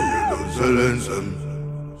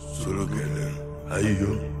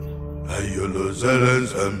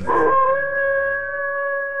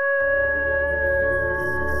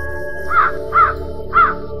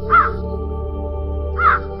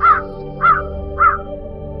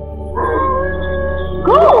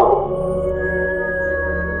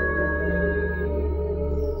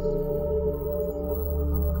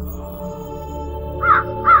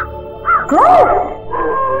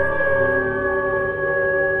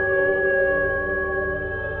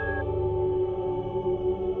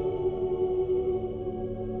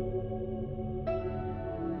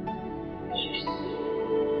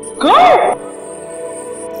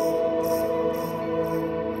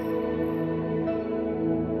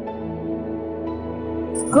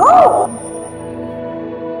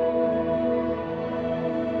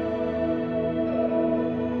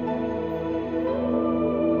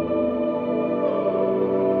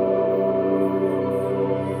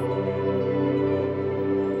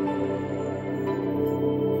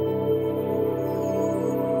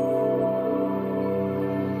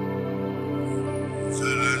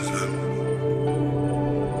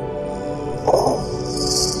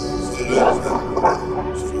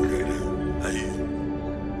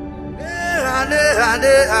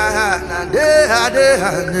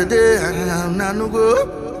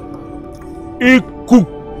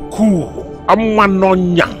 Ikuku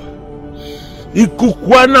amanonya.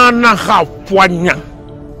 Ikukwana na hafwanya.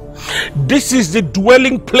 This is the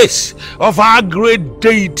dwelling place of our great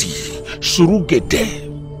deity, Surugede.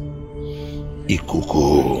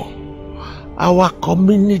 Ikuku, our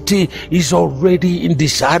community is already in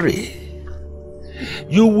disarray.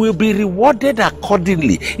 You will be rewarded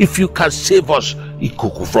accordingly if you can save us,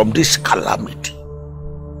 Ikuku, from this calamity.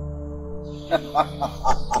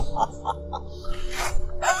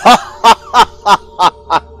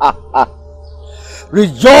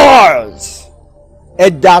 Rejoice,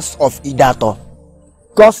 elders of Idato,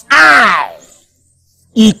 because I,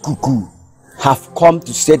 Ikuku, have come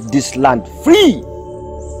to set this land free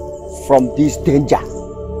from this danger.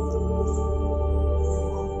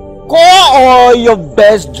 Call all your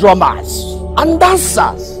best drummers and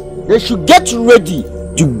dancers. They should get ready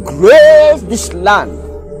to graze this land,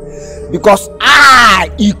 because I,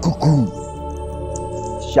 Ikuku,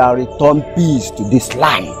 shall return peace to this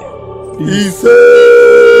land.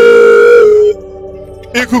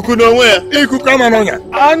 Ikuku no where? Ikuku amanonya.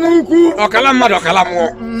 Anuku okalamado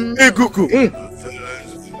okalamo. Ikuku.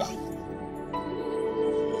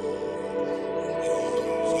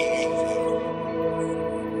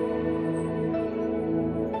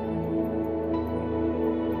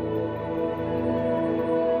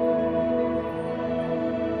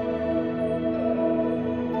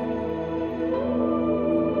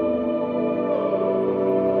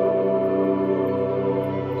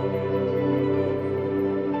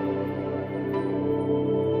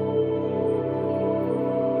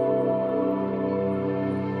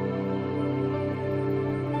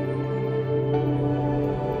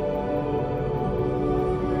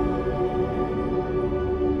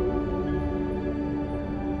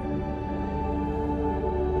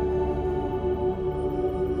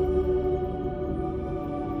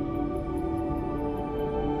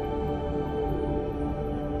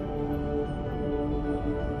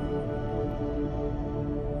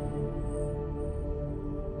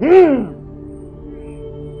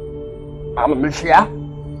 I'm a Messiah.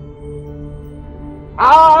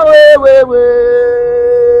 Wait.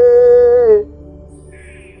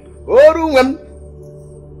 Orungam.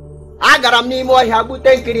 Agaram ni mo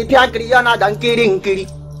habute nkiri piankiri yana dankiri nkiri.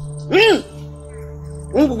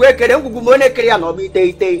 Ngugwe kere ngugumone kiri ya no bi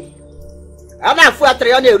ite. I'm not for a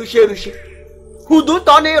train. Who do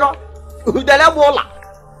Tonero? Who the Labola?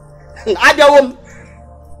 I don't.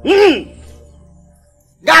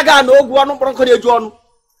 Gaga no guano bronco de John.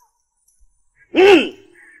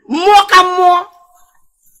 More.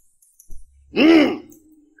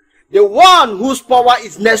 The one whose power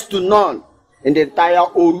is next to none in the entire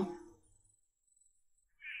Oru.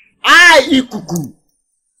 I, Ikuku,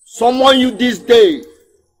 summon you this day.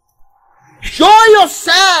 Show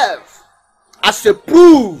yourself as a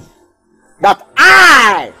proof that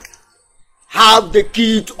I have the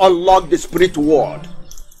key to unlock the spirit world.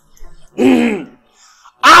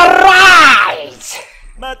 Arise!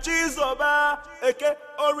 I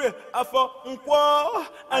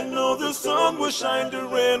know the sun will shine, the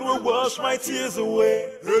rain will wash my tears away.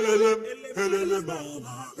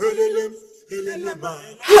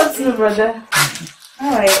 What's your brother?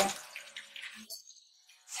 How are you?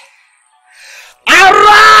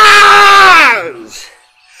 Arise!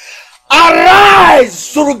 Arise,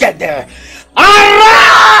 Surugede!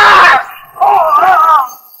 Arise!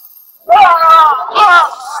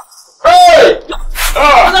 Hey!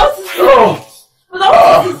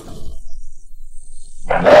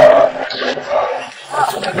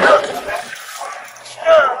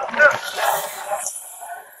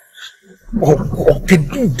 Can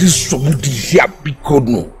do this somebody here because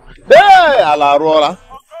no. Hey, Alarola.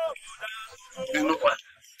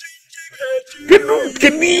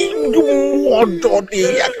 Can you do somebody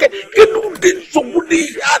here? Can you get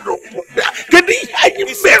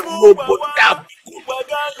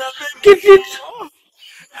it?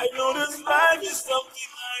 I know this life is something.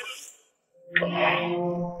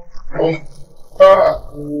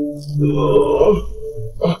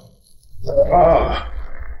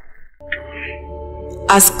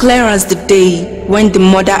 As clear as the day when the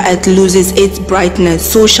Mother Earth loses its brightness,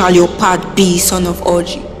 so shall your path be, son of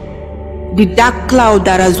Oji. The dark cloud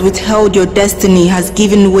that has withheld your destiny has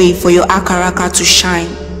given way for your Akaraka to shine.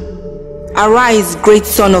 Arise, great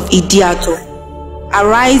son of Idiato.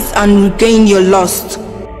 Arise and regain your lost.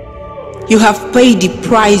 You have paid the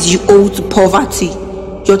price you owe to poverty.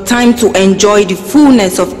 Your time to enjoy the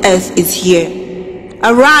fullness of earth is here.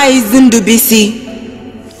 Arise, Ndubisi.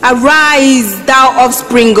 Arise, thou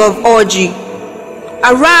offspring of Oji.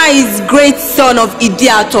 Arise, great son of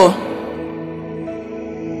Idiato.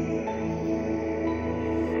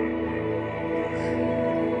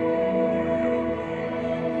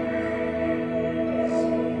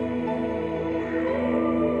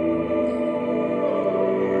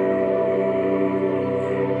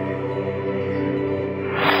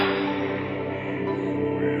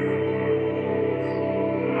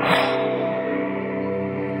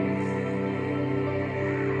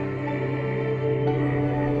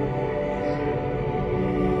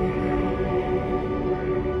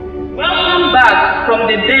 From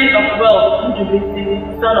the den of wealth,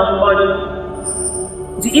 son of Oji.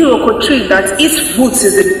 The Iroko tree that its roots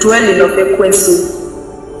is the dwelling of Ekwensu.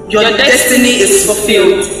 Your destiny is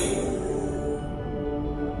fulfilled.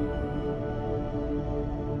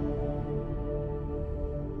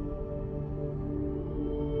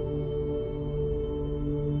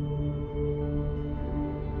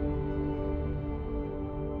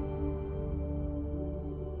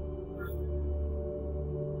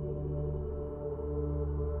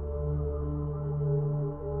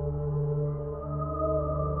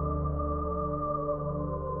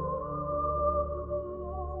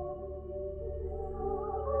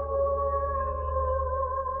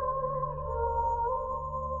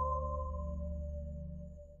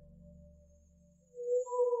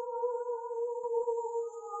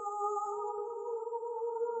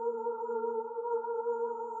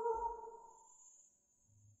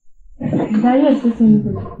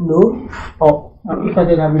 No? Oh, if I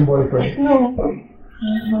didn't have a boyfriend. No.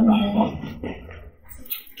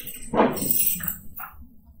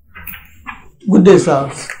 Good day,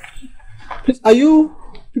 sir. Please, are you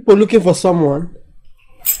people looking for someone?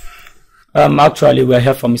 Actually, we're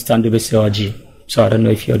here for Mr. Ndubisi Oji, so I don't know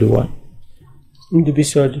if you're the one.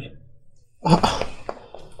 Ndubisi Oji.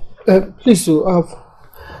 Please, sir,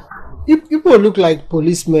 people look like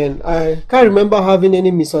policemen. I can't remember having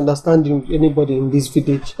any misunderstanding with anybody in this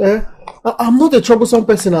village. I'm not a troublesome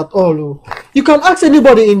person at all. You can ask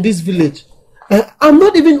anybody in this village. I'm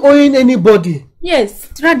not even owing anybody. Yes,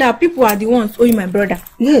 rather people are the ones owing my brother.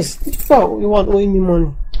 Yes, people are the ones owing me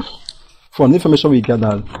money. From the information we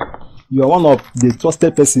gathered, you are one of the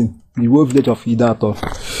trusted person in the whole village of Idato.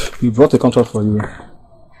 We brought a contract for you,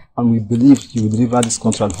 and we believe you will deliver this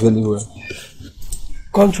contract very well.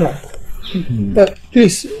 Contract?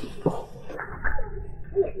 Please,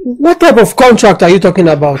 what type of contract are you talking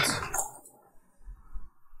about?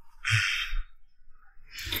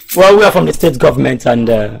 Well, we are from the state government and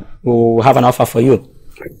we'll have an offer for you.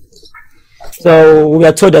 So we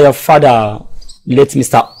are told that your father, late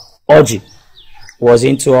Mr. Oji, was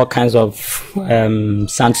into all kinds of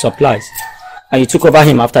sand supplies. And you took over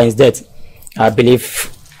him after his death. I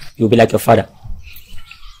believe you'll be like your father.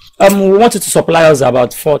 We wanted to supply us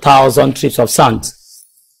about 4,000 trips of sand.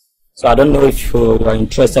 So I don't know if you are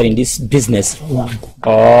interested in this business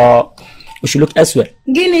or we should look elsewhere.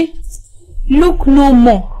 Guinea, look no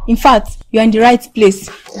more. In fact, you're in the right place.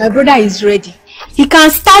 My brother is ready. He can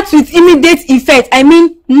start with immediate effect. I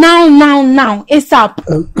mean, now, ASAP.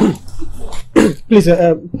 Please,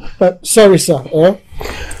 sorry, sir.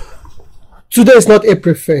 Today is not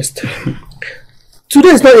April 1st. Today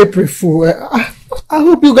is not April Fool. I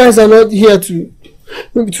hope you guys are not here to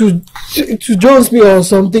join me or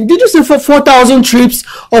something. Did you say for 4,000 trips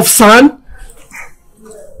of sand?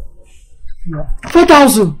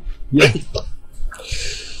 4,000. Yeah.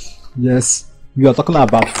 Yes, we are talking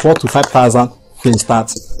about 4,000 to 5,000 to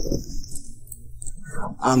start,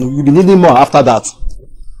 and we'll be needing more after that.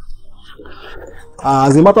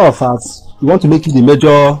 As a matter of fact, we want to make you the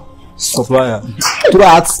major supplier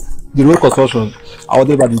throughout the road construction.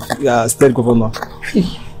 Ordered by the state governor.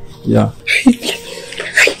 Yeah.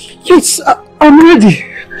 Yes, I'm ready.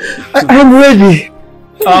 I'm ready.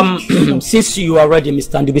 Since you are ready,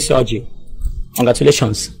 Mr. Ndubisi,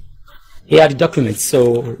 congratulations. Here are the documents,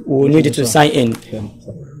 so we'll need you to sign in.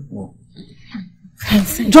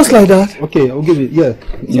 Just like that? Okay, I'll give it.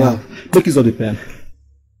 Yeah. Take use of the pen.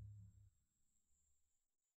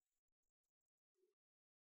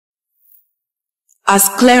 As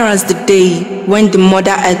clear as the day when the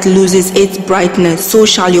mother earth loses its brightness, so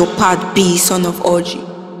shall your path be, son of Oji.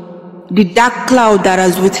 The dark cloud that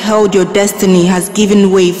has withheld your destiny has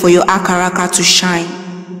given way for your Akaraka to shine.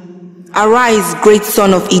 Arise, great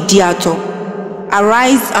son of Idiato.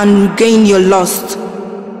 Arise and regain your lost.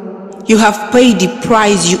 You have paid the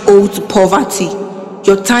price you owe to poverty.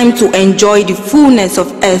 Your time to enjoy the fullness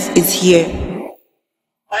of earth is here.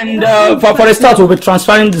 And for a start, we'll be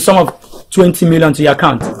transferring the sum of 20 million to your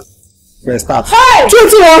account. For a start. Hey!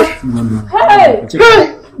 21! Hey!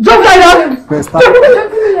 Hey! Jump like that! For a start.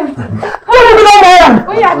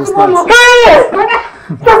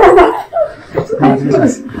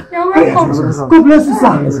 You're welcome. God bless you, sir.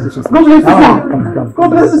 God bless you, sir. God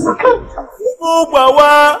bless you, sir.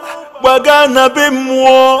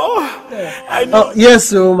 Yes,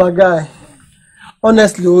 so my guy.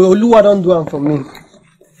 Honestly, Oluwa don't do them for me.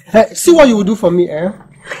 Hey, see what you will do for me, eh?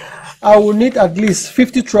 I will need at least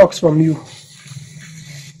 50 trucks from you.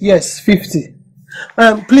 Yes, 50.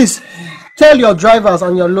 Please, tell your drivers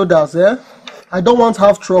and your loaders, eh? I don't want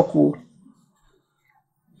half truck.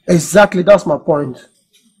 Exactly, that's my point.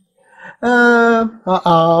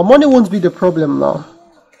 Money won't be the problem now.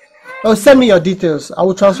 Oh, send me your details. I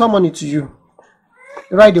will transfer money to you.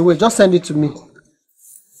 Right away, just send it to me.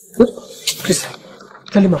 Please.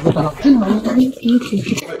 Tell him I'm not around. Tell him I'm not around.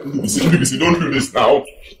 Ndubisi, don't do this now.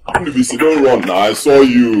 Ndubisi, don't run now. I saw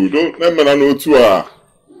you. Don't let me know too.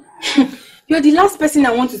 You're the last person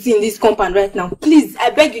I want to see in this compound right now. Please, I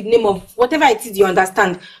beg you, the name of whatever it is you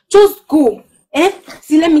understand. Just go.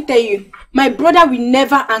 See, let me tell you. My brother will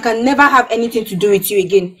never and can never have anything to do with you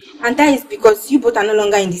again. And that is because you both are no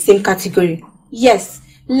longer in the same category. Yes,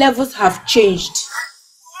 levels have changed.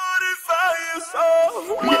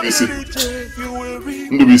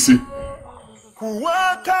 Ndubisi.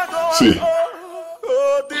 See,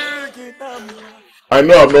 I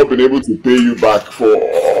know I've not been able to pay you back for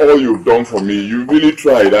all you've done for me. You really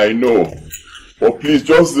tried, I know. But please,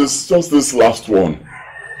 just this last one,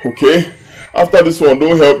 okay? After this one,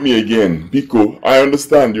 don't help me again. Biko, I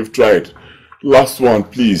understand you've tried. Last one,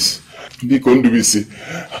 please. Biko Ndubisi.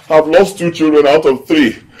 I've lost 2 children out of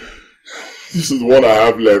 3. This is the one I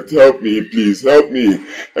have left. Help me, please. Help me.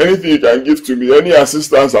 Anything you can give to me, any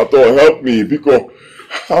assistance at all, help me. Because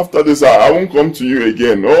after this, I won't come to you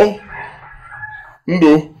again. Oh?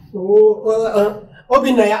 Ndo?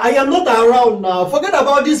 Obinaya, I am not around now. Forget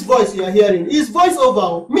about this voice you are hearing. It's voice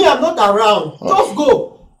over. Me, I'm not around. Just go.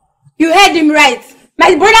 You heard him right.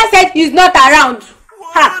 My brother said he's not around.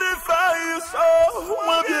 Ha!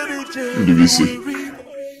 Ndubisi.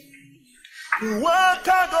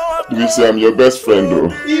 Ndubisi, I'm your best friend though.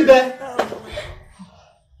 Ibe.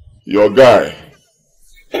 Your guy.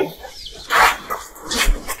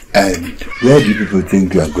 And where do people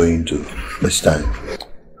think you are going to this time?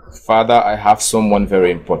 Father, I have someone very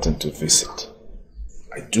important to visit.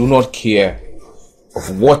 I do not care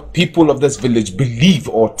of what people of this village believe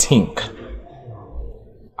or think.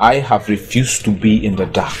 I have refused to be in the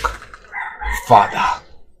dark. Father,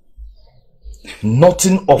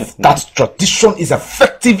 Nothing of that tradition is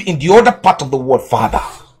effective in the other part of the world, Father.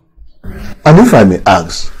 And if I may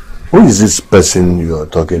ask, who is this person you are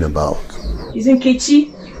talking about? It's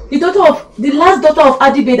Nkechi, the last daughter of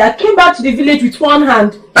Adibe that came back to the village with one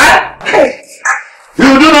hand.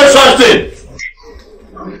 You do no such thing.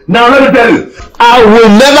 Now let me tell you, I will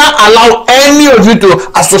never allow any of you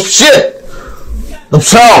to associate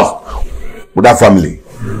themselves with that family.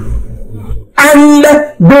 And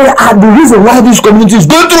they are the reason why this community is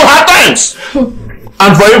going through hard times.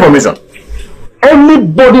 And for your information,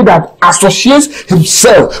 anybody that associates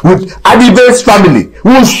himself with Adibe's family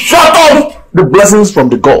will shut off the blessings from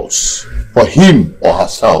the gods for him or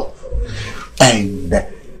herself. And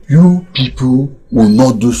you people will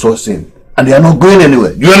not do such thing. And they are not going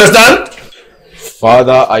anywhere. You understand?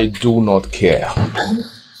 Father, I do not care.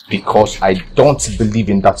 Because I don't believe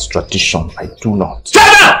in that tradition. I do not.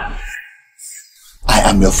 Shut up! I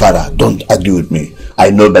am your father. Don't argue with me.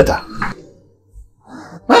 I know better.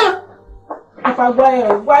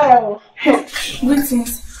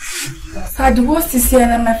 Greetings. Sir, the worst is here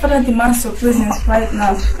and my father demands your presence right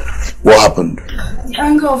now. What happened? The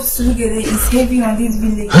anger of Surugere is heavy on this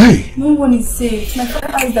village. Hey! No one is safe. My father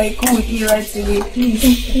asked that I come with you right away.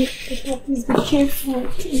 Please be careful,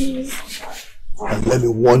 please. And let me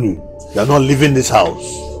warn you, you are not leaving this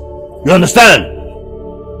house. You understand?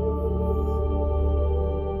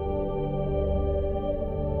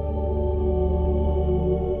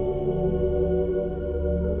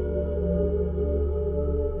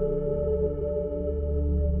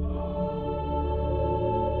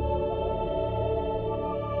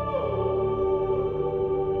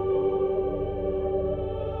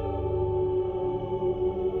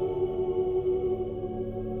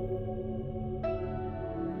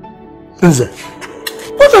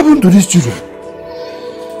 What happened to these children?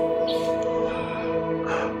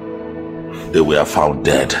 They were found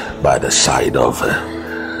dead by the side of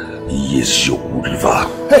Yezu River.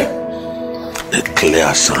 Hey. A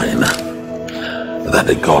clear sign that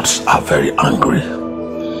the gods are very angry.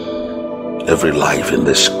 Every life in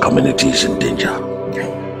this community is in danger.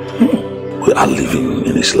 We are living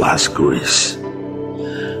in his last grace.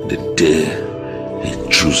 The day he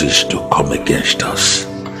chooses to come against us,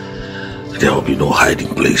 there will be no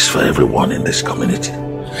hiding place for everyone in this community.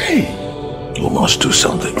 Hey. We must do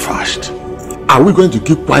something fast. Are we going to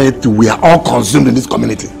keep quiet till we are all consumed in this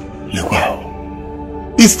community?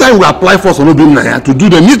 Wow. It's time we apply for Sonobim to do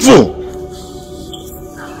the needful.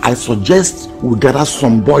 I suggest we gather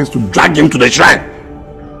some boys to drag him to the shrine.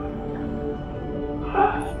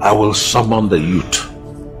 I will summon the youth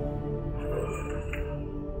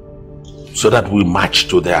so that we march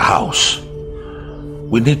to their house.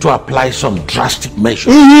 We need to apply some drastic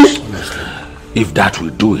measures. If that will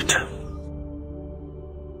do it.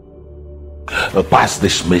 Pass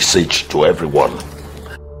this message to everyone.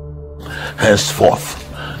 Henceforth,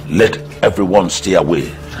 let everyone stay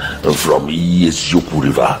away from Yezuku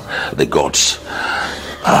River. The gods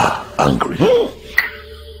are angry.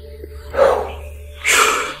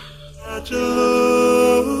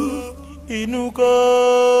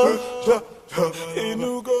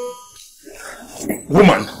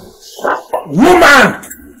 Woman!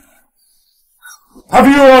 Have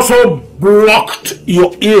you also blocked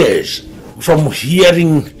your ears from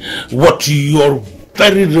hearing what your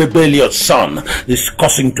very rebellious son is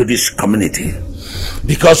causing to this community?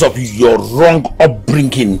 Because of your wrong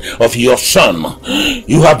upbringing of your son,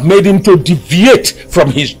 you have made him to deviate from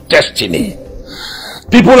his destiny.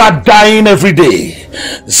 People are dying every day.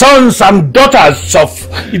 Sons and daughters of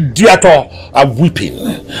Idiato are weeping.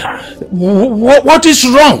 What is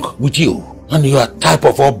wrong with you and your type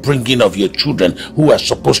of upbringing of your children who are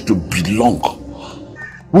supposed to belong?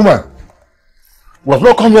 Woman, we have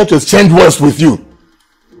not come here to exchange words with you.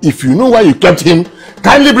 If you know why you kept him,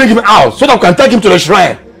 kindly bring him out so that we can take him to the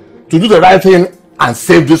shrine to do the right thing and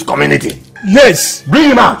save this community. Yes, bring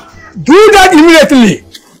him out. Do that immediately.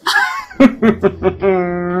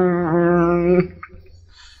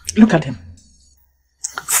 Look at him.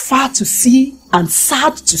 Far to see and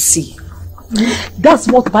sad to see. That's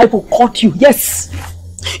what the Bible called you. Yes.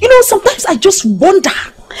 You know, sometimes I just wonder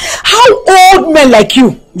how old men like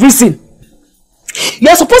you reason.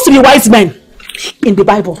 You're supposed to be wise men in the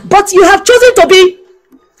Bible, but you have chosen to be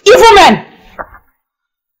evil men.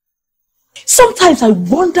 Sometimes I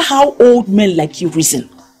wonder how old men like you reason.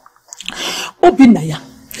 Obinaya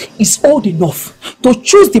is old enough to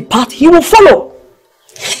choose the path he will follow.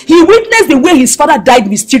 He witnessed the way his father died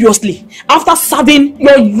mysteriously after serving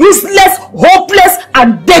your useless, hopeless,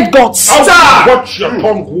 and dead gods. Watch your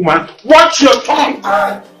tongue, woman. Watch your tongue.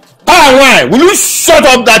 Why? Will you shut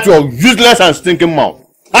up that your useless and stinking mouth?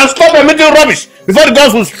 And stop emitting rubbish before the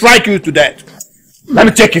gods will strike you to death. Let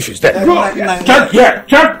me check if he's dead.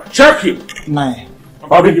 Check him. Nine.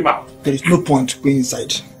 I'll bring him out. There is no point going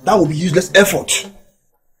inside. That will be useless effort.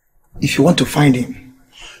 If you want to find him,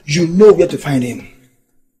 you know where to find him.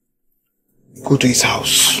 Go to his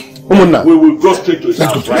house. We will go straight to his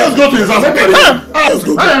house. Let's go to his house. Let's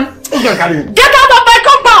go. Get out of my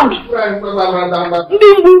compound!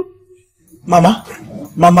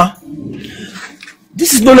 Mama,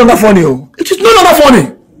 this is no longer funny. It is no longer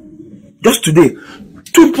funny. Just today,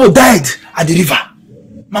 2 people died at the river.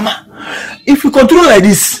 Mama, if we continue like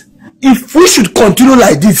this, if we should continue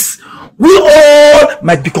like this, we all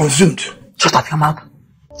might be consumed. Shut up your mouth.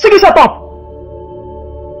 Sige, shut up.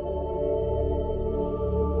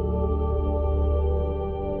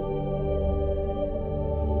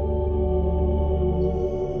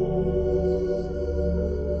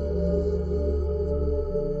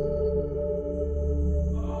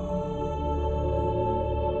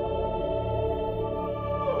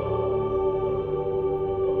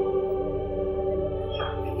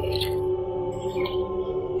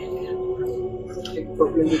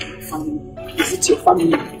 Is it your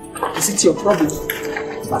family? Is it your problem?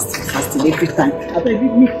 Fasting every time. I beg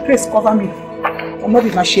me, please cover me. I'm not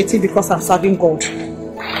initiating because I'm serving God.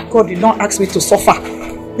 God did not ask me to suffer.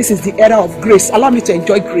 This is the era of grace. Allow me to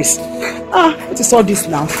enjoy grace. What is all this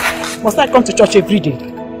now? Must I come to church every day?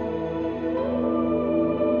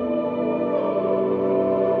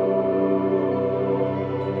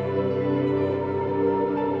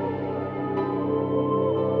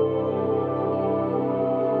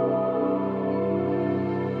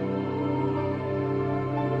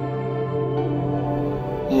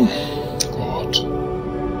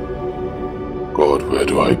 God, where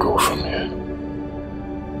do I go from here?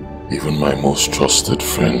 Even my most trusted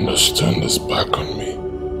friend has turned his back on me.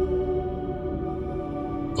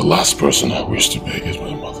 The last person I wish to beg is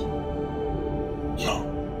my mother. No.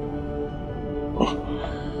 Oh,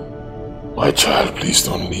 my child, please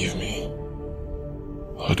don't leave me.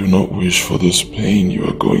 I do not wish for this pain you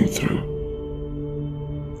are going through.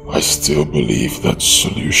 I still believe that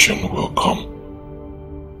solution will come.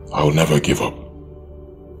 I will never give up.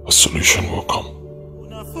 A solution will come.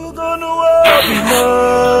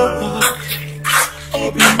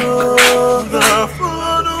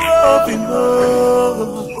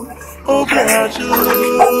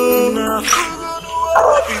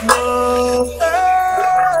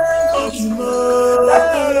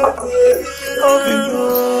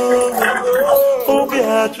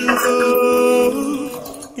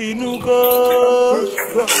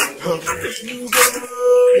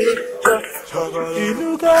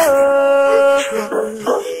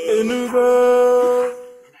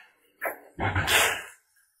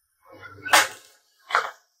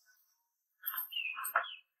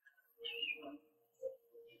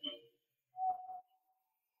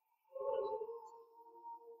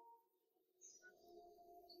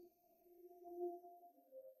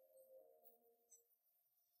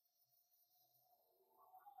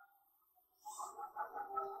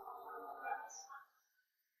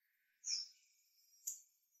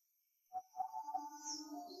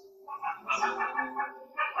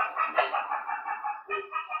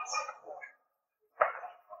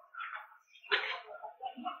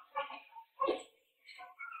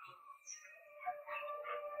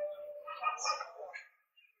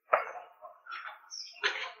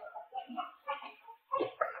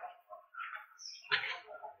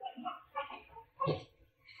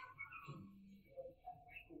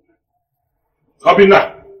 Obina!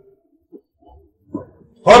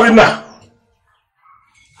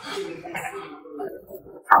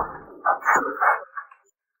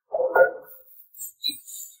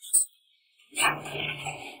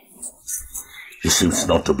 He seems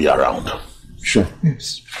not to be around. Sure.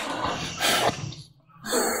 Yes.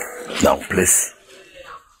 Now, please,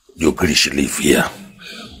 you should leave here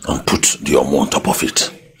and put the omo on top of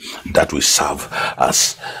it. That will serve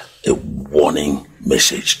as a warning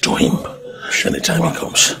message to him anytime he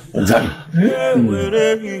comes. Exactly.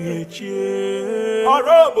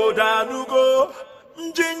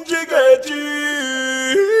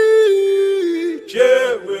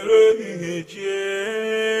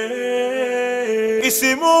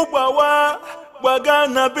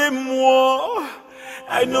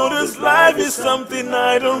 I know this life is something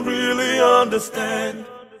I don't really understand.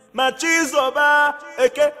 I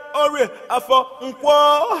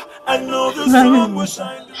know this song will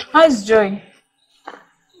shine. How's Joy?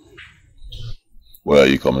 Where are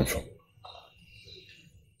you coming from?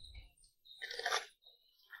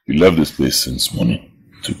 You left this place since morning.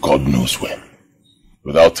 to God knows where,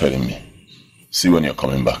 without telling me. See when you're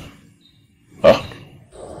coming back. Huh?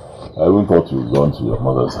 I even thought you'd gone to your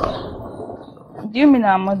mother's house. Do you mean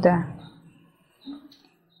our mother?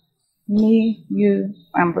 Me, you,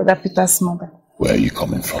 and Brother Peter's mother. Where are you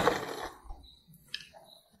coming from?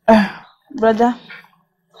 Brother,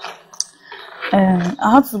 I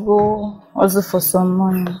have to go also for some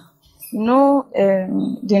money. You know,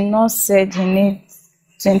 the nurse said he needs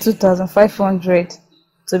 22,500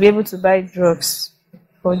 to be able to buy drugs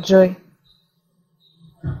for Joy.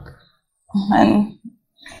 And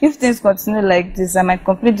if things continue like this, I might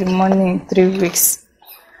complete the money in 3 weeks.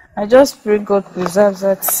 I just pray God preserves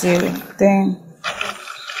that till then.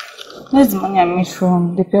 Where's the money I made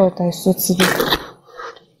from the pay what I saw today?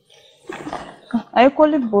 I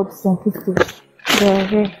equally bought some people. They are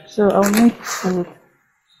here, so I'll make food.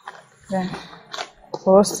 Then,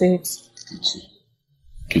 for us to eat.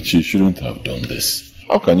 Kichi, you shouldn't have done this.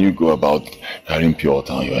 How can you go about carrying pure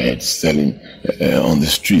water on your head, selling on the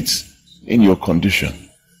streets in your condition?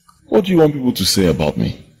 What do you want people to say about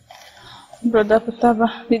me? Brother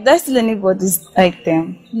Putaba, did I steal anybody's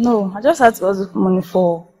item? No, I just had to ask money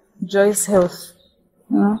for Joy's health.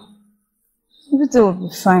 You know? Everything will be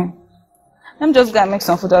fine. I'm just gonna make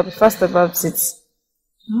some food. I'll be fast about it.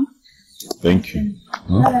 Hmm? Thank you.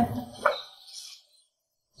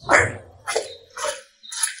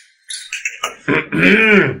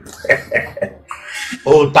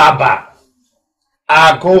 Oh, Taba.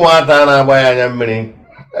 Aku watana bayanya mini.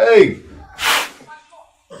 Hey.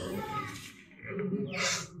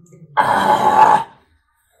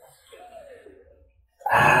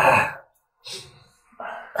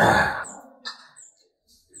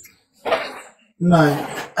 Nine.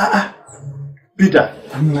 Peter.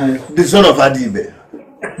 Nine. The son of Adibe.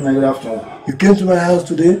 Nine, good afternoon. You came to my house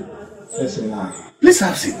today? Yes, nine. Please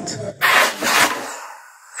have a seat.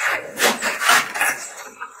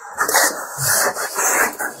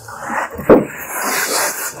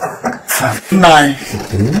 Nine.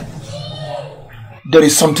 There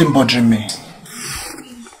is something bothering me.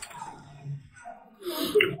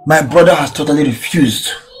 My brother has totally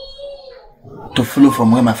refused to follow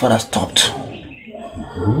from where my father stopped.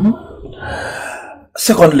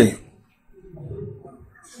 Secondly,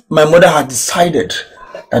 my mother has decided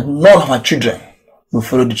that none of her children will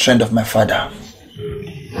follow the trend of my father.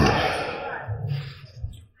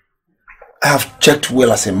 I have checked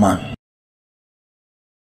well as a man.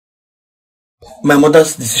 My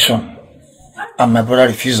mother's decision and my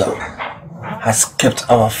brother's refusal has kept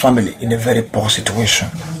our family in a very poor situation.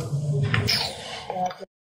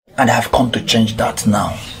 And I have come to change that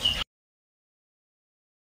now.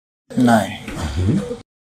 Nine.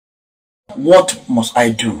 What must I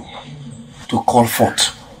do to call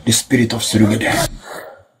forth the spirit of Surugede?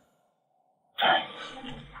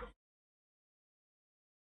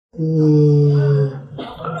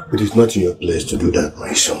 It is not in your place to do that,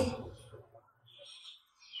 my son.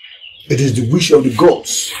 It is the wish of the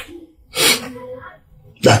gods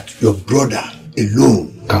that your brother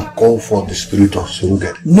alone can call for the spirit of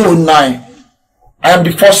Surugede. No, Nine. I am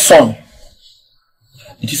the first son.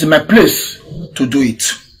 It is in my place to do it.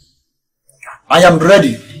 I am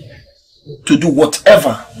ready to do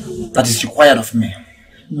whatever that is required of me.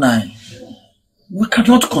 Nine. We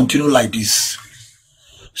cannot continue like this.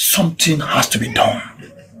 Something has to be done.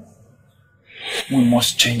 We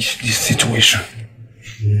must change this situation.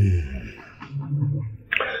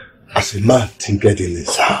 As a man thinketh in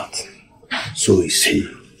his heart, so is he.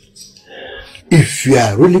 If you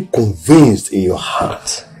are really convinced in your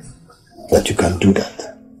heart that you can do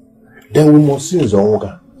that, then we must see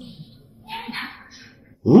Zonga.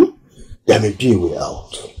 There may be a way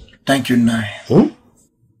out. Thank you, Nai.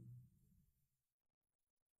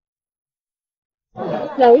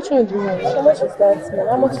 Now, which one do you want? How much is that?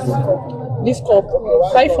 How much is this cup? This cup,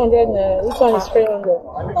 500 naira. This one is 300.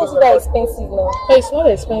 How is it that expensive now? No, it's not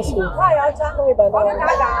expensive. Tell me about that one.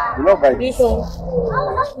 You not buy this one?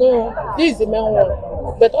 No, this is the main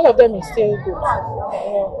one. But all of them is still good.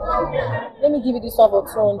 Yeah. Let me give you this one for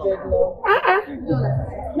 200 now.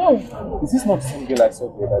 No. Is this not the same girl I saw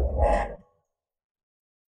the other day?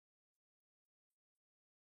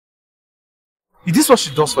 Is this what she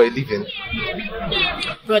does for a living?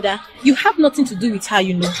 Brother, you have nothing to do with her,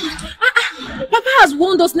 you know. Papa has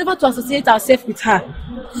warned us never to associate ourselves with her.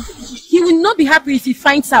 He will not be happy if he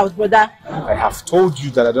finds out, brother. I have told you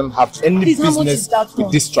that I don't have any business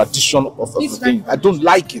with this tradition of a thing. I don't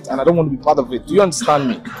like it and I don't want to be part of it. Do you understand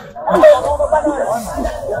me?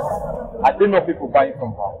 I don't know people buying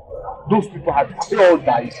from her. Those people they all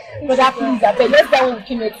died. Brother, please, I beg, let's go when we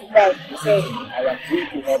came here to buy. I am going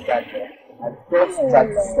to not die there. I don't try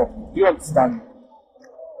to stop you. Do you understand?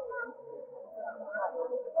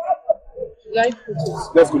 Like,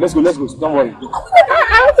 Let's go. Don't worry. I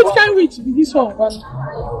hope it can reach this one.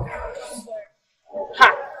 Ha!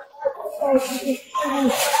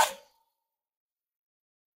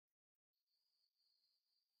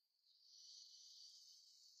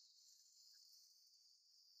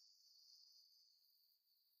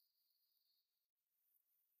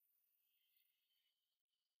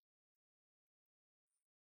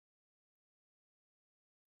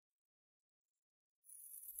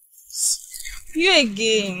 You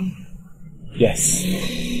again? Yes.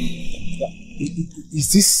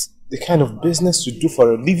 Is this the kind of business you do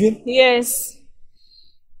for a living? Yes.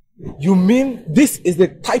 You mean this is the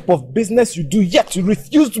type of business you do, yet you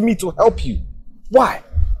refused me to help you? Why?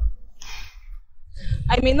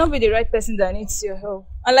 I may not be the right person that needs your help.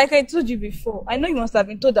 And like I told you before, I know you must have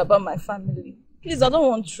been told about my family. Please, I don't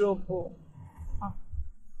want trouble.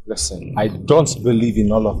 Listen, I don't believe in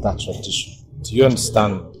all of that tradition. Do you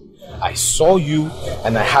understand? I saw you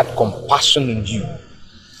and I had compassion on you.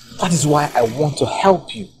 That is why I want to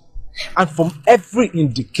help you. And from every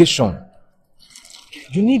indication,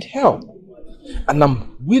 you need help. And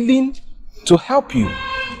I'm willing to help you.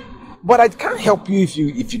 But I can't help you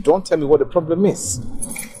if you don't tell me what the problem is.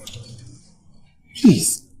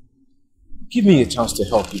 Please, give me a chance to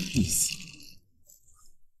help you, please.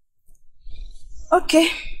 Okay.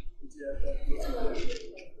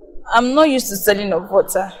 I'm not used to selling of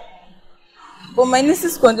water. But my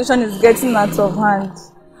niece's condition is getting out of hand.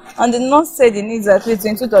 And the nurse said he needs at least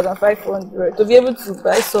 22,500 to be able to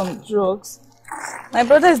buy some drugs. My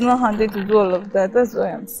brother is not handy to do all of that. That's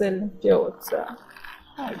why I'm selling pure water.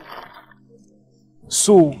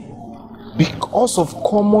 So, because of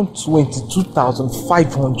common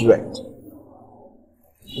 22,500,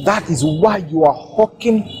 that is why you are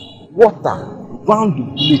hawking water round the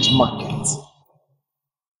village market.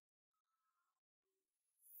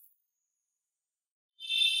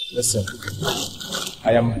 Listen,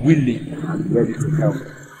 I am willing and ready to help.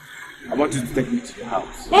 I want you to take me to your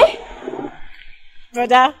house. Eh?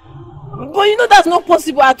 Brother, but you know that's not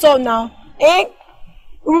possible at all now. Eh?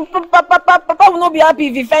 Papa will not be happy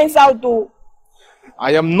if he finds out though.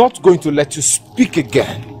 I am not going to let you speak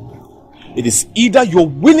again. It is either you're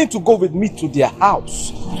willing to go with me to their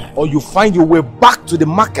house or you find your way back to the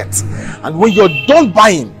market. And when you're done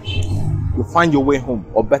buying, you find your way home.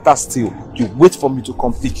 Or better still, you wait for me to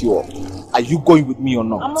come pick you up. Are you going with me or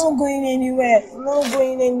not? I'm not going anywhere. I'm not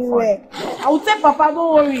going anywhere. I will tell Papa,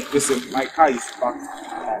 don't worry. Listen, my car is parked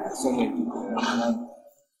somewhere.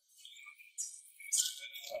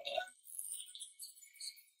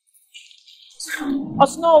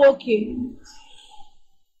 It's not okay.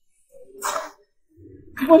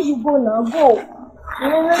 Go, you go now, go.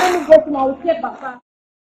 Let me get him, I will tell Papa.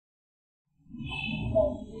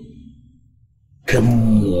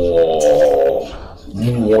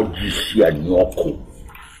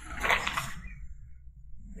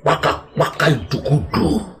 Waka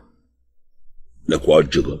idukudu. Lekwa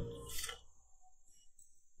jigo.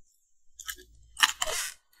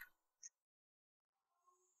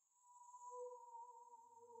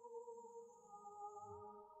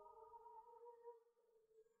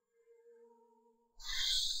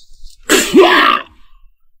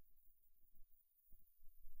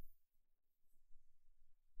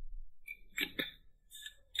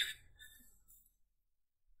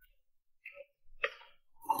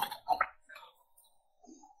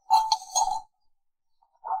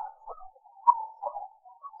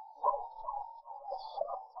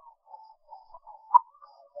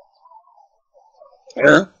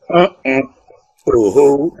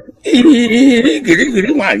 Oh,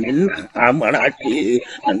 giri manin amarati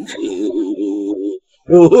ansi.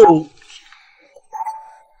 Oh,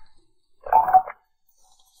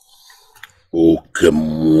 okay,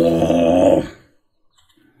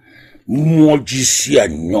 mo jisi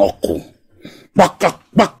anyoko.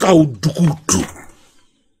 Paka udukudu.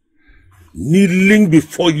 Kneeling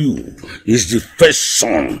before you is the first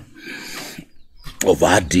son of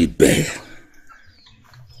Adibe,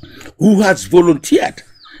 who has volunteered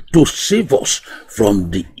to save us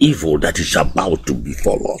from the evil that is about to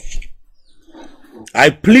befall us. I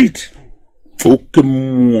plead,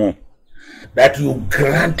 Okemo, that you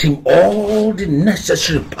grant him all the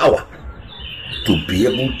necessary power to be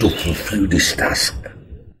able to fulfill this task.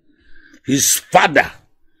 His father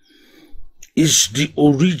is the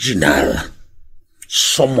original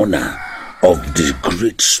summoner of the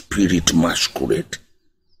great spirit masquerade.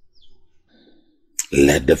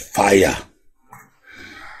 Let the fire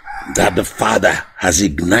that the Father has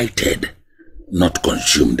ignited not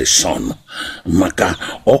consume the son. Maka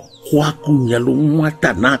okwa kunyalo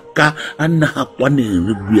mwata naka anahakwa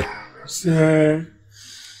n'eribia. Sir,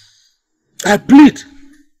 I plead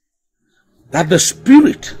that the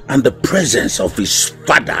spirit and the presence of his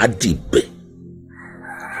father Adibe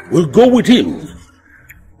will go with him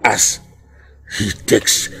as he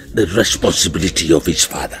takes the responsibility of his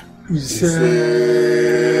father. Sir.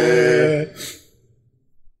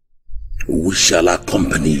 We shall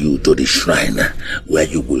accompany you to the shrine where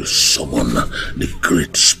you will summon the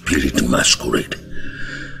great spirit masquerade.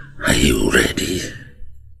 Are you ready?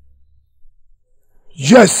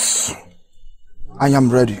 Yes, I am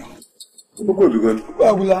ready.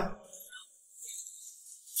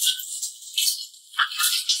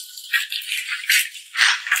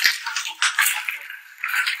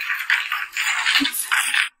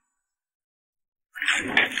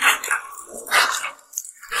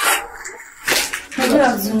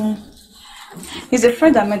 He's a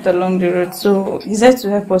friend I met along the road, so he said to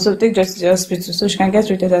help us, so take Joyce to the hospital so she can get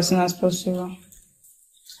treated as soon as possible.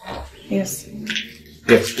 Yes.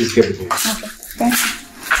 Yes, please get it. Okay, thank you.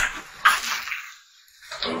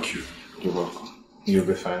 Thank you. You're welcome. You'll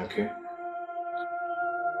be fine, okay?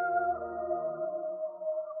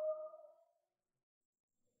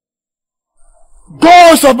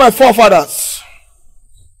 Gods of my forefathers,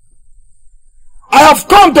 I have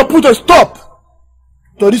come to put a stop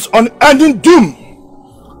to this unending doom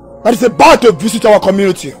that is about to visit our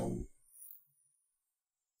community.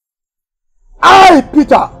 I,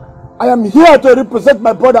 Peter, I am here to represent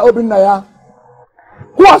my brother Obinaya,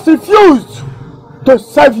 who has refused to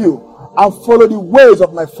serve you and follow the ways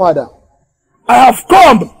of my father. I have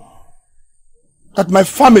come that my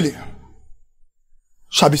family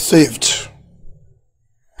shall be saved.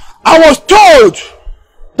 I was told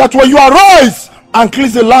that when you arise and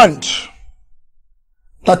cleanse the land,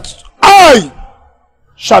 that I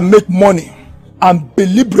shall make money and be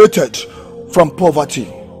liberated from poverty.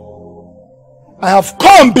 I have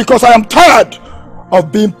come because I am tired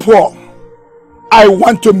of being poor. I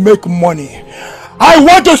want to make money. I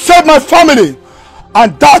want to save my family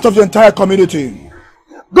and that of the entire community.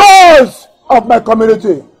 Gods of my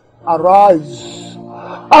community, arise.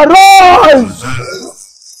 Arise!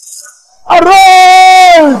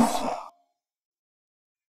 Arise!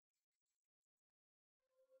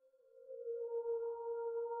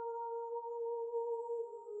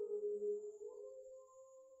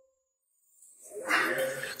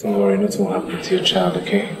 Don't worry, nothing will happen to your child,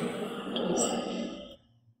 okay?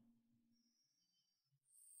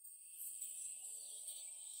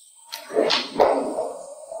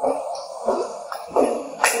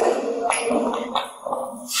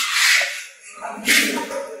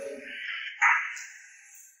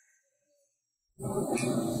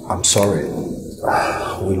 I'm sorry.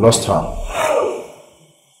 We lost her.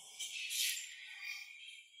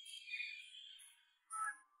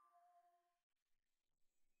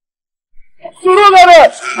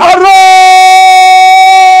 Surunere, arise!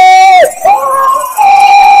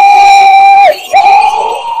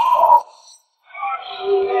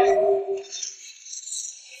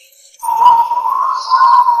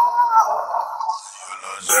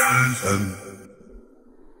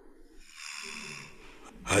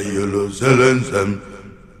 Hayolo zelenzem,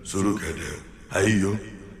 surukede. Hayo,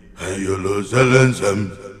 hayolo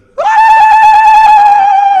zelenzem.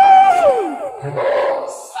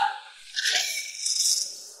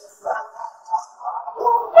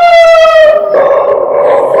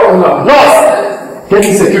 Boss! Get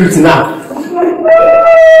in security now.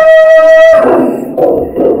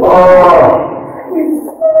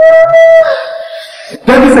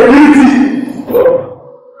 Get in security.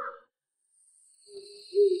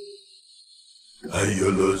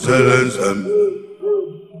 Hayolo zelenzem.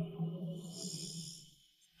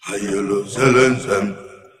 Hayolo zelenzem,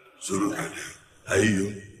 surukede. Hayo,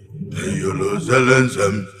 hayolo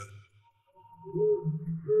zelenzem.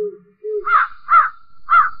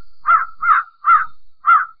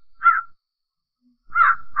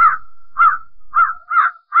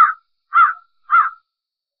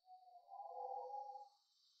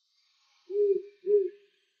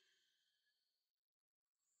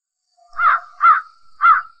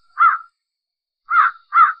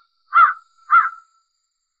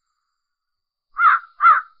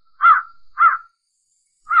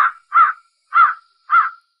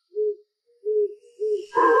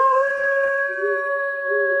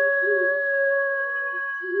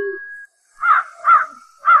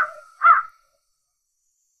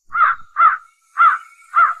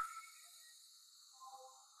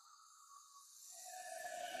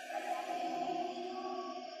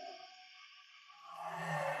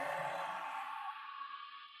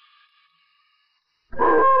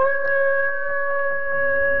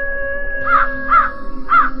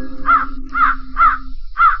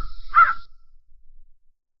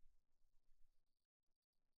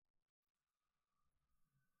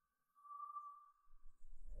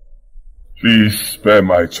 Please spare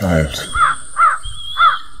my child.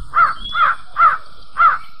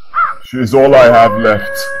 She is all I have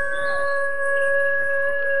left.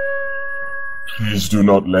 Please do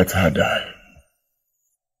not let her die.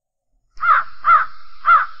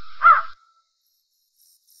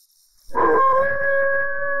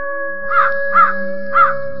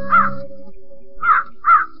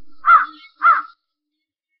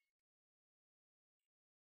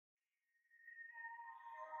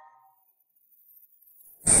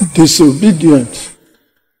 Disobedience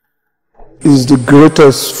is the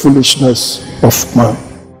greatest foolishness of man,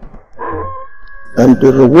 and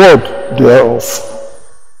the reward thereof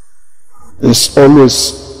is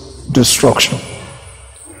always destruction.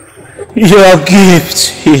 Your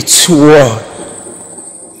gift, it's what?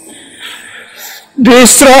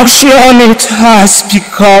 Destruction it has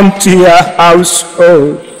become to your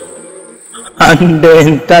household and the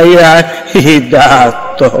entire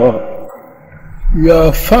Hidato.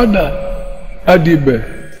 Your father,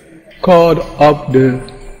 Adibe, called up the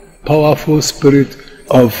powerful spirit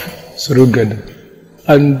of Surugede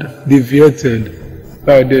and deviated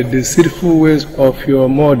by the deceitful ways of your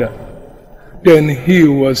mother. Then he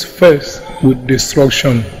was faced with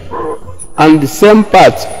destruction. And the same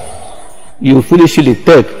path you foolishly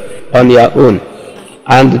take on your own,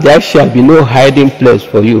 and there shall be no hiding place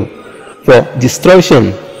for you, for destruction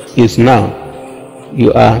is now.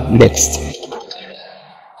 You are next.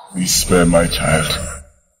 Please spare my child.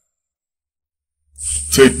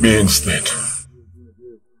 Take me instead.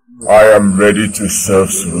 I am ready to serve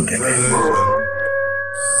Surugede.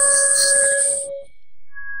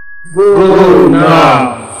 Go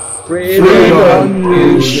now. Freedom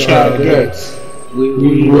you shall get.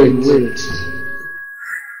 We wait.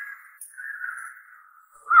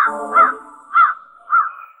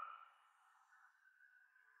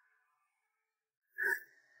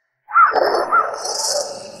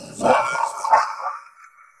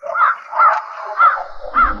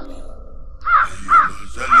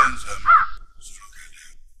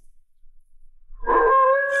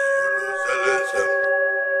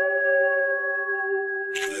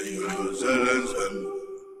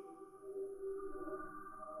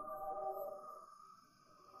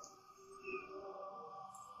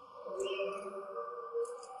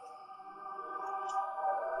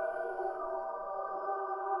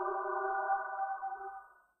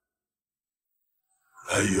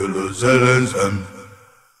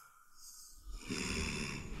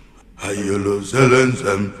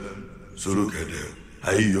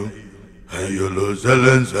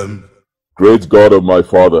 Great God of my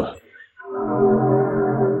father,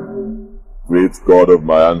 great God of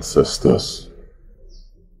my ancestors,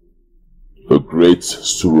 the great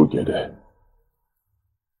Surugede,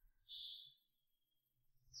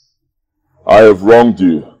 I have wronged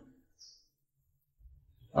you.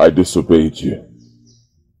 I disobeyed you.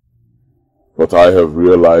 But I have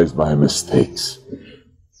realized my mistakes,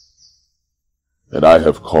 and I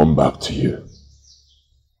have come back to you.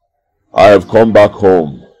 I have come back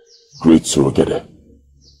home, great Surugede.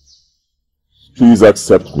 Please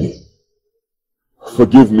accept me,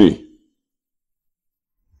 forgive me,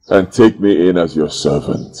 and take me in as your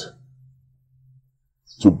servant,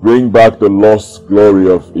 to bring back the lost glory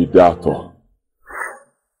of Idato.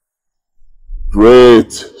 Great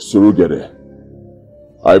Surugede,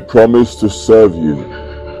 I promise to serve you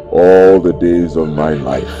all the days of my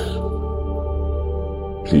life.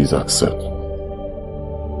 Please accept.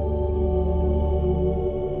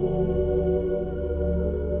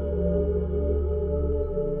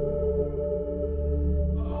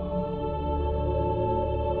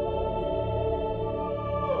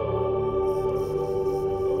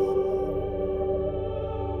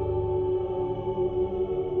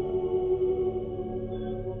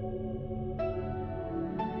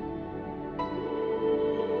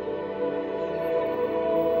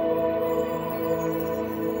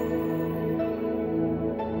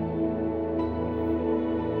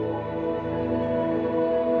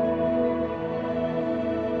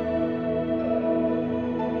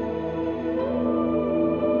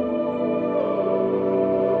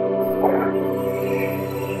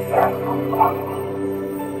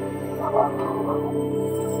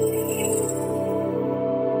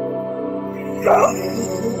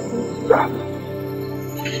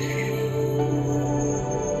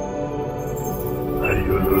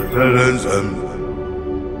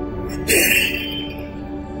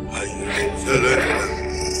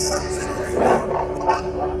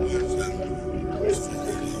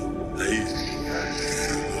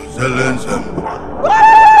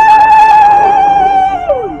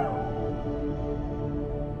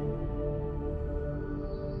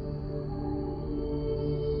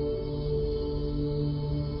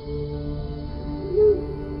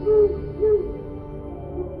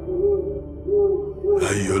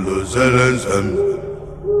 Ayolo zelensem.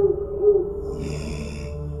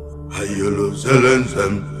 Ayolo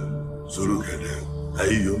zelensem. Surukede.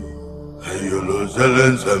 Ayolo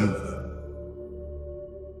zelensem.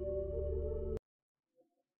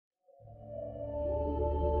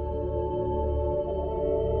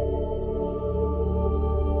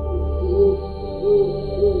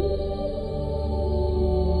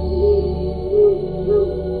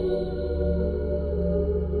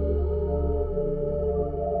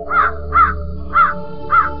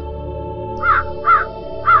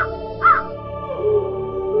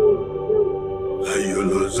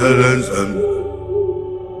 Ayolo zelensem. Ayolo zelensem. Surukede.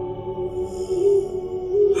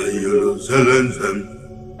 Ayolo zelensem.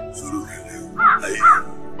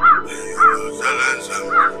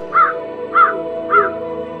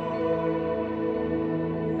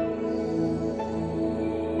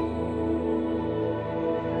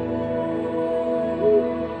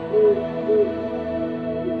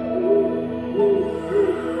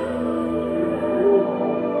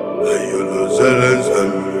 Ayolo zelensem.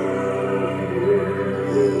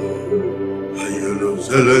 Ayolo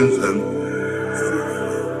zelensem.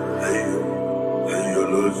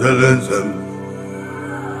 Ayolo zelensem.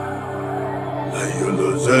 Ayolo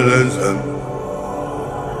zelensem.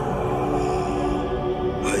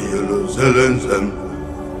 Ayolo zelensem.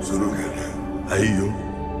 Surukede.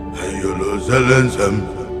 Ayolo zelensem.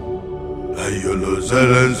 Ayolo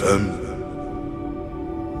zelensem.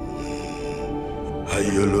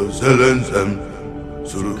 Ayolo zelensem.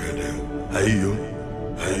 Surukede.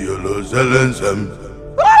 Ayolo zelensem.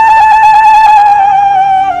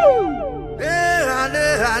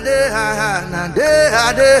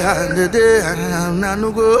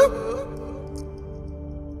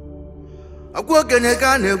 Akwa okenye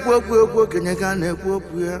ka na-ekwu okwu okenye ka na-ekwu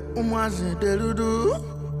okwu ya ụmụazị derudu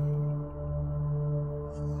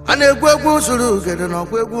a na-ekwu egwu usoro ugede na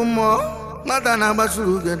ọkwa egwu mmụọ nwata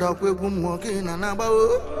na-agbasoro ugede ọkwa egwu mmụọ ka ị na-agbawo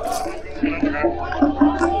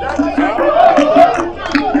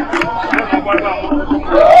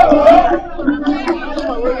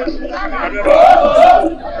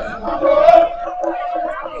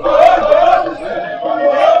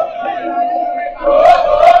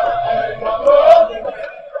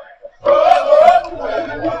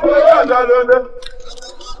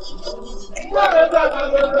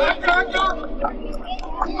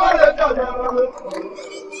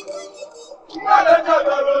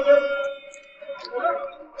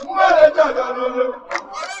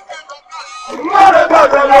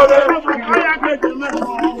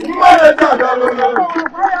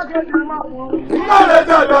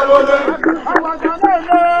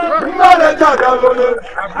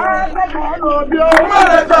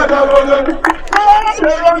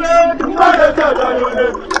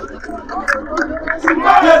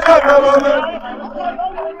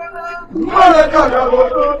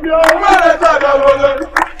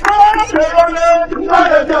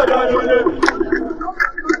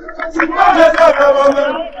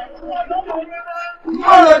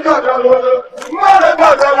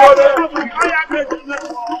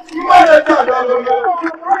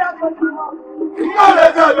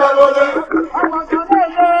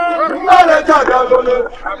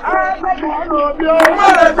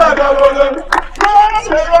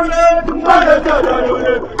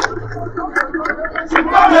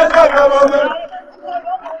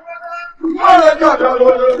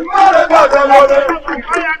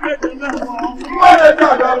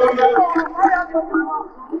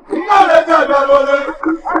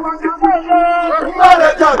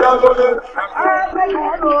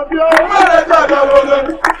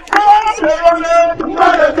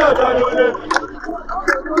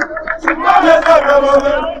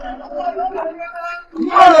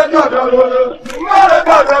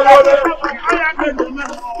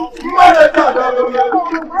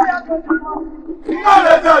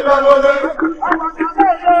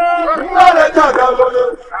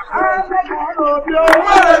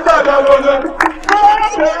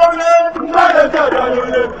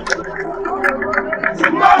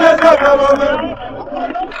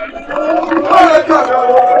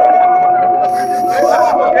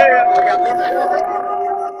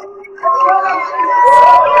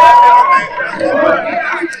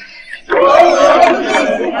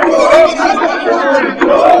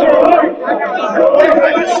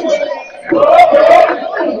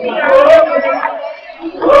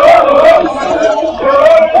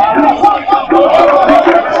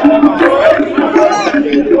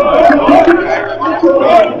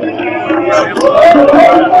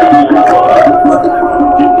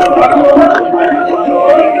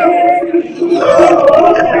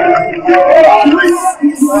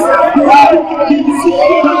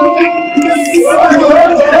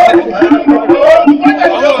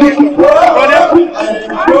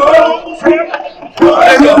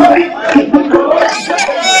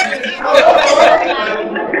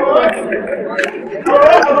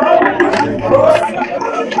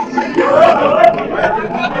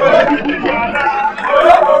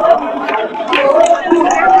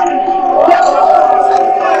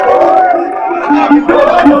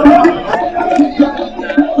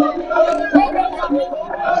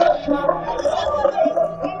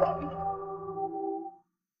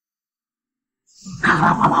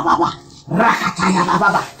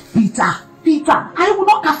Peter, I will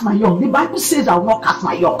not cast my young. The Bible says I will not cast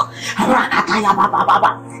my young. Rakataya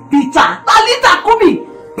baba. Peter, Talita Kumi.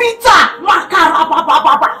 Peter, Makara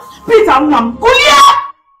baba. Peter, Namkulia.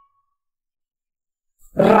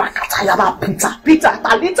 Rakataya baba. Peter,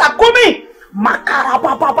 Talita Kumi. Makara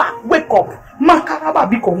baba. Wake up. Makaraba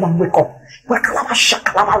biko man, wake up. Wakalaba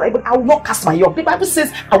shakalaba. I will not cast my young. The Bible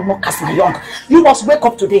says I will not cast my young. You must wake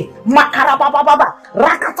up today. Makaraba baba.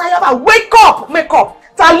 Rakataya baba. Wake up.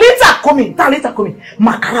 Talita kumi.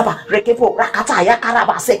 Makaraba, rekepo, rakata,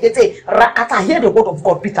 yakaraba, sekete, rakata. Hear the word of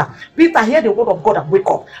God, Peter. Peter, hear the word of God and wake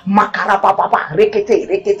up. Makaraba, baba,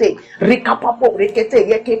 rekete, rikapapo, rekete,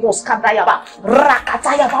 yekepo, skandayaba,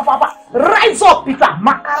 rakataya, baba. Rise up, Peter.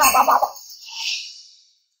 Makaraba, baba.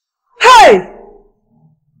 Hey!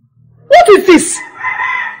 What is this?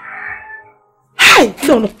 Hey!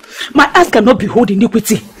 No. My eyes cannot behold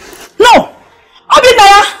iniquity. No!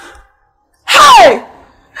 Obinaya! Hey!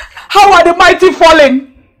 How are the mighty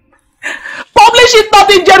fallen? Publish it not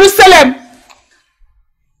in Jerusalem.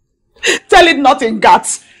 Tell it not in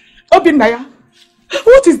Gath. Obinaya,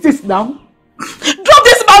 what is this now? Drop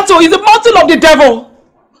this mantle. It's the mantle of the devil.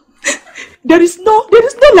 There is no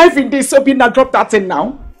life in this. Obinaya, drop that thing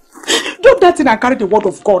now. Drop that thing and carry the word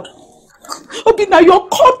of God. Obinaya, you're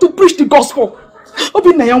called to preach the gospel.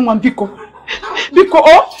 Obinaya, one biko.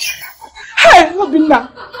 Oh. Hey, Obinaya.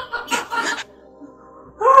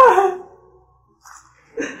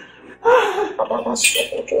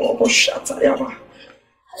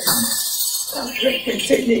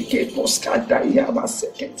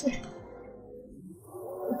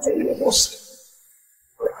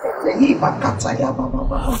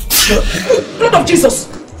 Blood of Jesus.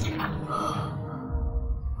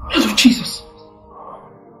 Blood of Jesus.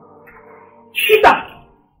 Peter.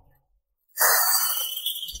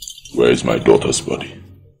 Where is my daughter's body?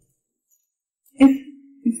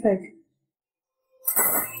 Inside.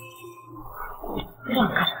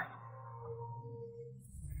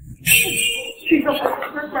 Jesus, I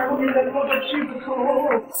in the name of Jesus.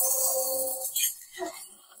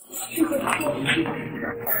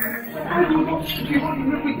 I will not give on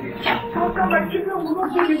iniquity. How come my children will not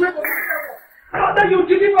be delivered? Father, you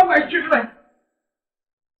deliver my children.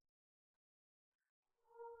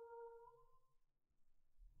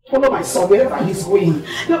 Follow my son wherever he's going.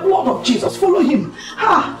 The blood of Jesus, follow him.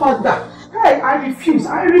 Father. Hey, I refuse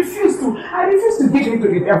to give in to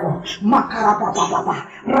the devil. Makaraba baba,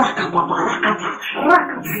 rakapapa,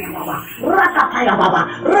 rakataya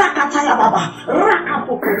baba,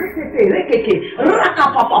 rakapopo, rekeke,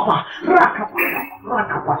 rakapapa,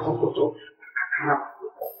 rakapasokoto.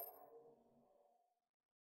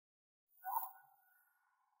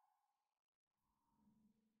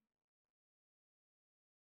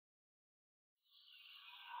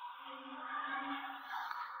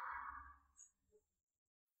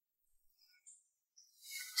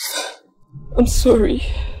 I'm sorry.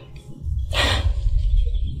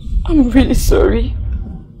 I'm really sorry.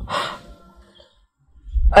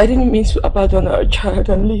 I didn't mean to abandon our child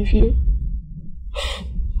and leave you.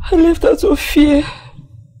 I left out of fear.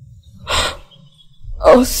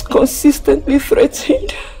 I was consistently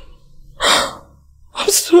threatened. I'm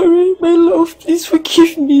sorry, my love. Please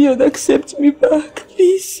forgive me and accept me back,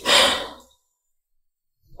 please.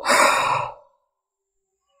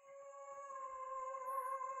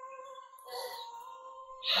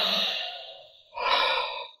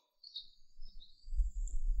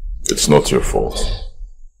 It's not your fault.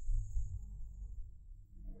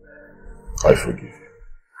 I forgive you.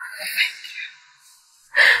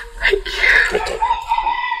 Thank you. Get up.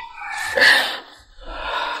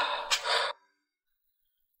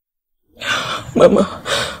 Mama,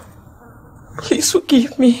 please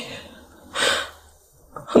forgive me.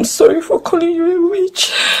 I'm sorry for calling you a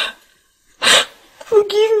witch.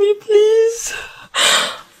 Forgive me, please.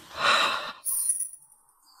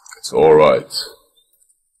 It's all right.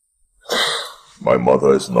 My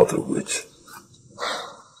mother is not a witch.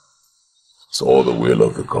 It's all the will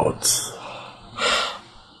of the gods.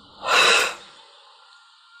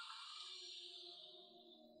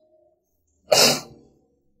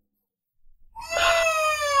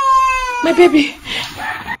 My baby.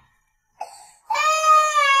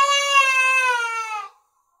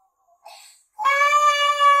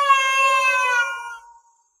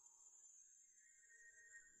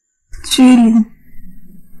 Truly,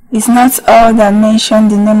 it's not all that mention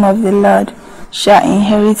the name of the Lord shall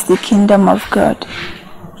inherit the kingdom of God.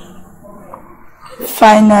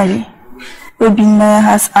 Finally, Obinaya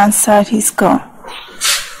has answered his call.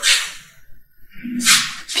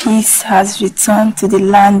 Peace has returned to the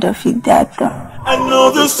land of Idato. I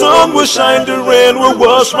know the sun will shine, the rain will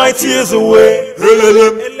wash my tears away. Helele,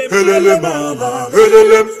 helele mama,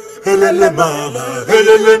 helele, helele mama,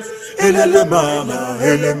 helele, helele mama,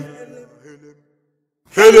 helele.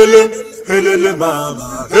 Helele, helele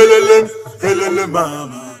mama, helele, helele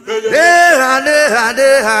mama.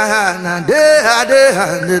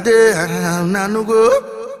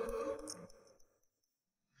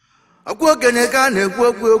 Akwa okenye ka na-ekwu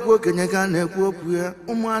okwu okenye ka na-ekwu okwu ya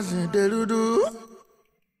ụmụazị derudu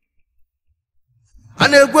a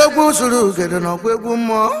na-ekwu okwu usoro ugede na ọkwa egwu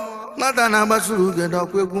mmụọ nwata na-agbasoro ugede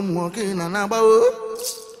ọkwa egwu mmụọ ka ị na-agbawo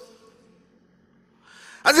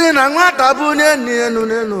asị na nwata bụ n'enu enu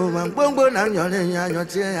n'enu ma mkpomkpo na nyọrọ enyi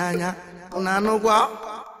anyọtie ya anya na anụkwa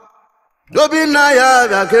Obinna ya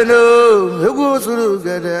bịa kene egwu usoro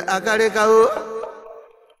ugede akarịkawo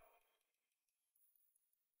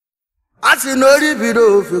Asi no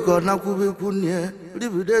ribido ofiko na kubikwu nie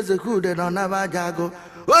ribido ezekude na naba jago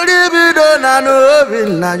oribido na no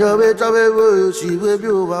Obinna yobe tobe wo si we bi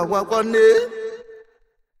o ba kwakwo ne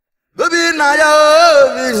Obinna ya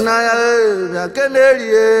ya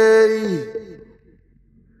kenerie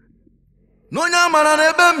no nya mara na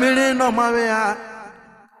ebe mmiri no mawe ya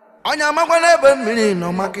onya makwa na ebe mmiri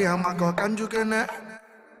no maka ya maka kanjukene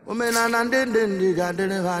omenana ndị ga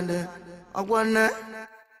dịrị ha ndị ọgwọnne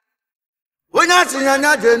onye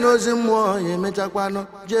atinyanya jenu ozi mmụọ ya emechakwanụ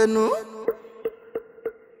jenu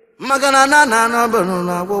maka na na bụrụ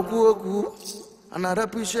na agwọkwu okwu a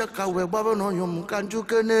na-arapụ isi ka wee gbaba n'onyo m ka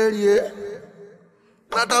njuke na-erie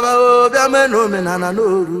nataba bịa mee na omenala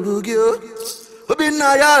n'oruru gị Obinna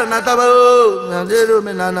ya nataba na dịrị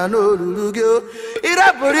omenala n'oruru gị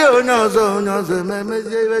ịrapụrụ onye ọzọ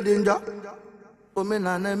emezie iwe dị njọ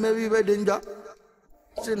omenala emewe iwe dị njọ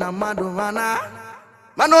si na mmadụ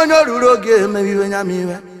mana onye oruru oge emebiwe nya m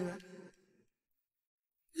iwe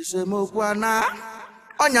isemokwu ana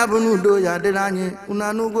ọnya bụ n'udo ya dịrị anyị unu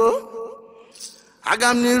anụgo aga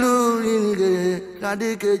m n'iru nge ka dị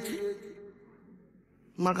ka echi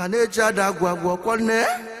maka na echi ada agwụ kwọnne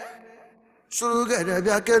suru gede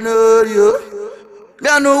bịa kenerio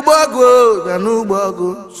bịa n'ugbo ọgụ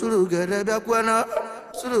suru gede bịa kwena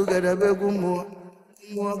suru gede bịa egwu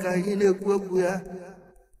mmụọ ka anyị na-ekwu okwu ya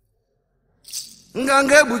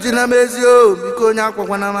nganga egbuchi na mezi biko onye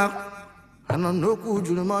akwakwana m akwa anọ n'okwu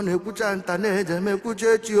juru m ọ na-ekwucha nta na-eje m ekwucha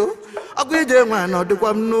echi ọkụ ije nwa na ọdịkwa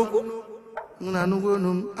m n'okwu na nnukwu onu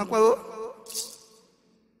m akwago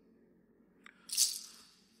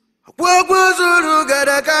okwu zuru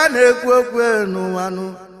gede ka na-ekwu okwu n'ụwa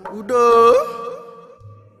udo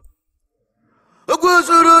okwu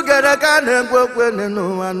zuru gede ka na-ekwu okwu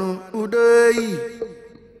n'ụwa udo eyi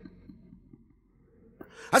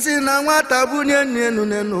asị na nwata bụ n'enu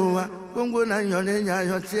n'ụwa ngwo na nyọrọ enyi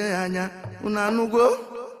ayọtie ya anya unu anụgo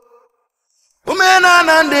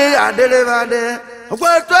omenala ndị adịrịba adị ọkwa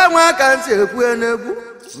etu enwe aka ntị ekwu n'egwu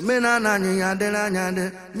omenala anyị ya adịrị anya adị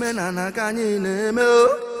omenala ka anyị na-eme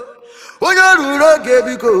onye oruru oge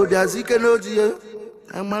biko bịazi ike n'oji ya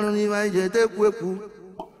amarụ n'ihe anyị ji etekwu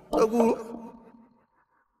okwu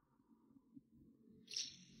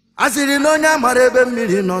asịrị na onye amara ebe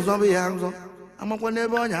mmiri n'ọzọ bụ ya nzọ amakwa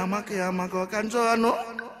n'ebe ọnya amaka ya maka ọka njọ anụ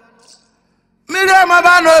mmiri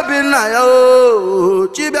amaba n'Obinna ya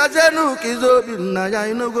chibiazenu ka izo Obinna ya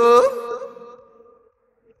inugo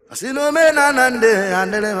asị na omenala ndị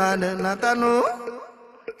adịrị ha adị natanụ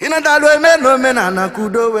ịnatalụ eme na omenala ka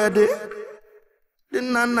udo wee dị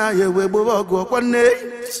nna ya ewe gbobe ọgụ ọkwanne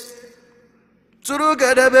tụrụ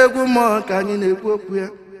gedebe egwu mmụọ ka anyị na-ekwu okwu ya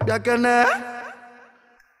bịa kene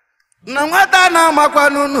na nwata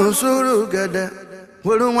na-amakwanụ n'usoro gede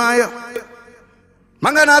were nwayọ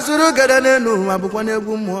maka na suru gede n'elu ma bụkwa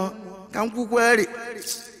n'egwu mmụọ ka nkwukweri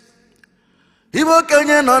ibe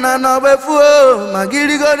okenye nọ na n'ọgbefuo ma gị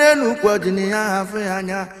rigo n'elu ukwu ọdịna ya hafụ ya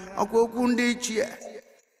anya ọkwa okwu ndị ichie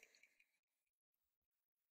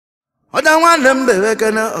ọja nwanne m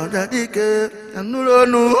bewekene ọja dike na nnụrụ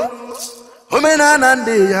onu omenala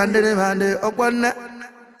ndị ya dịrị ma dị ọkwa nne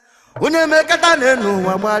onye mekata n'elu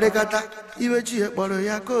ụwa gbarịkata iwe chie kpọrọ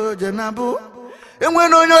ya ka oje na bụ enwe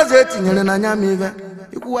na onye ọzọ etinyere na nya m ibe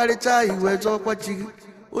ikwugharịcha iwe chọkwa chi gị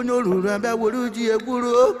onye oruru abịa were uji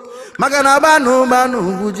egwuru maka na agbanụ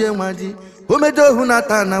gbujie nwa ji o meje ohu na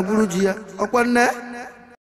taa na gwuru ji ya ọkwa nne